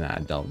can join that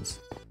adults.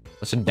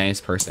 Such a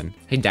nice person.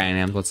 Hey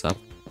Dynams, what's up?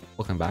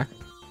 Welcome back.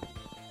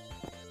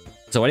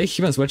 So why do you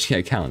keep on switching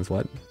accounts?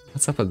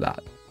 What's up with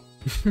that?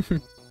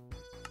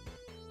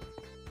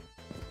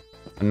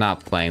 I'm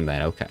not playing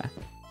that, okay.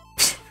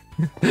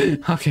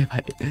 Okay,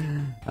 buddy.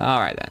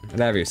 Alright then,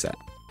 whatever you said.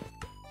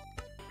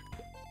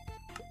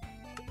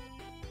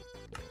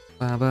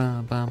 Ba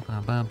ba ba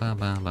ba ba ba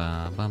ba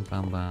ba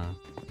ba ba.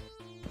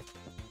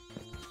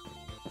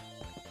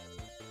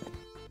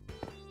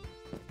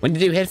 When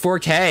did you hit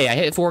 4K? I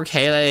hit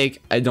 4K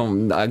like, I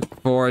don't,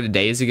 4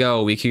 days ago,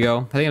 a week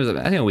ago. I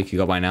think a week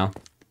ago by now.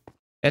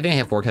 I think I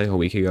hit 4K like a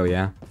week ago,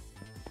 yeah.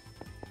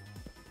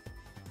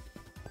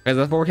 Because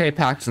the 4K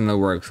pack's in the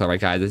works, alright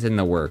guys, it's in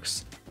the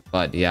works.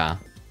 But yeah.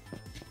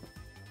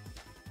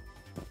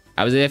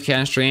 I was AFK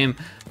on stream,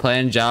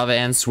 playing Java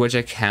and Switch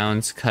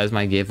accounts because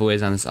my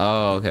giveaways on this.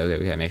 Oh,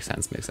 okay, makes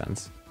sense.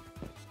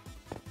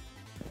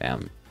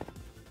 Bam.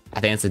 I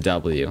think it's a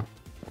W.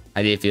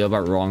 How do you feel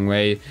about wrong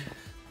way?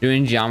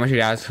 Doing geometry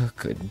dash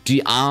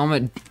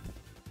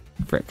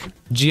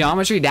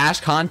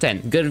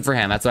content. Good for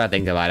him. That's what I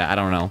think about it. I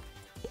don't know.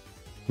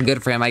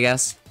 Good for him, I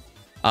guess.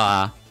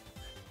 I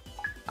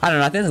don't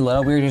know. I think it's a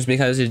little weird just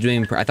because he's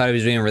doing. I thought he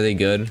was doing really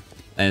good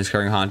in his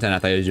current content. I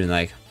thought he was doing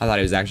like. I thought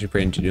he was actually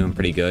doing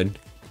pretty good.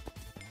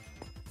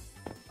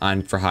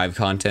 For Hive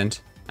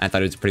content, I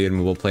thought he was a pretty good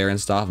mobile player and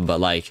stuff.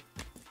 But like,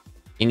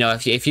 you know,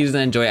 if he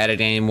doesn't enjoy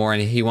editing anymore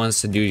and he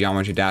wants to do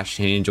geometry dash,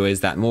 he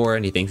enjoys that more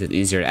and he thinks it's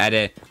easier to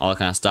edit, all that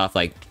kind of stuff.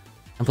 Like,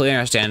 completely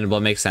understandable.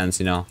 It makes sense,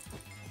 you know.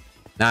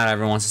 Not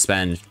everyone wants to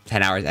spend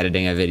 10 hours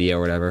editing a video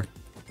or whatever.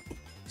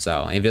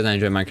 So if he doesn't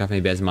enjoy Minecraft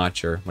maybe as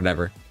much or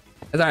whatever,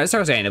 it's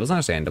understandable. It's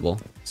understandable.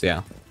 So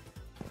yeah.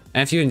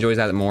 And if he enjoys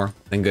that more,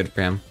 then good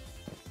for him.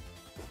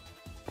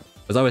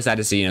 It's always sad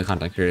to see, you know,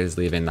 content creators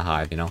leaving the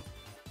Hive, you know.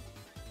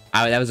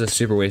 That was a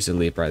super wasted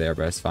leap right there,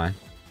 but it's fine.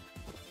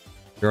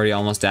 We're already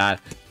almost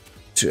at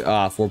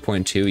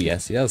 4.2.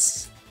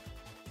 Yes.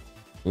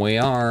 We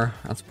are.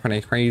 That's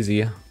pretty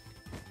crazy.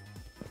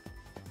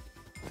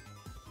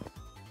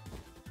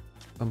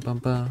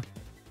 Bum.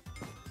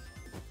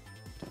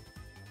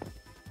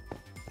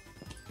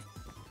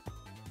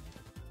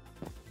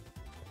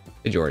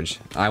 Hey, George.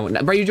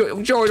 Bro,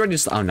 you,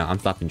 George. Oh no, I'm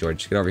stopping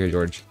George. Get over here,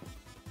 George.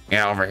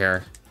 Get over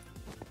here.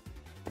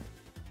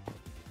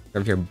 Get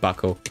over here,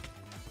 bucko.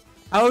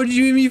 How would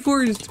you eat me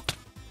first?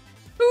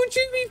 Who would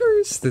you eat me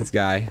first? This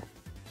guy.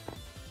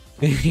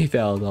 He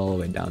fell all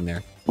the way down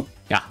there.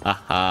 Yeah,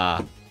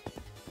 haha.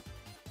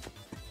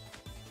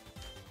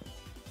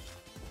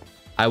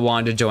 I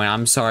wanted to join.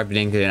 I'm sorry if I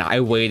didn't get in.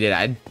 I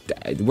waited.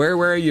 Where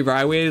are you, bro?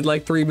 I waited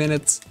like 3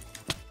 minutes.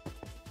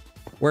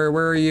 Where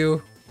are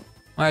you?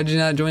 Why did you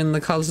not join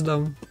the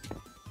custom?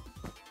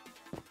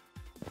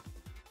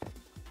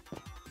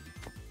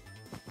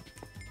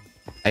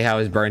 I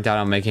was burnt out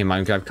on making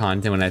Minecraft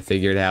content when I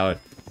figured out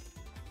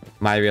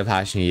my real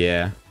passion,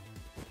 yeah.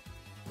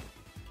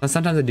 But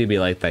sometimes I do be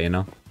like that, you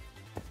know?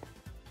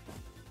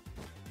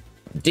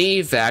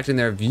 Defect and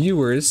their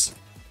viewers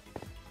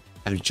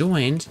have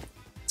joined.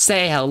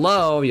 Say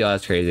hello. Yo,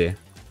 that's crazy.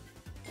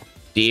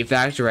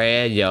 Defect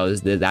raid. Yo,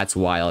 that's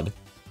wild.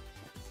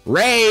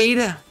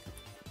 Raid!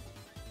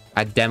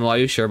 At Demo, are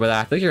you sure about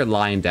that? I think you're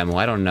lying, Demo.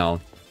 I don't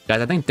know.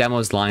 Guys, I think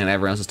Demo's lying and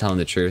everyone else is telling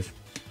the truth.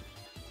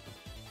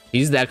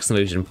 Use the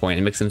exclamation point.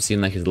 It makes him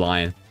seem like he's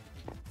lying.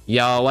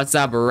 Yo, what's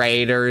up,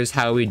 Raiders?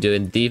 How we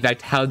doing?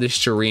 Defect, how'd the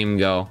stream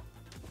go?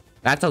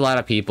 That's a lot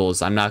of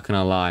people's. I'm not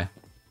gonna lie.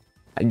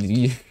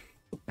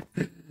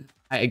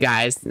 Hey,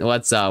 guys,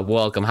 what's up?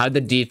 Welcome. How'd the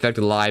Defect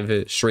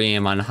live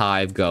stream on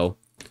Hive go?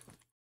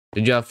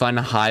 Did you have fun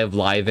Hive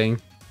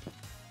living?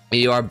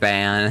 You are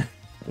banned.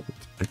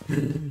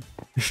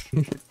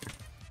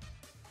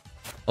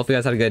 Hopefully you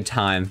guys had a good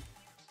time.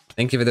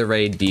 Thank you for the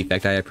raid,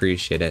 Defect. I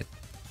appreciate it.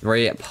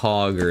 Right at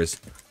Poggers.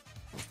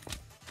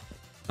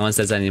 No one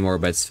says that anymore,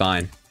 but it's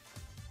fine.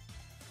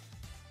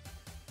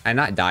 Can I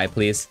not die,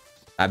 please?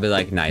 I'd be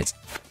like, nice.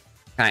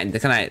 Can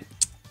I?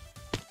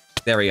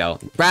 There we go.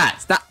 Brat,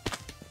 stop!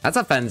 That's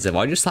offensive.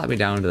 Why'd you slap me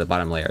down to the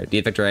bottom layer?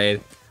 Defect raid.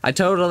 I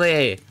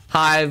totally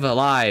Hive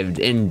lived,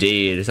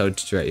 indeed. So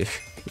straight.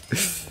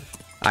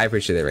 I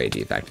appreciate the raid,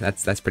 Defect.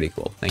 That's pretty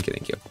cool. Thank you.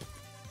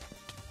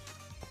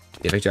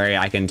 Defect raid,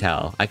 I can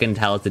tell.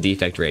 It's a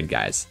Defect raid,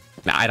 guys.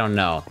 I don't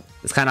know.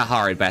 It's kind of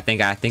hard, but I think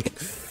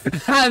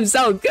I'm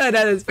so good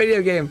at this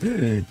video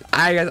game.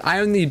 I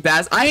am the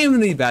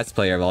best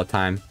player of all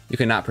time. You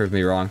cannot prove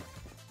me wrong.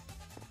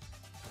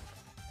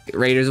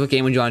 Raiders, what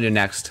game would you want to do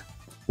next?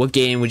 What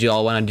game would you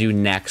all want to do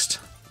next?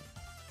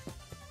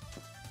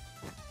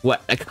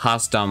 What a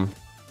custom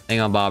thing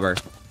on Bobber.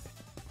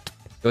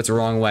 Go, it's the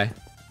wrong way.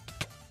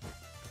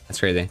 That's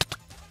crazy.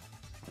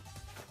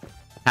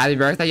 Happy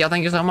birthday, y'all!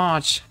 Thank you so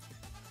much.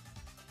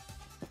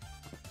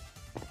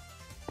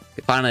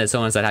 Finally,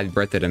 someone said happy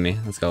birthday to me.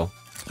 Let's go.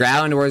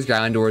 Ground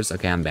doors.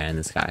 Okay, I'm banning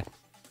this guy.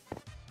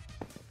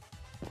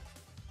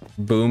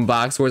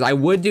 Boombox wars. I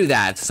would do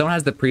that. If someone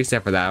has the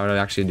preset for that, I would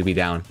actually be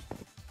down.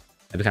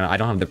 I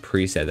don't have the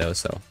preset though,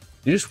 so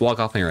you just walk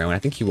off on your own. I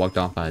think he walked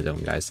off on his own,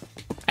 guys.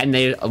 And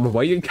they,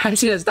 why you guys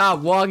should stop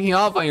walking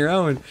off on your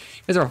own? You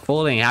guys are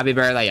folding. Happy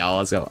birthday, y'all.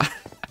 Let's go.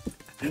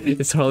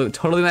 It's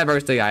totally my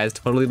birthday, guys.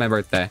 Totally my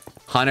birthday.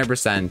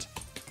 100%.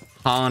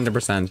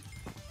 100%.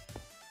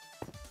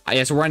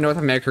 Yes, we're in North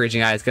America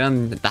region, guys. Get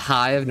on the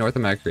Hive, North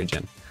America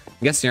region.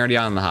 I guess you're already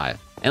on the Hive.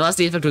 Unless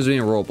the Defect was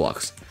doing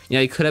Roblox. You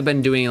know, he could have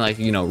been doing, like,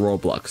 you know,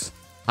 Roblox.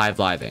 Hive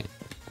living.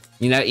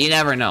 You know, you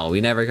never know.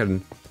 We never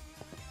could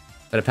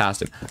have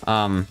passed him.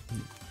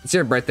 It's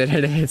your birthday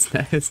today.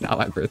 It's not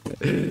my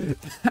birthday.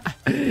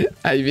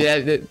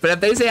 But if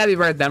they say happy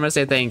birthday, I'm gonna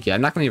say thank you.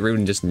 I'm not gonna be rude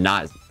and just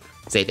not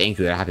say thank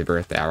you or happy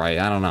birthday, alright?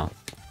 I don't know.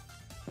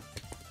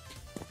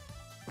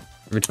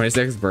 Your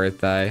 26th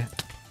birthday.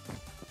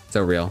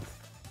 So real.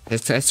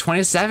 It's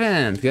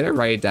 27th. Get it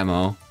right,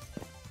 demo.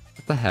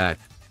 What the heck?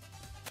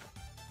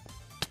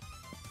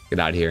 Get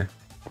out of here.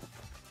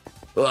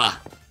 Ugh.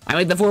 I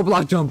made the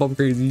 4-block jump. I'm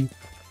crazy.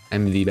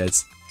 I'm the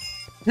best.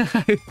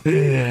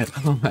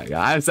 Oh my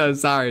god. I'm so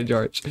sorry,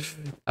 George.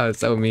 That was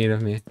so mean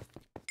of me.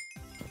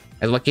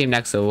 Guys, what game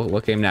next? So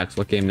what game next?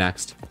 What game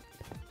next?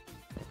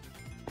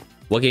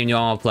 What game do you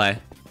want to play?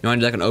 You want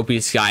to do like an OP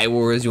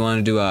Skywars? You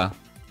want to do a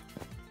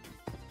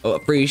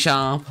free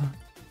shop?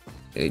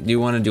 Do you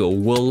want to do a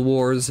World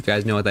Wars? If you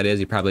guys know what that is,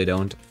 you probably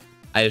don't.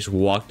 I just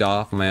walked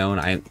off on my own.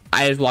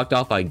 I just walked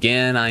off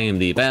again. I am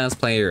the best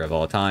player of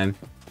all time.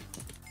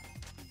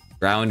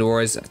 Ground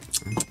Wars.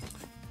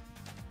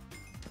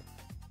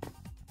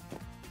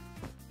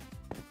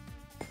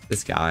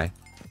 This guy.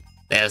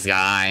 This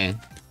guy.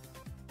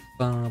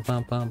 Bum,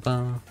 bum, bum,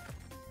 bum.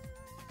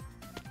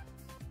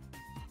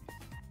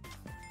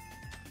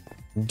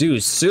 Do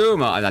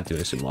sumo. I'm not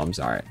doing sumo. I'm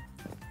sorry.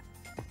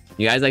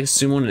 You guys like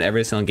sumo in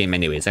every single game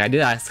anyways. Like I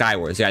did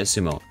Skywars. You guys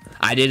sumo.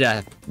 I did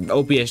a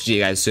OPSG.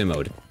 You guys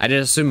sumoed. I did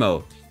a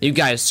sumo. You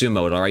guys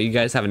sumoed. Alright. You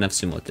guys have enough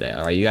sumo today.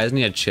 Alright. You guys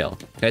need to chill.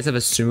 You guys have a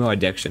sumo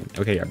addiction.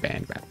 Okay, you're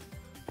banned, crap.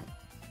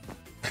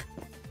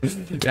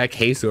 We got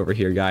case over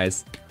here,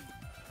 guys.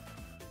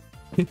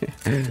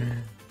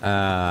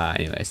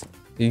 Anyways,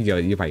 you can go.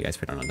 You probably guys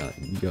don't know.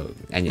 Go.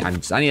 And I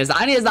need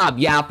to stop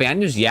yapping.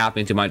 I'm just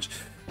yapping too much.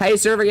 Hey,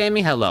 server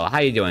gaming. Hello. How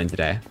you doing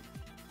today?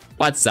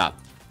 What's up?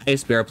 Hey,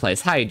 Spare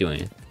Place. How you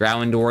doing?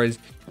 Ground Doors.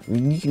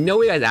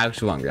 No, you guys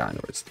actually want Ground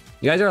Doors.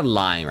 You guys are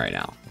lying right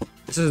now.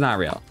 This is not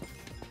real.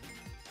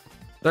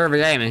 Server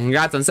gaming.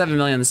 Congrats on 7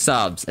 million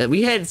subs.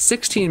 We hit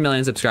 16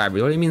 million subscribers.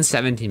 What do you mean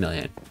 17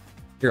 million?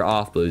 You're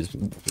off, Blues.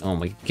 Oh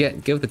my.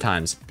 Give the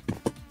times.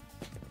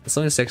 It's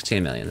only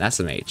 16 million. That's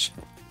some H.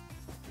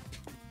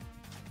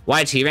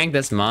 YT rank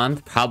this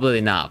month?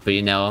 Probably not, but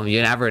you know,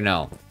 you never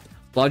know.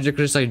 Logic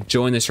could just like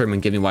join the stream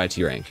and give me YT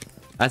rank.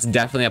 That's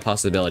definitely a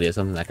possibility of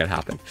something that could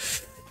happen.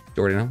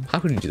 Jordan, how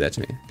could you do that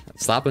to me?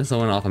 Slapping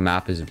someone off a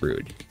map is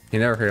rude. You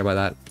never heard about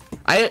that?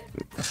 I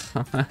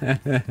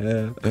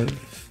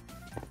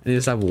need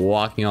to stop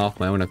walking off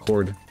my own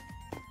accord.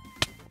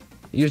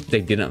 They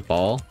didn't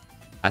fall.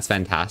 That's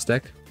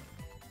fantastic.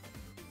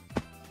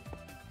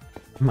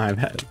 My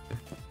bad.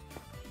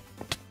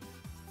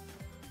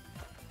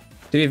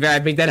 To be fair, I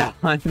picked that at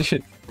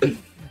 100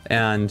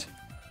 and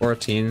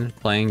 14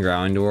 playing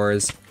Ground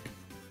Wars.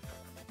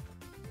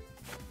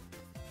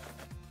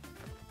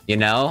 You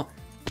know,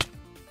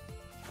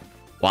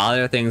 while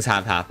other things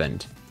have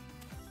happened,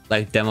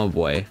 like Demo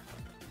Boy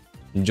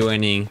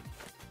joining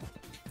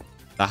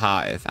the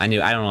Hive. I don't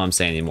know what I'm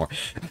saying anymore.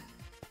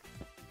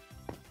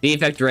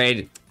 Defect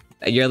raid,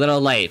 you're a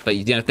little late, but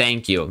you know,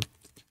 thank you.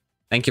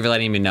 Thank you for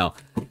letting me know.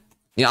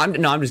 You know,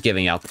 I'm just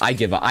giving up. I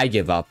give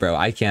up, bro.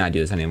 I cannot do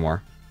this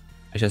anymore.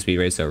 I should be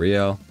raised so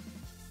real.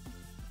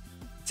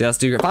 See, let's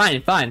do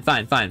fine.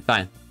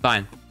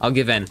 I'll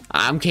give in.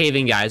 I'm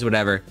caving, guys.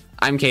 Whatever.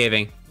 I'm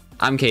caving.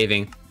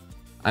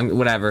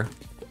 Whatever.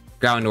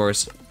 Ground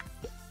Doors.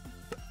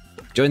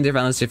 Join the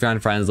friend list if you're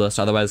on friends list.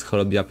 Otherwise, code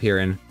will be up here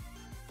in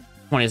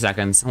 20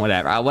 seconds.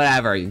 Whatever.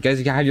 Whatever. You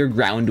guys have your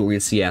Ground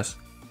Doors. CS.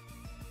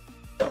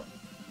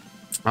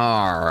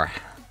 Arr.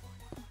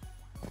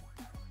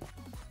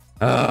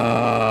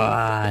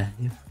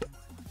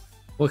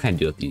 What can I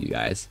do with you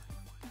guys?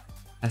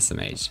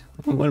 SMH.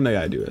 What am I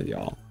gonna do with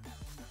y'all?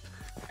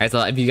 Alright, so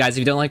if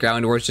you don't like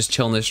Ground Wars, just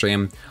chill in the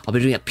stream. I'll be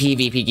doing a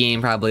PvP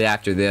game probably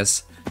after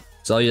this.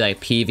 So all you like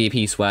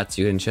PvP sweats,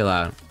 you can chill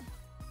out.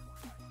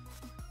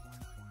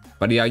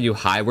 Buddy, are you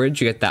high? Where did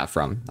you get that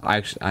from?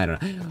 I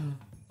don't know.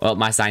 Well,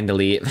 my sign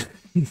delete.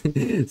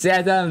 See, that's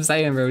what I'm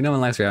saying, bro. No one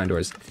likes Ground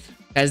Wars.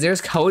 Guys,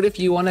 there's code if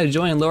you want to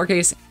join.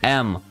 Lowercase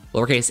m,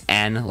 lowercase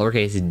n,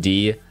 lowercase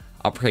d,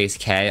 uppercase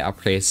k,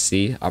 uppercase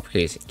c,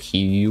 uppercase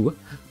q.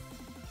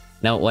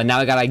 No, well, now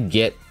I gotta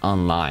get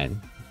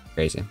online.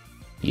 Crazy.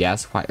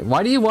 Yes.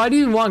 Why do you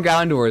want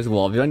Ground Wars,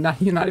 Wolf? You're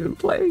not even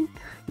playing.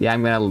 Yeah,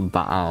 I'm gonna.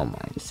 Oh my.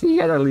 See, you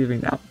guys are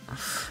leaving now.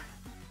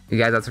 You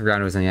guys have some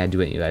Ground Wars, and yeah,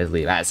 do it. You guys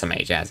leave. That's some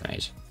age. That's some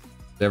age.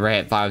 Ever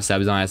hit 5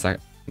 subs on us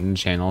like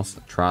channels?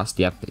 Trust.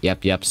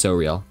 Yep. So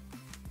real.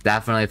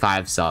 Definitely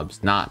 5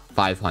 subs, not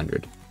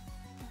 500.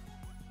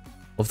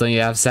 Wolf, then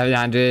you have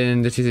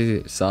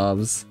 750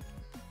 subs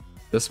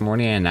this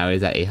morning, and now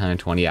he's at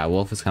 820. Yeah,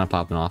 Wolf is kind of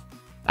popping off.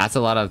 That's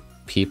a lot of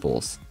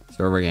people's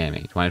server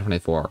gaming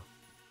 2024.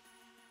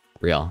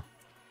 Real.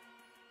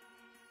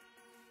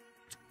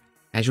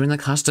 I join the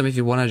custom if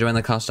you want to join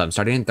the custom.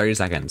 Starting in 30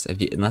 seconds.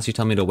 Unless you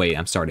tell me to wait,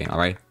 I'm starting. All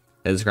right.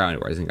 This is Ground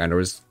Wars, and Ground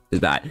Wars is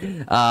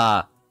bad.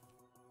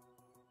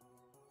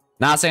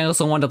 Not saying I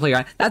also want to play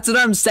Ground. That's what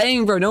I'm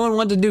saying, bro. No one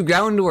wanted to do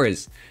Ground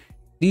Wars.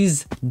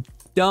 These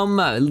dumb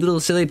little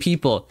silly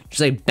people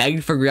just like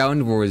begged for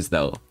Ground Wars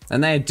though,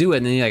 and then I do it,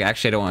 and then you're like,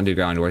 actually, I don't want to do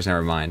Ground Wars.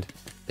 Never mind.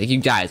 Like, you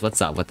guys,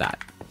 what's up with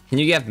that? Can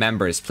you give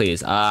members,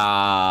 please?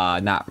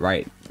 Not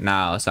right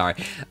now. Sorry.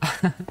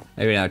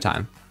 Maybe another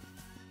time.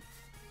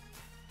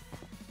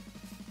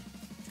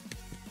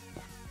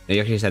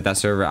 You actually said that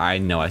server. I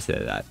know I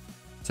said that.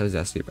 So is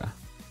that stupid.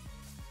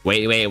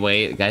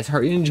 Wait. Guys,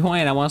 hurry and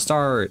join. I want to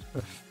start.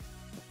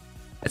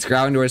 It's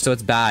ground wars, so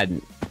it's bad.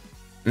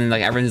 And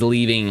like everyone's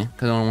leaving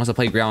because no one wants to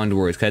play ground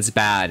wars because it's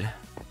bad.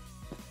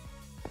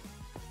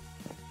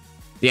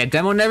 Yeah,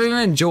 Demo never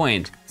even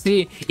joined.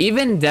 See,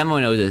 even Demo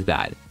knows it's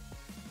bad.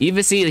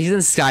 Even see, he's in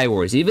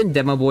Skywars. Even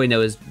Demo Boy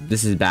knows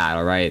this is bad.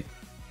 All right.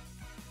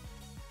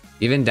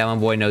 Even Demo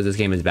Boy knows this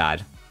game is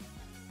bad.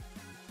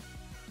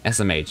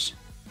 SMH.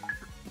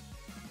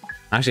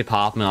 Actually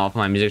popping off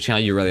my music channel.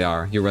 You really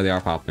are. You really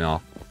are popping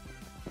off.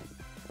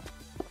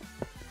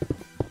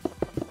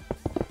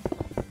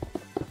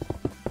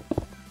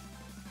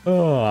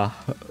 Oh.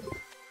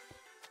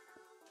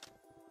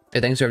 Hey,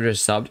 thanks for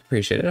just subbed.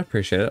 Appreciate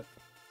it.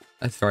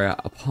 That's very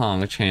a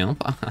pong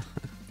champ.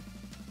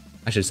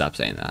 I should stop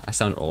saying that. I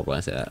sound old when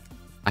I say that.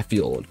 I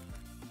feel old.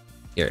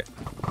 Here,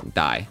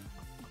 die.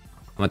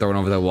 I'm gonna throw it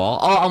over the wall.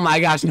 Oh my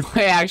gosh, no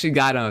way, I actually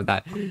got him with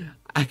that.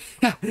 I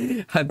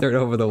threw it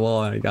over the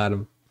wall and I got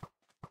him.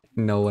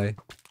 No way.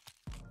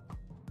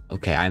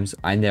 Okay,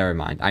 I never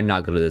mind. I'm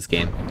not good at this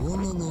game.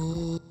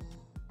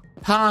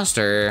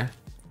 Imposter.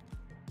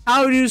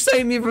 How would you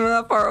save me from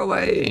that far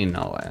away? Ain't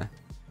no way.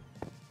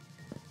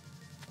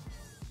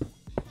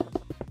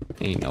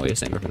 Ain't no way to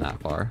save me from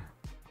that far.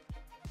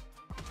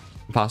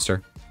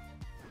 Imposter.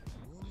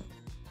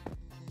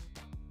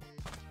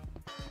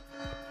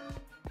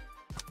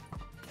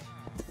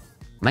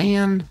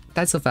 Man,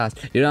 that's so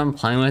fast. Dude, I'm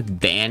playing with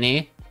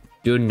Danny.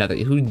 Dude, another.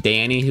 Who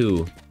Danny?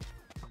 Who?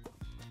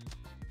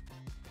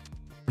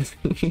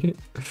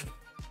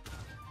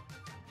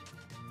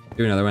 Do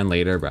another one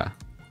later, bruh.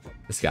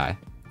 This guy.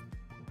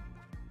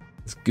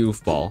 This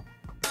goofball.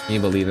 Can you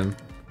believe him?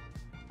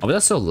 Oh, but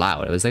that's so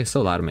loud. It was like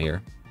so loud in my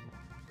ear.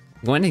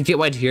 I'm going to get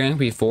white hearing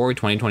before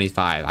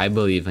 2025. I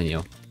believe in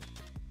you.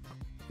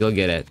 You'll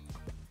get it.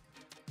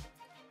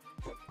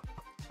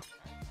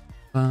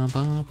 Let's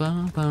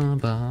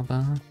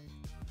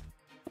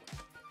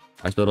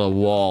build a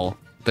wall.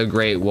 The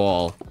Great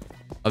Wall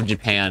of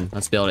Japan.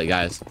 Let's build it,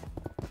 guys.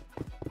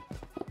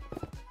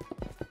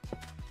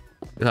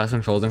 Class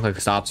controls and click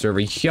stop server.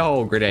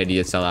 Yo, great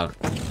idea, sell out.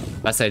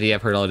 Best idea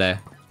I've heard all day.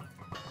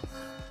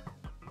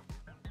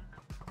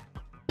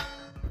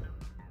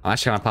 I'm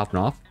actually gonna pop it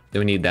off. Do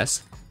we need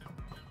this?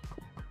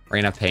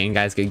 Rain of Pain,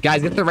 guys. Get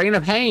the Rain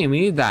of Pain.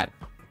 We need that.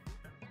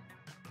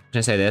 Should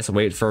I say this?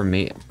 Wait for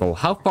me. Bro,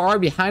 how far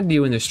behind are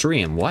you in the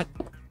stream? What?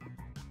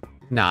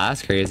 Nah,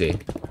 that's crazy.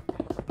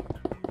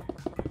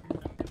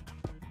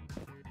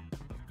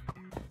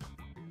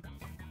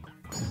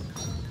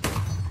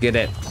 Get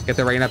it. Get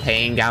the Rain of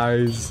Pain,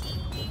 guys.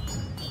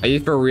 Are you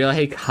for real?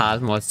 Hey,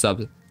 Cosmo, what's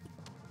up?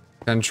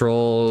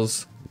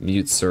 Controls.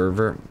 Mute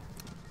server.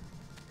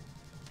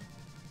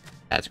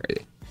 That's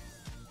crazy.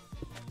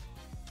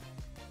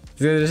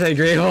 He's gonna say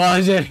Great Wall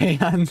of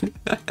Japan.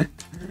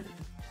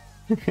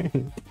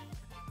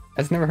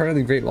 I've never heard of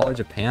the Great Wall of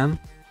Japan.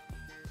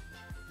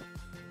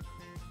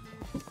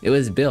 It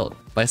was built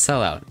by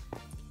Sellout.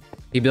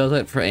 He built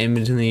it in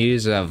between the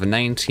years of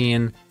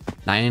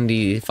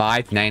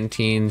 1995 to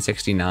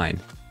 1969.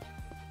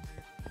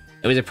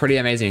 It was a pretty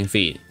amazing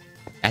feat.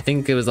 I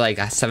think it was like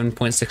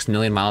 7.6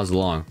 million miles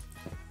long.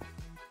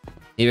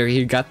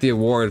 He got the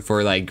award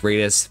for like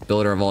greatest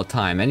builder of all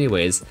time.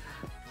 Anyways,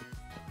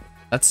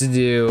 let's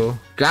do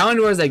ground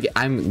wars. Like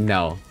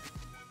no,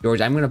 George,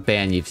 I'm gonna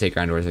ban you if you say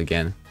ground wars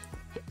again.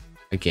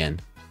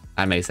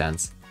 That makes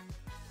sense.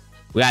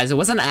 Guys,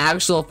 what's an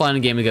actual fun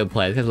game we could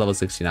play? This guy's level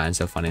 69,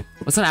 so funny.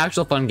 What's an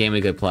actual fun game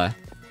we could play?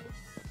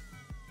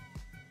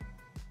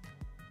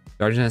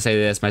 George's gonna say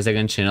this. My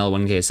second channel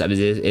 1K subs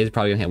is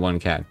probably gonna hit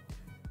 1K.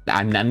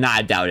 I'm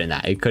not doubting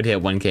that. It could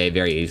hit 1K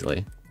very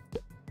easily.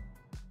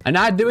 I'm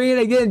not doing it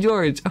again,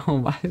 George. Oh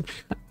my god.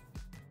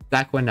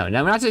 Back window.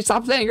 No, we're not to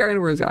stop saying ground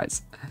wars,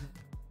 guys.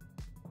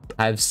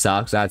 Hive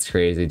sucks. That's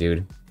crazy,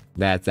 dude.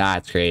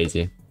 That's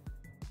crazy.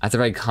 That's a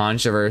very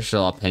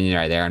controversial opinion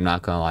right there. I'm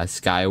not gonna lie.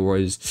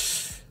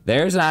 Skywars.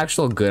 There's an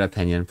actual good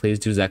opinion. Please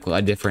do Zeqa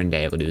a different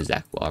day. We'll do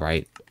Zeqa,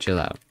 alright? Chill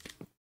out.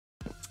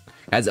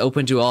 Guys,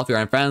 open to all if you're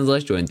on friends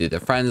list. Join through the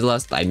friends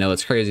list. I know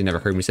it's crazy. Never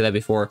heard me say that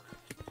before.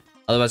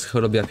 Otherwise,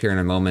 code will be up here in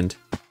a moment.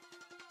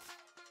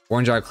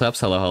 Orange Art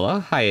Clips. Hello.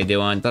 How you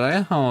doing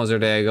today? How's your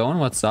day going?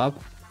 What's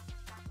up?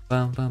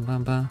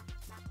 Bum.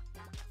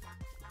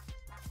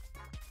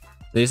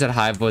 They said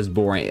Hive was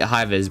boring.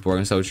 Hive is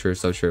boring. So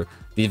true.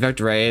 Defect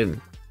raid.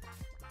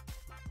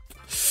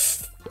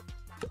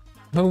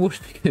 What are we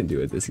gonna do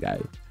with this guy?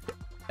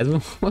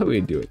 What do we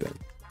do with him?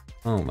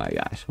 Oh my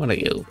gosh, what a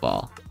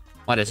goofball.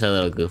 What a silly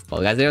little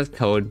goofball. Guys, there's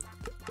code.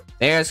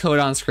 There's code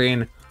on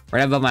screen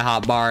right above my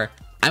hotbar.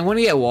 I'm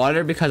gonna get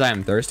water because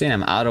I'm thirsty and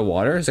I'm out of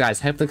water. So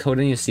guys, type the code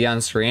in you see on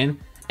screen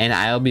and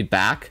I'll be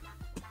back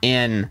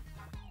in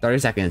 30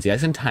 seconds. You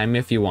guys can time me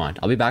if you want.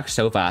 I'll be back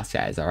so fast,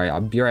 guys. All right,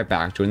 I'll be right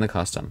back doing the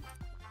custom.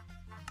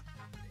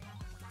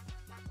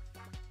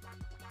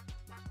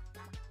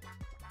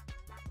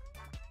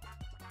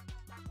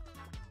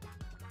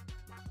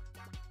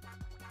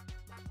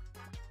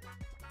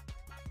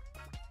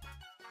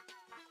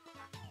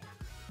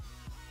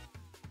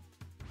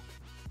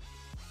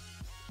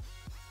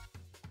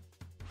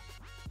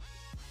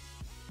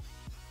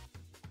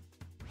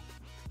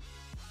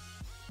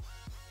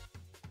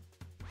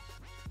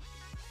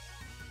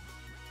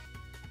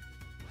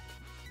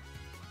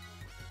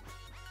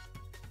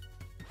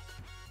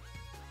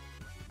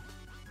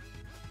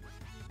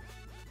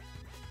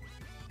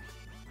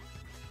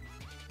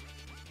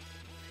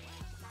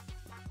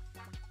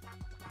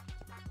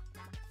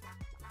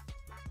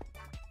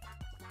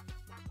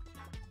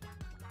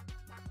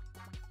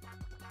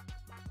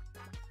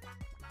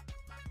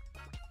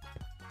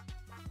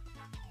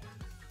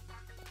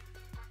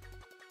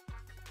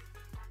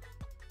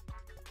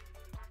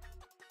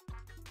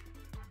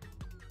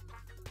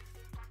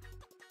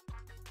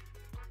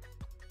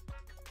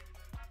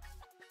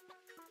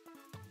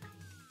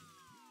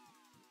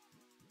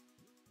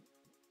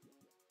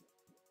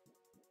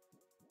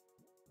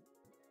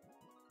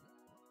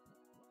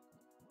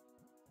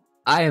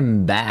 I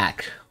am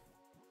back.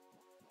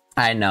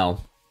 I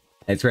know.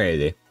 It's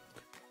crazy.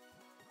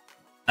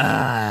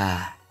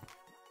 Ah.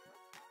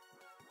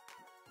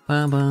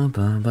 Ba, ba,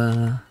 ba,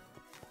 ba.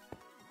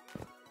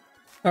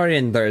 Already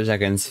in 30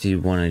 seconds. If you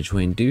want to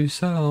join, do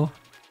so.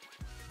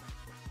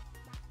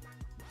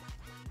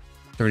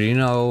 So do you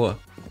know,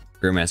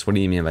 Grimace? What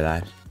do you mean by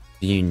that?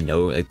 Do you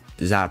know, like,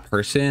 is that a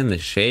person? The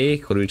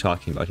shake? What are we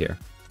talking about here?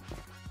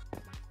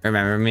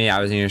 Remember me?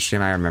 I was in your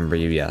stream. I remember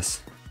you.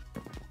 Yes.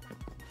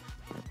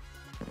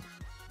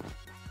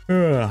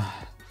 Nah,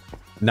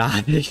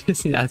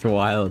 that's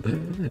wild.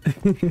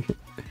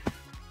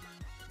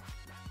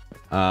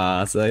 So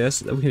I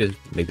guess we can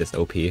just make this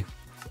OP.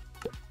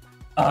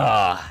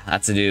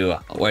 That's to do.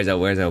 Where's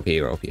OP?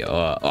 OP.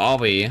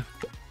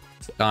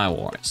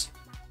 Skywars.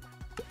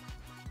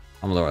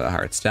 I'm gonna lower the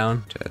hearts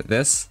down to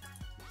this,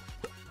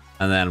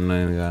 and then I'm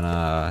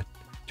gonna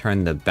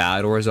turn the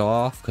bad ores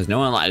off because no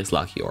one likes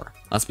lucky ore.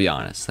 Let's be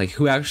honest. Like,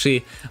 who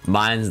actually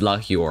mines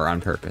lucky ore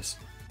on purpose?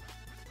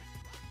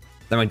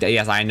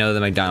 Yes, I know the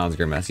McDonald's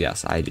Grimace.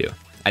 Yes, I do.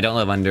 I don't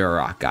live under a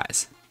rock,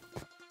 guys.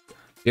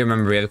 You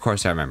remember me? Of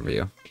course I remember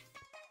you.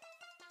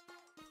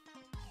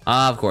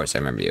 Of course I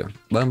remember you.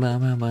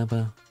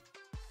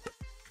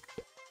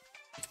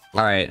 Alright,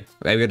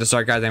 are we good to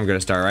start, guys? I think we're gonna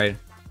start, right?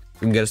 We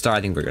can get a start.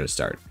 I think we're gonna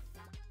start.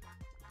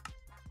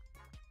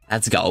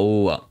 Let's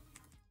go.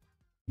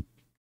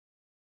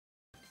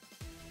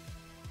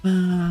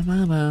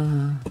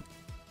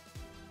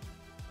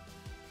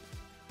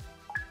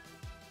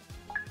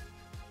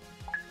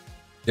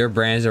 Your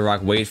brand is a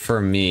rock. Wait for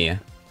me.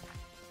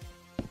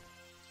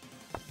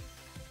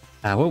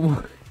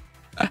 What?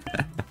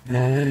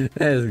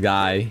 This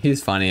guy,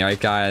 he's funny, right,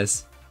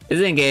 guys?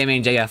 Isn't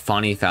Gaming J a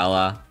funny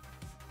fella?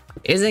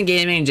 Isn't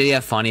Gaming J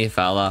a funny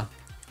fella?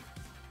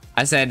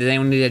 I said, does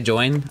anyone need to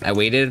join? I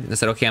waited. I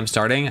said, okay, I'm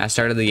starting. I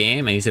started the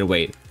game, and he said,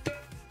 wait.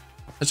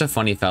 Such a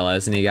funny fella,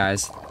 isn't he,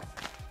 guys?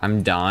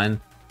 I'm done.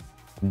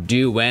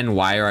 Do when?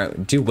 Why? Or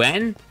do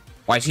when?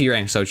 YT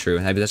rank. So true.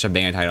 That'd be such a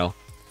banger title.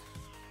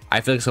 I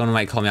feel like someone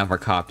might call me out for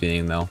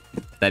copying, though.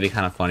 That'd be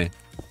kind of funny.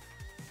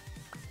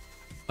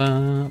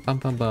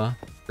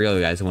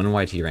 Really, guys, when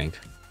YT rank?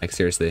 Like,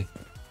 seriously.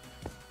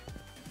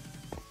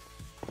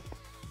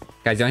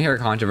 Guys, you want to hear a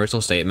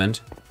controversial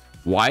statement?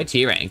 YT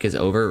rank is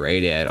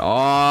overrated.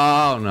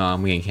 Oh, no,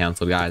 I'm getting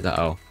canceled, guys.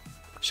 Uh-oh.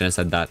 Shouldn't have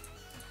said that.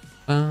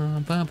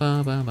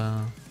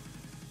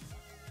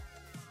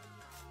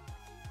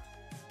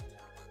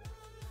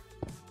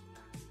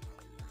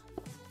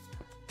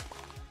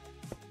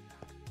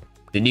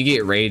 Did you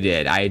get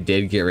raided? I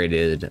did get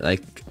raided.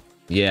 Like,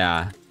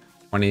 yeah,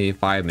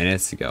 25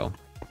 minutes ago.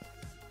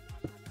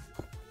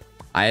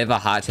 I have a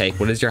hot take.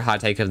 What is your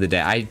hot take of the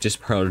day? I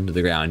just proed into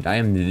the ground. I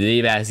am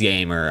the best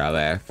gamer of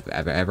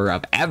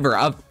ever.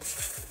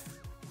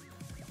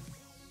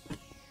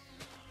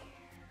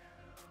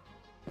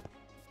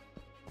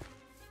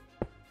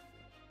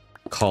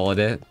 Call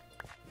it.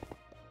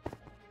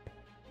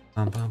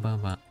 I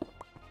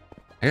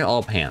got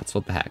all pants.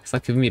 What the heck?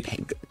 Stop giving me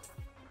pants.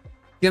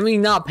 Give me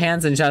not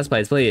pants and chest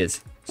plates,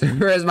 please. So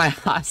where's my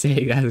hot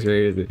take? That's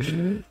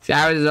crazy.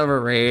 Showers is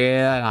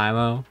overrated.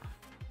 IMO.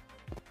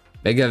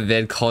 Make a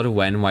vid called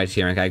when YT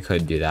rank. I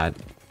could do that.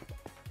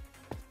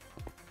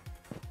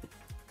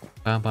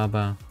 I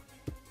think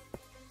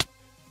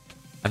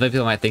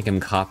people might think I'm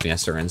copying a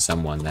certain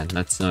someone then.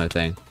 That's another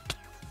thing.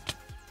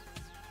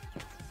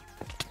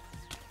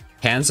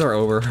 Pants are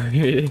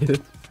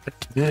overrated.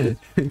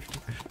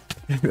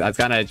 That's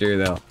kind of true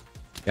though.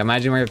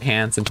 Imagine wearing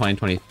pants in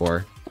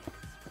 2024.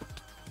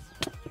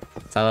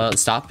 Sellout,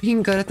 stop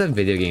being good at the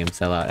video game,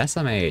 Sellout.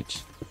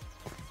 SMH.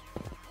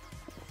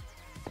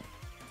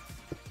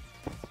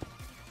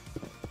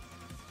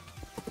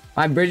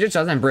 My bridge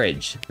doesn't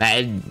bridge.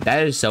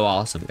 That is so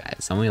awesome, guys.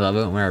 Someone love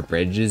it when our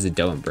bridges that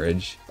don't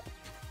bridge.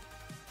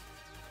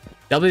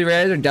 W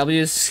rares or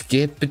W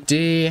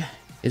skippity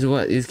is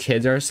what these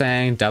kids are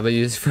saying.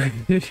 W's for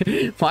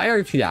why are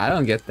you? I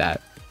don't get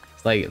that.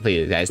 It's like,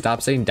 please, guys,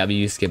 stop saying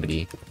W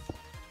skippity.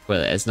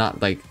 Well, it's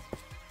not like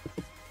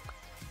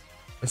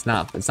it's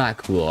not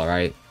cool, all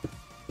right?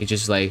 It's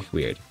just like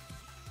weird.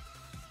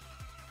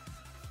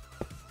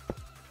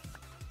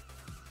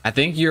 I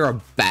think you're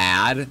a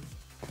bad.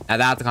 Now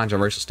that's a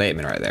controversial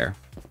statement right there.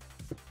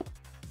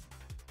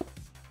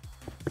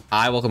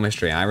 Hi, welcome to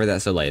stream. I read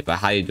that so late, but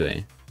how you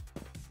doing?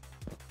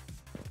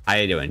 How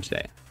you doing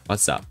today?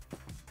 What's up?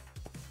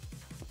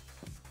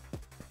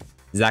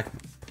 Zach,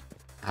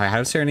 how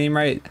to say your name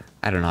right?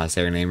 I don't know how to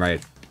say your name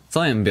right.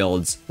 Slam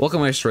builds.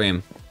 Welcome to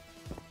stream.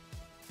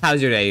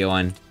 How's your day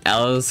going?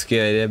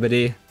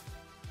 Skibbity.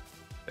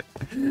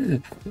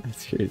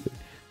 That's crazy.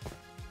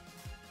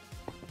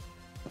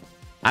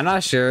 I'm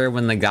not sure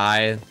when the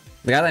guy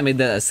that made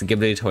the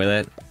skibbity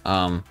toilet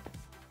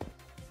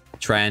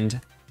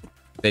trend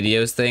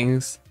videos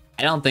things,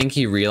 I don't think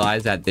he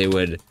realized that they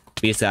would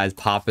be as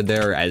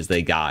popular as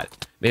they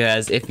got.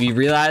 Because if he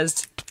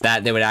realized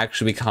that they would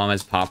actually become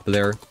as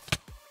popular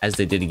as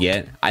they did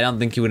get, I don't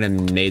think he would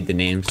have made the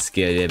name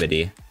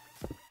skibbity.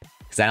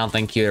 Because I don't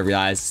think he would have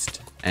realized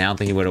And I don't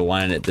think he would have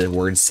wanted it, the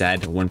word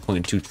said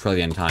 1.2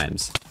 trillion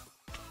times.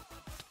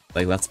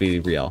 Like, let's be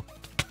real.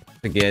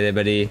 Forget it,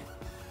 buddy.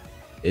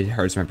 It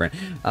hurts my brain.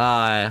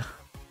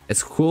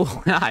 It's cool.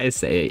 I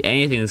say it.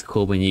 Anything is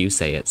cool when you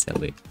say it,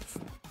 silly.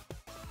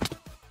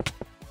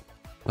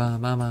 Good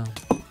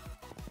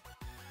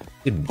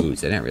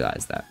boots. I didn't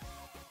realize that.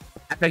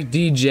 Epic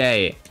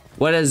DJ.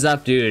 What is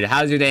up, dude?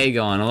 How's your day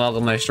going?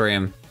 Welcome to my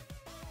stream.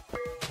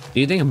 Do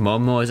you think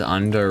Momo is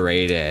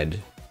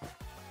underrated?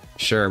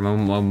 Sure,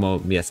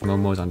 Momo. Yes,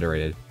 Momo is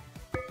underrated.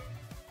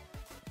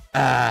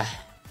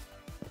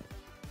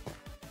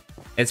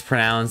 It's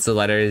pronounced the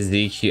letters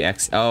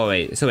ZQX. Oh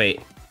wait. So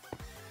wait.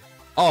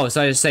 Oh,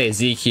 so I just say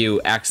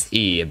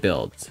ZQXE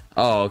build.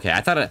 Oh, okay.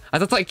 I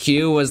thought like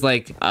Q was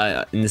like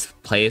in this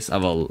place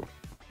of a.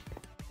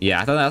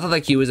 Yeah, I thought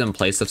like Q was in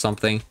place of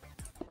something,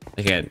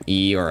 like an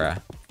E or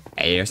a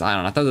A or something.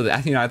 I don't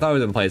know. I thought it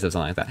was in place of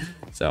something like that.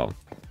 So,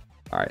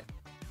 all right.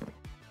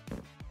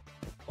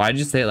 Why did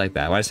you say it like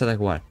that? Why did you say like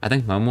what? I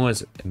think Momo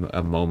is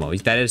a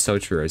Momo. That is so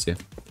true, Osian.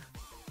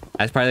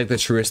 That's probably like the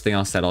truest thing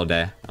I'll said all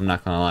day. I'm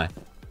not gonna lie.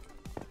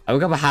 I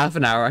woke up a half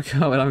an hour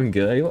ago and I'm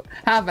good.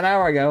 Half an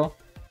hour ago.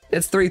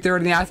 It's 3:30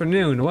 in the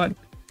afternoon. What?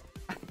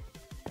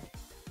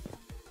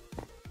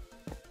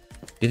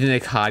 You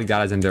think the COD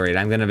God is underrated?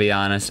 I'm gonna be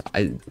honest.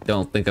 I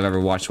don't think I've ever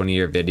watched one of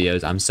your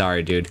videos. I'm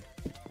sorry, dude.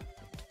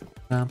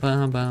 But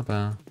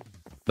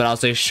I'll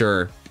say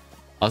sure.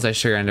 I'll say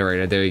sure you're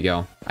underrated. There you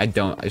go. I'm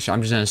just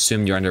gonna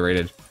assume you're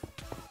underrated.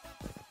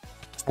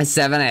 It's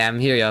 7 AM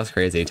here. Yeah, that's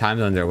crazy. Time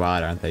zones are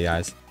wild, aren't they,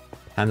 guys?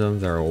 Time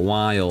zones are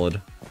wild.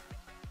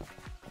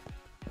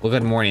 Well,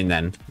 good morning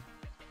then.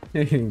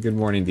 Good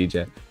morning,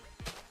 DJ.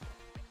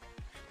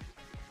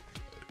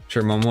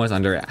 Sure, Momo is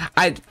under.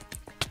 Anyways.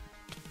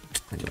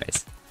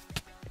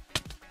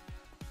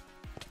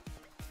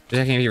 Just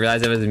checking if you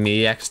realize it was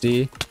me,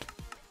 XD.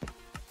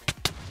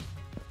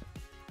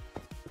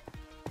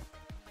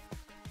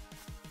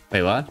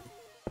 Wait, what?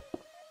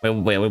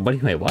 Wait,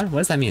 what? What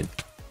does that mean?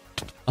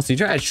 Also, you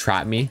try to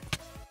trap me?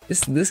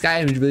 This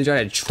guy really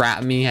tried to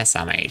trap me? That's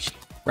not my age.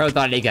 Bro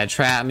thought he could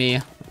trap me.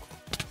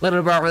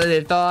 Little bro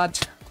really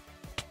thought.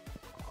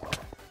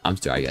 I'm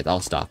sorry, guys.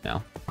 I'll stop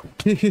now.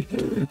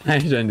 I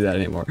shouldn't do that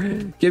anymore.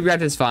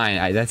 CubeCraft is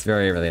fine. That's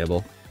very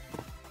relatable.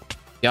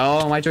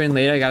 Yo, am I joining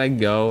later? I gotta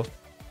go.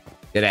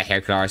 Get a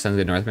haircut. Sounds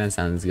good, Northman.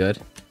 Sounds good.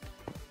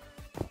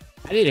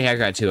 I need a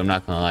haircut too. I'm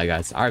not gonna lie,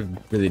 guys. I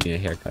really need a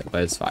haircut,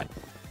 but it's fine.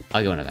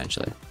 I'll go in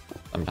eventually.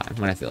 Sometime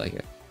when I feel like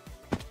it.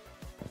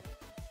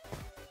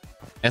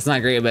 It's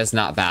not great, but it's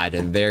not bad.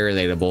 And very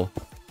relatable.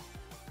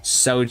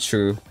 So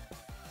true.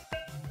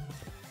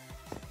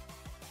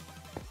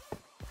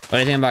 What do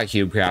you think about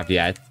CubeCraft?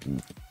 Yeah, it's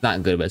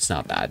not good, but it's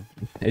not bad.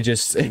 It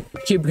just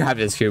CubeCraft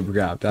is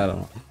CubeCraft. I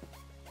don't know.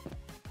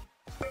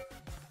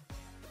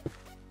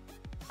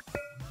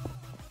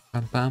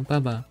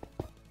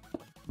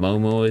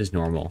 Momo is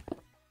normal.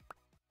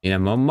 You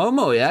know,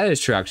 Momo, yeah, that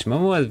is true. Actually,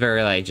 Momo is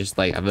very like just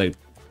like I'm like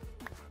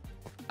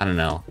I don't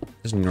know,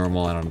 just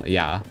normal. I don't know.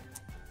 Yeah,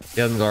 he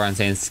doesn't go around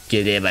saying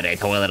 "skiddy but a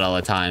toilet" all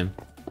the time,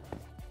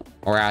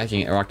 or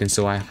acting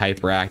so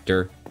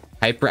hyperactive.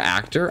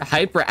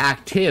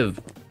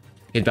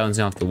 He's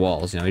bouncing off the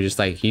walls. You know, he's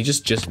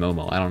just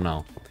Momo. I don't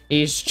know.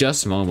 He's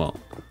just Momo.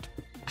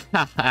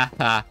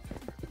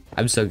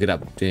 I'm so good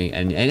at doing,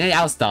 and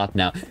I'll stop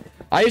now.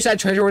 I just said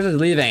Treasure Wars is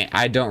leaving.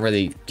 I don't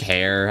really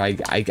care. I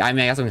mean, I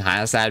guess I'm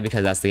kind of sad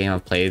because that's the game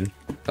I've played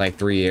for like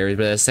 3 years.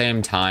 But at the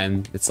same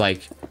time, it's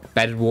like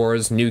Bed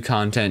Wars, new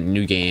content,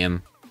 new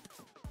game.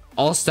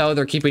 Also,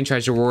 they're keeping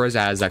Treasure Wars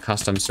as a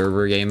custom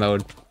server game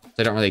mode. So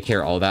I don't really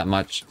care all that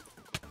much.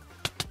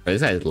 But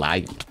this guy is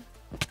laggy.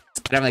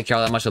 I don't really care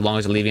all that much as long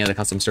as they're leaving it as a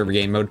custom server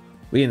game mode.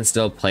 We can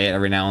still play it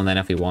every now and then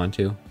if we want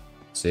to.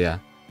 So yeah.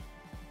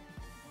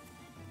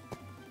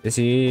 Is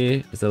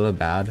he a little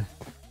bad?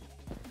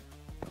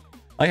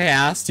 Like I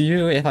asked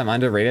you if I'm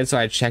underrated, so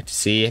I checked to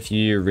see if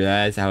you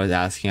realized I was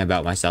asking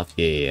about myself.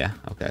 Yeah.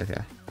 Okay.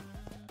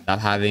 Stop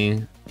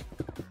having.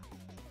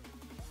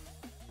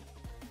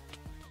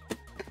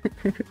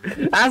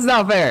 That's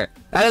not fair.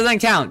 That doesn't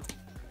count.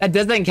 That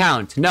doesn't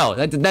count. No,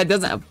 that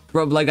doesn't.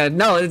 Bro, like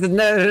no,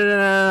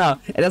 no.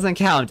 It doesn't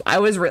count. I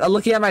was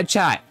looking at my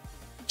chat.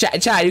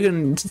 Chat.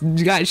 You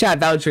got chat.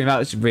 Vouch for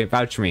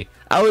me.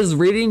 I was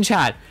reading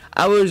chat.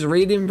 I was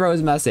reading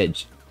bro's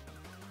message.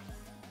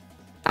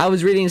 I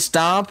was reading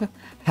stop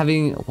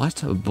having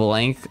what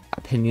blank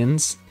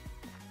opinions.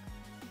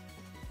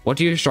 What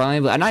do you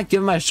strongly believe? I'm not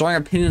giving my strong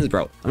opinions,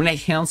 bro. I'm gonna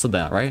cancel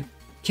that, right?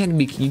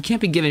 You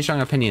can't be giving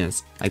strong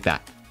opinions like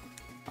that.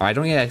 Alright,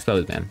 don't get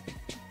exposed, man.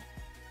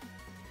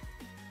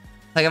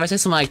 Like if I say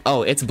something like,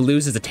 oh, It's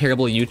Blues is a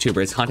terrible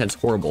YouTuber, his content's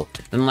horrible,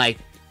 then like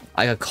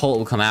a cult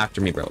will come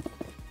after me, bro.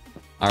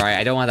 Alright,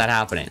 I don't want that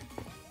happening.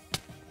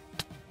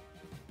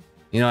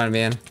 You know what I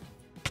mean?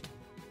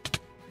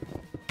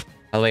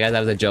 Oh, guys, that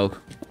was a joke.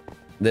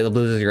 The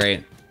Blues is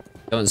great.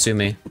 Don't sue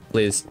me,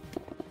 please.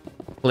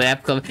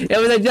 It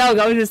was a joke.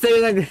 I was just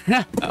saying like,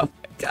 oh my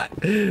god.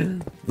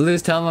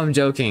 Blues, tell him I'm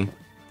joking.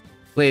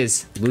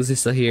 Please. Blues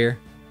is still here.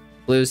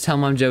 Blues, tell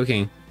him I'm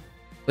joking.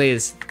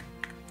 Please.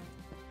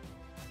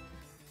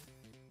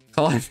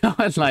 Oh, no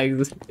one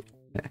likes.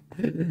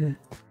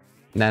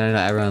 No,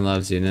 everyone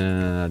loves you.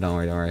 No, don't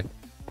worry.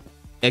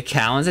 It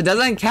counts. It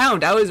doesn't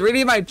count. I was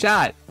reading my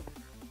chat.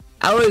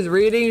 I was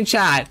reading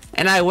chat,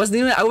 and I wasn't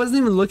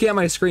even looking at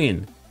my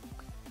screen.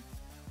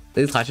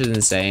 This clash is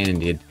insane,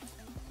 indeed.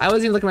 I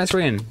wasn't even looking at my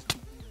screen.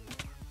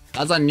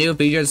 That's a new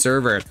featured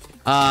server.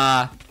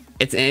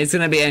 It's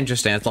gonna be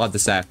interesting. That's all I have to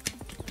say.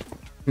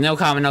 No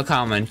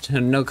comment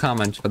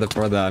for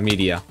the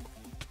media.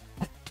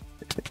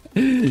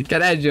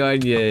 Can I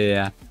join?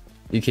 Yeah.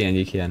 You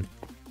can.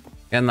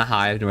 In the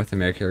Hive, North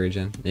America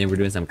region. And we're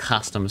doing some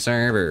custom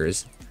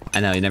servers. I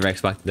know, you never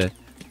expected it.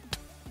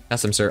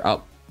 Custom server.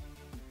 Oh.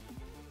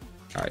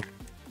 Sorry.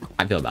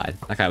 I feel bad.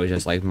 That guy was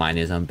just like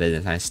minding his own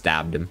business. And I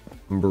stabbed him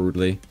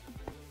brutally.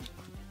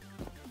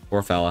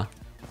 Poor fella.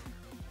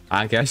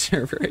 I guess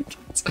server.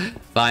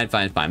 Fine.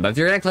 But if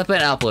you're gonna clip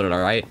it and upload it,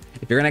 alright?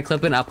 If you're gonna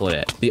clip it and upload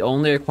it, the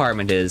only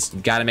requirement is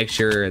you gotta make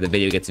sure the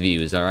video gets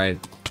views, alright?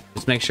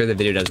 Just make sure the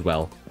video does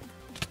well.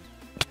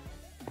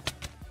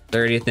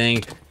 Third, do you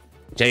think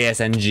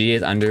JSNG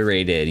is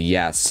underrated?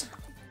 Yes.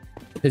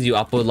 Because you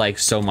upload like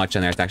so much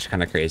on there, it's actually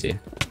kind of crazy.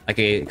 Like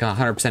a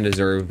 100%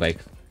 deserve, like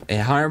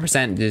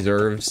 100%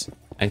 deserves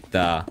like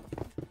the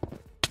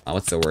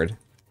what's the word?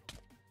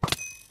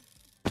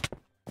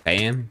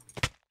 Fame?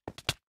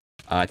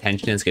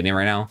 Attention is getting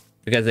right now.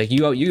 Because like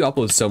you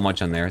upload so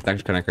much on there, it's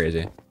actually kind of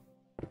crazy.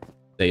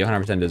 That you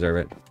 100% deserve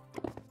it.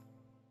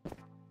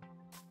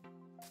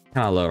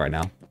 Kind of low right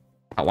now.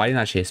 Why did you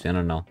not chase me? I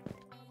don't know.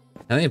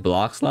 How many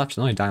blocks left? There's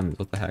only diamonds.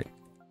 What the heck?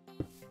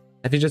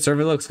 The featured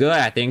server looks good.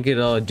 I think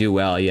it'll do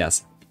well.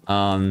 Yes.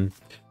 Then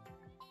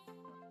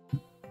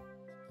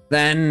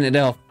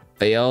it'll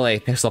fail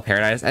like Pixel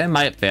Paradise. It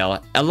might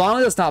fail as long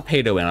as it's not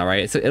pay to win. All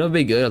right. So it'll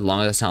be good as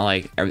long as it's not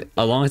like as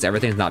long as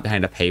everything's not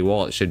behind a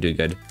paywall. It should do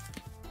good.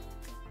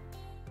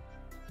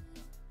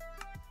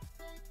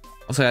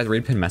 Also, guys,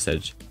 read pin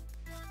message.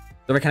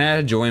 So can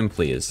I join,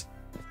 please?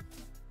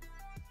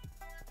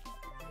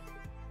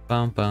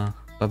 Also, guys,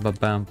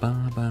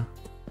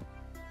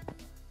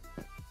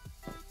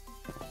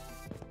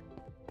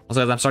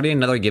 I'm starting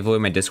another giveaway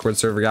in my Discord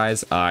server,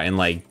 guys, in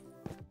like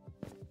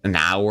an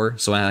hour.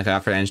 So when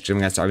after the end stream,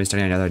 I'm gonna start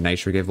starting another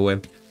Nitro giveaway.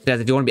 So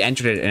guys, if you want to be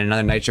entered in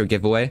another Nitro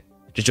giveaway,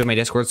 just join my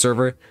Discord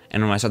server,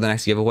 and when I start the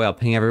next giveaway, I'll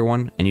ping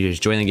everyone, and you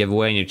just join the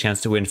giveaway, and you have a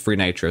chance to win free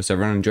Nitro. So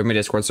everyone, join my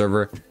Discord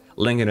server.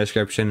 Link in the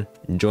description.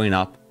 Join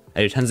up.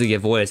 I do tons of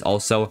giveaways.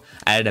 Also,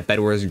 I added a Bed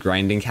Wars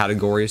grinding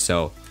category,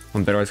 so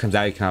when Bed Wars comes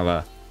out, you can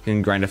have you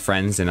can grind with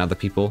friends and other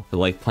people who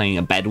like playing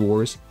a Bed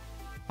Wars.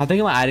 I'm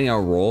thinking about adding a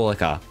role,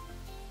 like a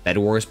Bed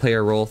Wars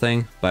player role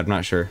thing, but I'm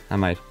not sure. I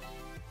might.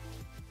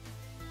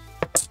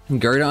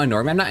 Gerda,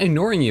 ignore me. I'm not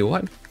ignoring you.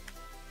 What?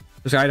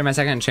 Subscribe to my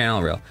second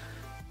channel, real.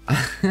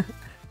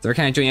 So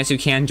can I join? Yes, you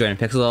can join.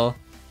 Pixel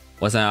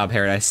wasn't a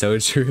paradise. So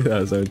true.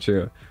 That was so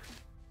true.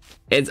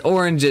 It's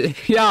orange. Yo,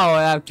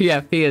 that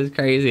PFP is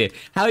crazy.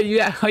 How you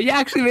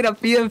actually made a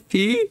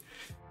PFP?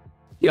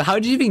 Yo, how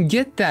did you even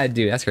get that,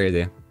 dude? That's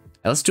crazy.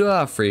 Let's do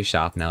a free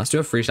shop now. Let's do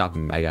a free shop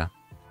in Mega.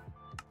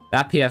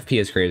 That PFP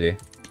is crazy.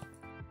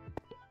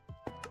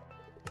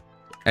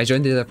 I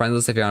joined the friends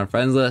list if you're on a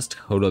friends list.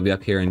 Code will be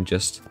up here in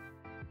just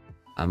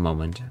a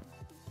moment.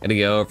 Gotta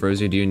go. For those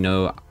of you who do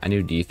know a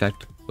new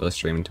defect will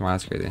stream tomorrow.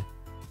 That's crazy.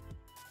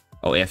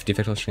 Oh, if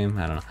defect will stream?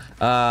 I don't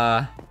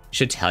know.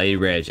 Should tell you,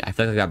 Ridge. I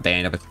feel like I got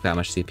banned if I click that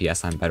much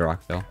CPS on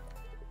Bedrock, though.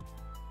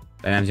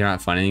 Dynams, you're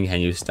not funny.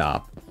 Can you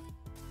stop?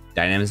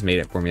 Dynams made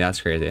it for me. That's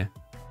crazy.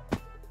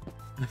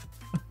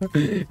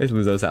 It's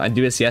Muzo's out.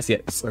 Do this,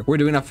 yes. We're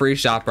doing a free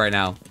shop right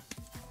now.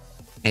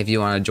 If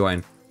you want to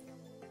join.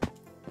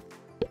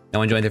 No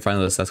one joined the friend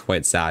list. That's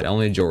quite sad.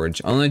 Only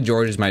George. Only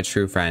George is my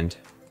true friend.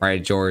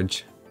 Right,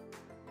 George?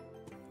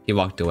 He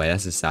walked away.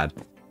 That's just sad.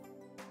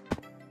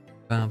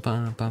 All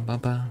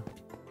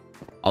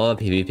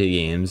the PvP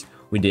games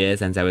we did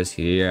since I was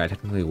here, I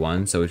technically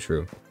won. So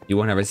true. You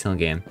won every single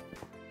game.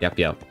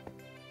 Yep.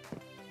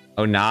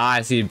 Oh, nah,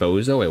 I see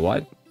Bozo. Wait,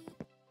 what?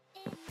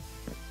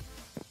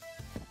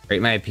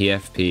 Rate my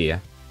PFP.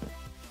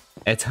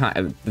 It's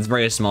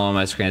very small on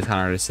my screen. It's kind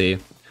of hard to see.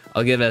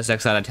 I'll give it a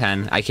 6 out of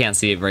 10. I can't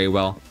see it very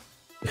well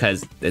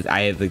because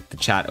I have the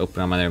chat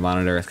open on my other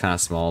monitor. It's kind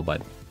of small,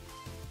 but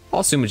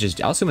I'll assume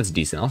it's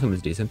decent.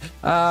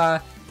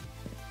 6.5.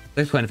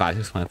 There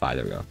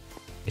we go.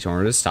 Just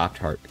wanted to stop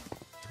heart.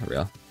 For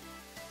real.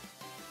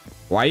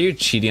 Why are you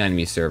cheating on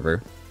me,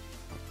 server?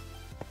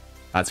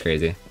 That's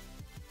crazy.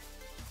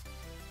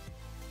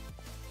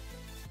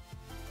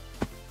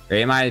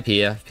 Rate my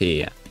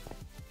PFP.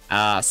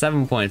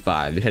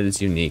 7.5 because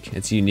it's unique.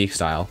 It's a unique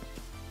style.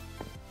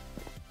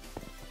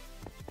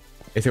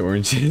 It's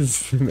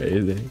oranges.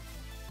 Amazing.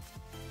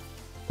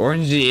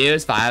 Orange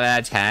juice 5 out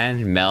of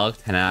 10. Milk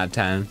 10 out of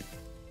 10.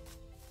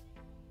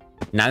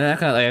 Now that I'm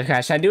gonna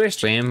okay, should I do a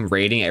stream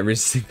rating every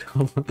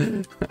single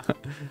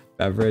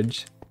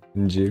beverage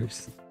and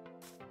juice?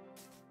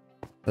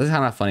 This is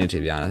kind of funny, to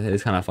be honest. It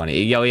is kind of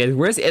funny. Yo,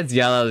 where's It's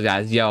Yellows,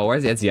 guys? Yo,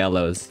 where's It's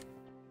Yellows?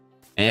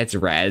 And It's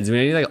Reds.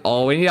 We need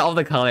we need all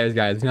the colors,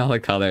 guys. We need all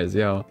the colors,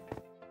 yo.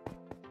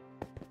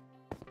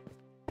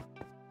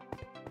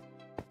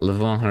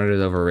 Level 100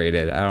 is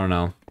overrated. I don't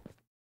know.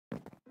 I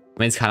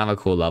mean, it's kind of a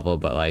cool level,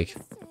 but like,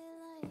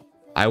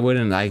 I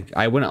wouldn't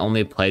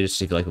only play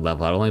just if you like the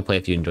level. I'd only play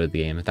if you enjoyed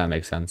the game, if that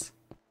makes sense.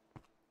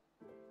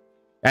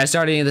 Guys,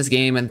 starting this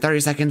game in 30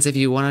 seconds. If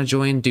you want to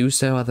join, do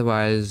so.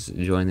 Otherwise,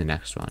 join the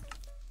next one.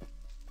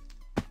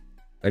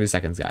 30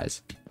 seconds,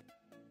 guys.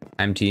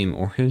 I'm Team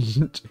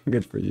Orange.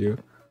 Good for you.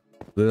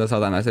 I saw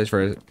that message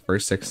for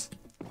first 6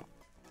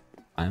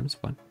 times.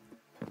 What?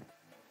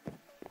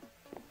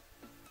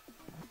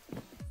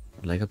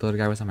 Like upload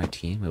guy was on my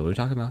team. Wait, what are we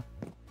talking about?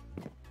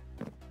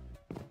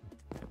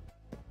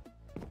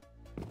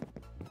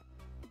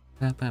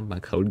 My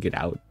code get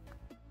out.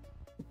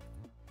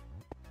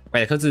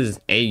 Wait, the code says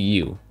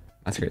AU.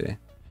 That's crazy.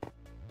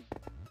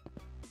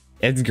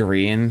 It's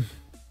green.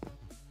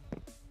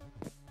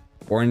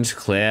 Orange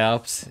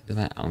clips. Is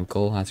my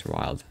uncle? That's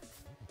wild.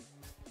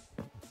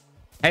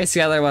 Hey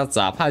Skylar, what's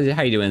up? How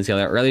you doing,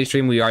 Skylar? Early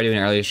stream? We are doing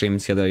an early stream,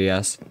 Skylar,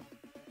 yes.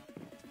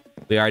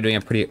 We are doing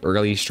a pretty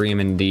early stream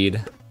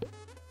indeed.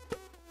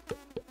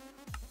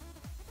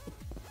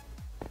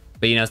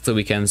 But you know, it's the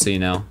weekend, so you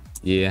know.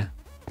 Yeah.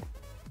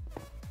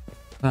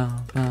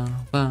 Let's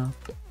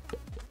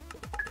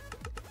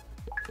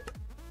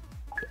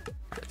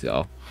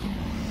go.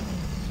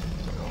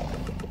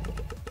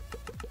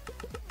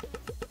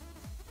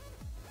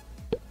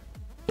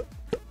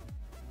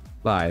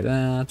 Buy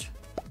that.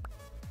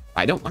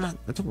 I don't want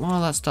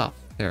all that stuff.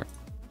 There.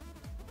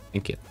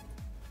 Thank you.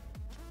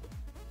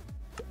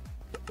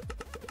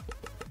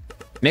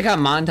 Make a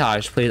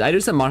montage, please. I do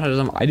some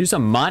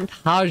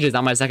montages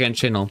on my second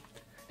channel.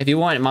 If you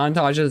want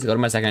montages, go to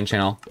my second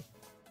channel.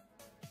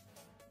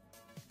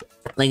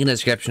 Link in the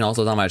description.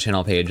 Also, is on my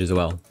channel page as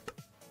well.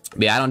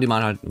 But yeah, I don't do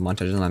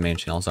montages on my main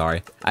channel.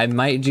 Sorry. I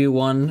might do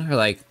one for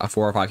like a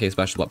 4 or 5K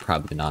special, but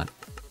probably not.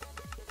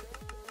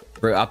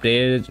 We're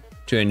updated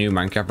to a new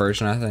Minecraft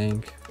version, I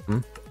think.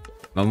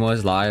 Momo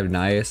is live.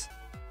 Nice.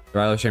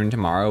 Rubixle streaming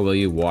tomorrow. Will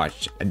you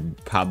watch?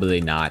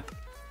 Probably not.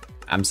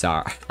 I'm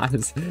sorry.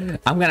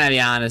 I'm gonna be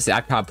honest. I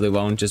probably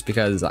won't, just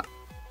because I'm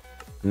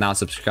not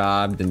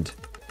subscribed and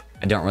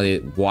I don't really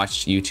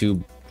watch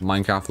YouTube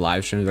Minecraft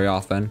live streams very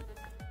often.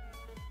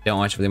 Don't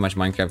watch really much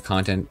Minecraft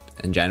content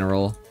in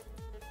general.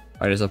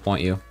 I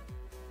disappoint you.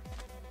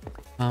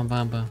 I'm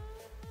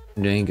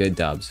doing good,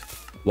 dubs.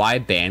 Why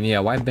ban? Yeah,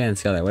 why ban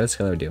Skylar? What does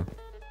Skylar do?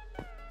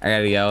 I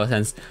gotta go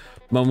since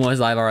Momo is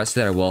live. Alright, so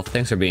there, Wolf.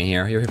 Thanks for being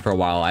here. You're here for a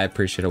while. I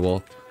appreciate it,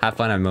 Wolf. Have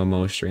fun on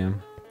Momo's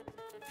stream.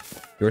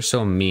 You're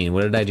so mean.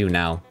 What did I do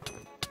now?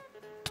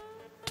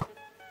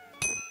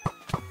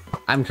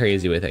 I'm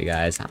crazy with it,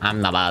 guys.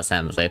 I'm the boss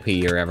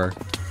MVP or ever.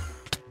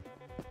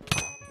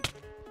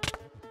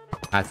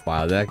 That's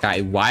wild. That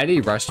guy, why did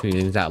he rush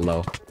me that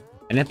low?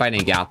 And if I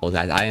didn't get apples,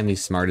 guys, I am the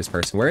smartest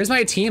person. Where is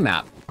my team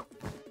at?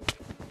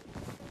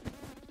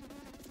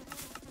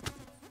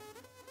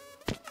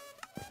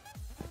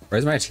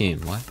 Where's my team?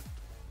 What?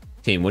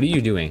 Team, what are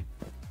you doing?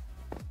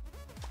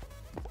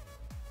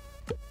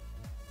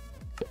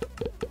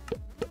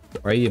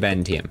 Where you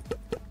been, team?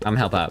 I'm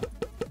help out.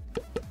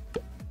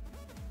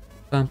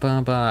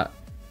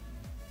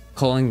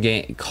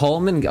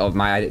 Coleman, oh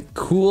my,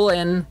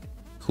 Coolin,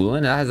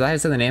 is that how you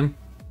say the name?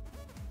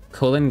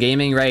 Coolin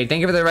Gaming raid.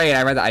 Thank you for the raid.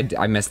 I read that.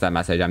 I missed that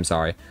message. I'm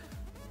sorry.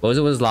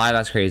 Bozo was live.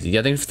 That's crazy.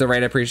 Yeah, thanks for the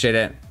raid. I appreciate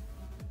it.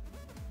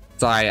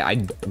 Sorry,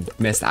 I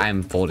missed.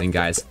 I'm folding,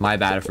 guys. My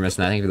bad for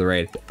missing that. Thank you for the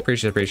raid.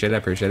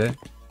 Appreciate it.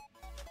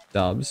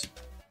 Dubs.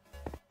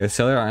 Is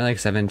Silver aren't like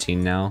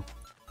 17 now?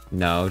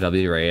 No,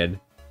 W raid.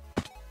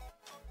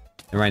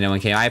 Right, no one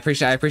came. I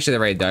appreciate the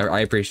raid though. I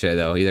appreciate it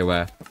though. Either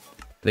way.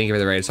 Thank you for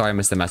the raid. Sorry I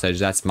missed the message.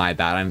 That's my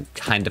bad. I'm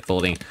kind of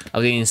folding. I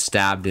was getting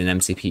stabbed in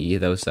mcpe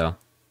though, so.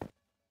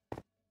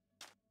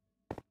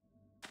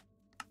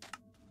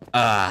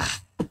 I'm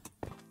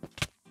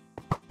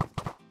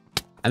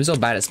so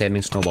bad at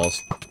spamming snowballs.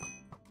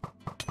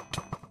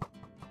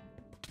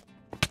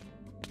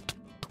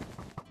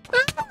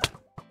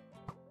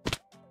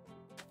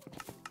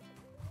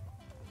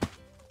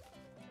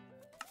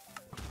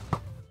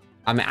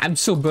 I mean, I'm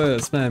so bad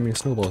at spamming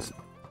snowballs.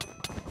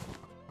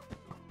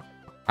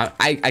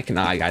 I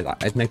cannot, guys.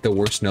 I make the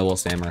worst snowball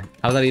spammer.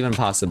 How's that even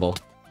possible?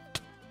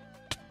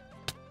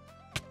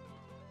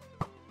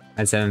 I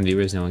had 7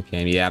 viewers, no one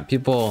came. Yeah,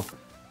 people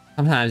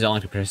sometimes don't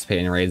like to participate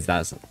in raids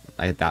that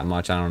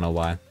much. I don't know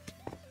why.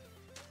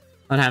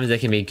 Sometimes they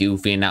can be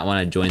goofy and not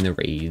want to join the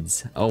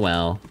raids. Oh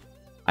well.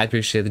 I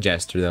appreciate the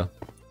gesture though.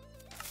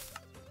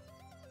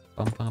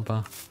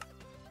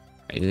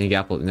 Any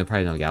apple? No,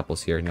 probably no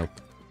apples here. Nope.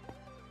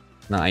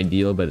 Not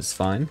ideal, but it's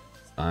fine.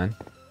 It's fine.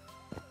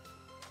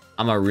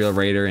 I'm a real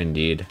raider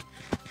indeed.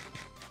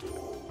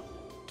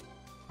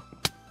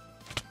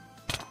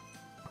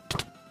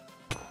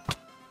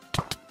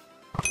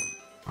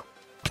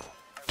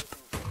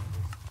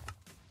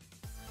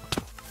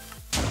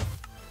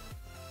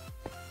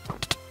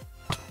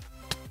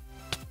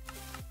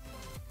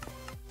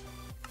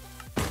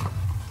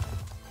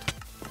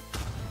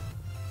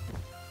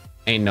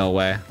 Ain't no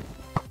way.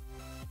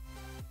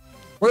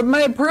 Where'd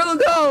my pearl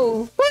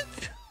go?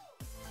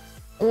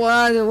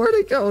 What? Where'd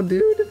it go,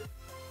 dude?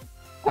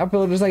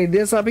 upload just like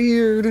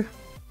disappeared.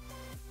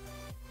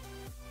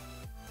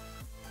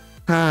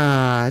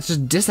 Ah, it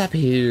just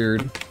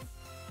disappeared.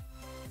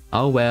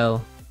 Oh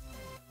well.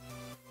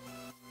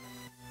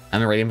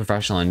 I'm a raiding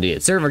professional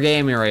indeed. Server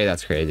gaming raid,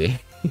 that's crazy.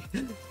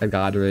 A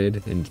god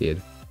raid, indeed.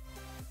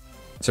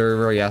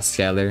 Server, yes,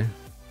 Scalar.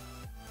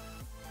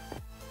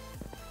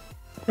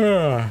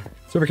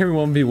 Server can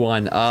be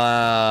 1v1.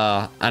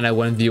 On a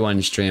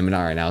 1v1 stream,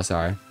 not right now,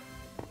 sorry.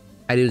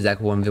 I do Zeqa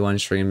 1v1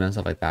 stream and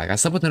stuff like that. I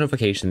sub with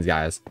notifications,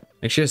 guys.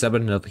 Make sure you sub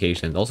with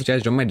notifications. Also,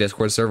 guys, join my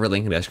Discord server,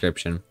 link in the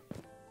description.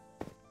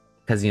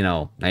 Because, you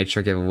know,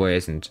 Nitro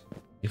giveaways and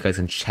you guys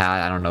can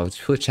chat. I don't know.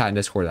 Who chat in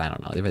Discord? I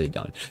don't know. They really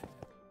don't.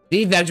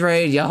 Defect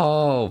raid,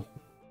 yo!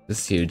 This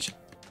is huge.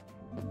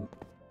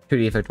 2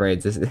 defect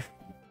raids. This is.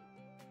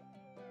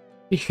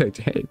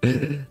 Defect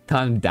raid.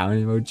 Calm down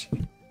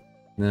emoji.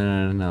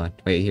 No.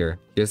 Wait, here.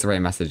 Here's the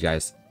right message,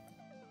 guys.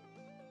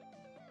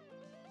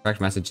 Correct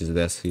message is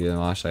this. Here,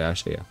 I'll show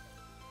you.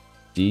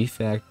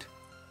 Defect.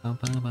 Here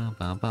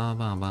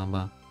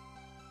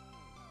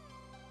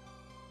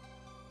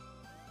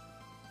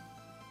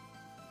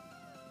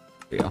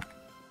we go.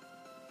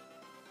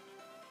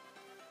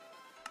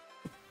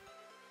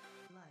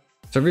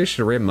 So you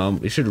should raid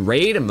Momo. You should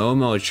raid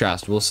Momo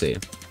Trust. We'll see.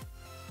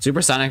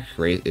 Supersonic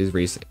is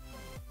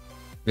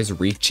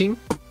reaching.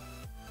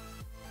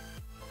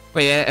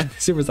 Wait, yeah,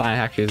 Supersonic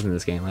actually is in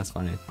this game. That's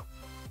funny.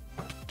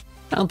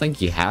 I don't think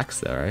he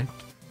hacks though, right?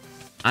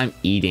 I'm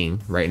eating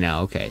right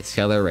now. Okay,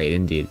 Scalar raid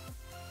indeed.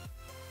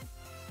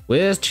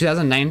 With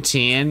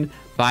 2019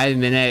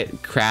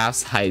 5-minute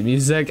crafts hype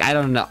music. I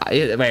don't know.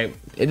 Wait,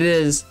 it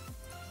is.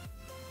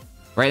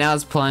 Right now,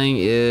 it's playing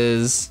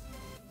is.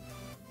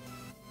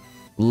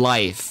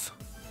 Life.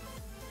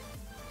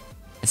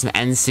 It's some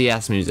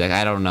NCS music.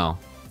 I don't know.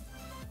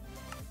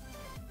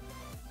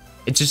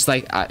 It's just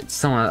like a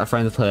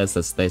friend's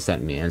playlist they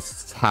sent me, and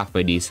it's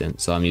halfway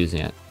decent, so I'm using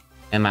it.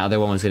 And my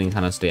other one was getting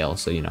kind of stale,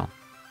 so you know.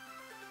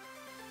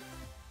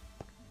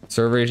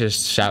 Server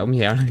just shout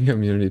me out on your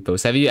community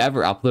post. Have you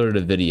ever uploaded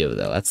a video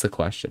though? That's the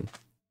question.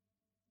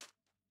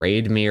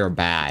 Raid me or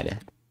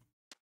bad?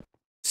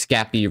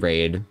 Scappy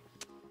raid.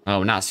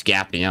 Oh, not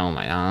Scappy. Oh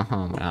my.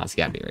 Oh my. Not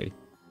Scappy raid.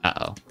 Uh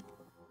oh.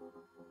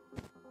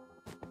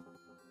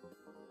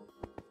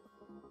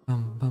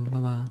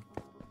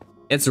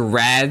 It's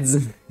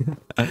Reds.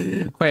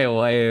 wait.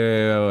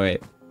 Oh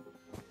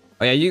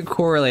yeah, you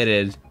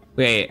correlated.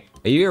 Wait,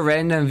 are you a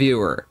random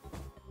viewer?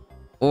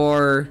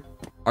 Or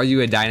are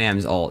you a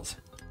Dynam's alt?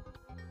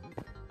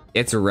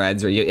 It's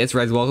Reds. It's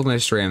Reds. Welcome to the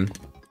stream.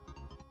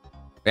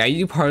 Wait, are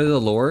you part of the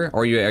lore?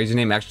 Or is your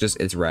name actually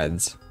just It's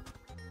Reds?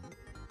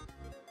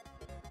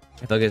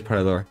 I feel like it's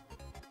part of the lore.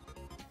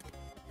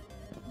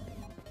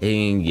 I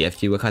can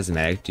gift you. What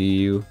cosmetic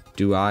do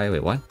I?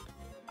 Wait, what?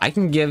 I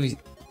can give.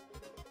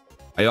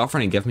 Are you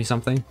offering to give me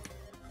something?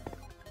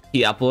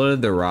 He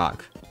uploaded the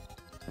rock.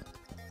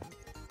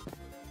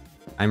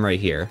 I'm right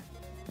here.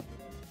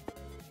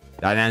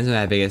 Dynam's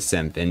my biggest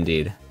simp,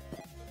 indeed.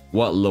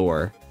 What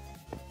lore?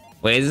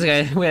 Wait, is this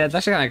guy? Wait, that's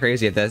actually kind of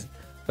crazy if this.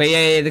 Wait,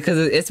 yeah, because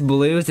it's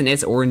blues and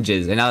it's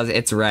oranges, and now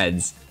it's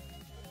reds.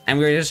 And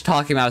we were just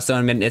talking about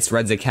someone made an It's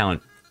Reds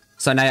account.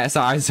 So now,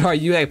 so are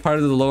you like part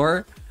of the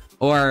lore,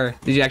 or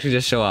did you actually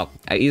just show up?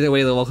 Either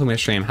way, welcome to your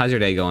stream. How's your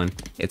day going?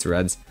 It's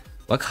Reds.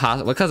 What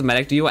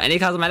cosmetic do you want? Any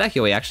cosmetic,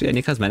 yo? Wait, actually,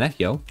 any cosmetic,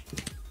 yo?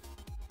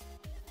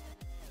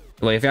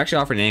 Wait, if you're actually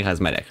offering any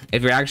cosmetic,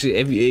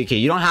 okay,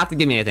 you don't have to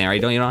give me anything, right?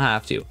 You don't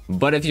have to.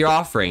 But if you're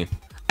offering,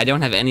 I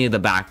don't have any of the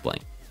back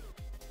bling.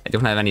 I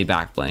don't have any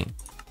back bling.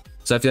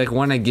 So if you like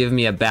want to give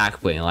me a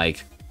back bling,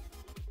 like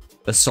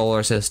the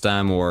solar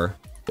system or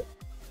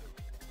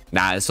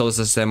the solar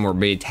system or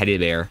maybe teddy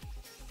bear.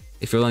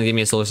 If you're willing to give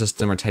me a solar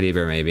system or teddy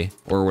bear, maybe.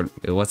 Or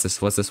what's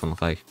this one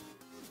look like?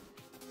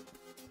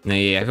 No,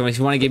 yeah, if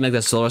you want to give me like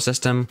the solar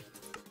system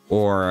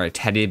or a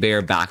teddy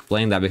bear back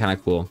bling, that'd be kind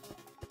of cool.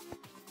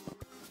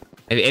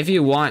 If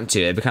you want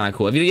to, it'd be kind of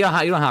cool. If you don't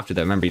have to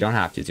though. Remember, you don't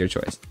have to. It's your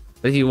choice.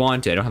 But if you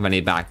want to, I don't have any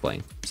back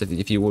bling. So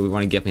if you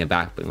want to give me a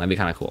back bling, that'd be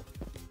kind of cool.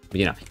 But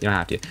you know, you don't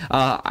have to.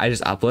 I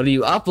just uploaded.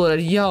 You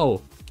uploaded,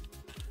 yo.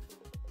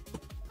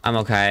 I'm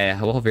okay.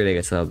 We'll hope your day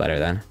gets a little better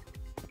then.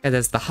 Yeah,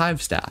 that's the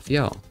Hive staff,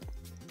 yo. All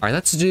right,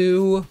 let's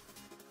do.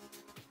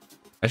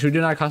 Should we do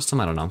another custom?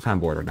 I don't know. I'm kind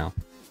of bored right now.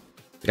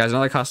 You guys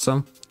another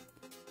custom?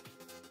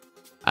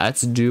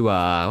 Let's do.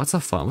 What's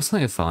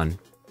something fun?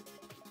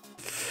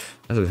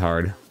 This is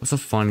hard. What's a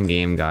fun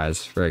game,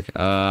 guys? Frick.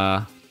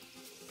 Oh,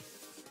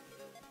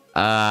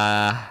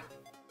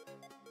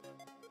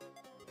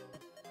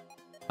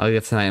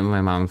 if tonight when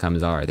my mom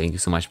comes. Alright, thank you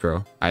so much,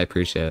 bro. I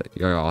appreciate it.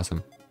 You're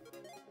awesome.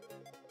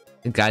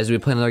 Guys, do we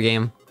play another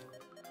game?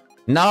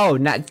 No,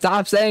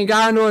 stop saying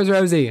condors,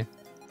 Rosie.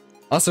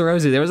 Also,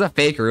 Rosie, there was a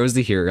fake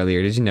Rosie here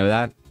earlier. Did you know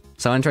that?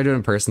 Someone tried to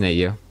impersonate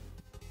you.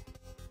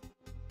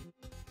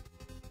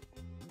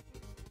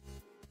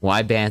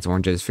 Why ban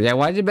oranges? Yeah,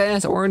 why did you ban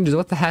oranges?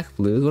 What the heck,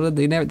 blues? What did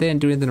they didn't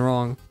do anything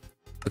wrong.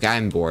 Okay,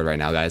 I'm bored right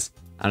now, guys.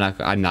 I'm not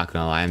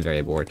gonna lie, I'm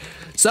very bored.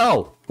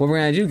 So, what we're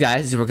gonna do,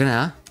 guys, is we're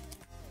gonna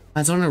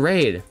let's on a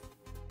raid.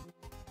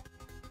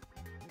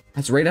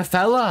 Let's rate a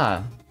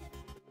fella.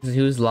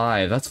 Who's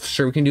live? That's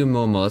sure we can do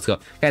Momo. Let's go,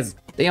 guys.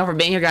 Thank you all for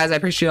being here, guys. I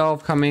appreciate you all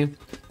for coming.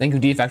 Thank you,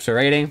 Defects, for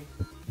rating.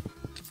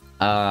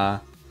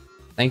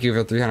 Thank you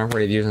for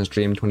 340 views on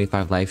stream,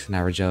 25 likes, an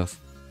average of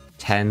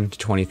 10 to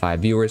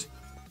 25 viewers.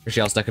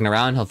 Appreciate y'all sticking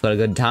around. Hope you had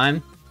a good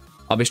time.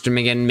 I'll be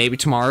streaming again maybe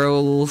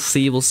tomorrow. We'll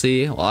see.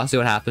 Well, I'll see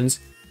what happens.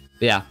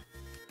 But yeah.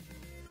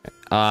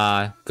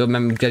 Go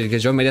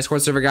join my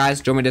Discord server,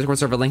 guys. Join my Discord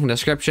server, link in the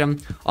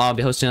description. I'll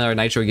be hosting another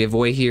Nitro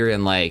giveaway here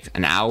in like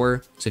an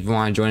hour. So if you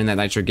want to join that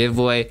Nitro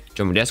giveaway,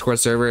 join my Discord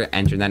server,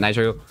 enter that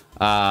Nitro.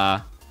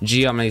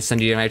 Gio, I'm gonna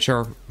send you a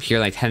Nitro here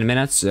in like 10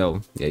 minutes.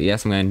 So yeah,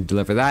 yes, I'm gonna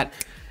deliver that.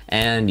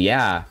 And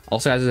yeah,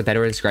 also guys, there's a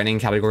Bedrock grinding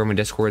category on my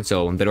Discord.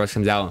 So when Bedrock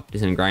comes out, do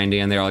some grinding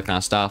in there, all that kind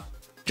of stuff.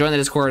 Join the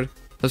Discord,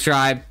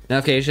 subscribe,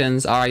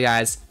 notifications. All right,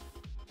 guys.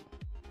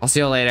 I'll see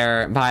you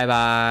later. Bye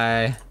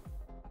bye.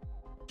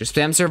 Just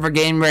spam server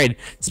game raid.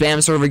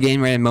 Spam server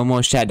game raid in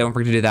Momo's chat. Don't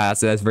forget to do that.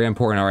 So that's very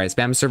important. All right,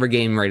 spam server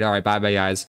game raid. All right, bye bye, guys.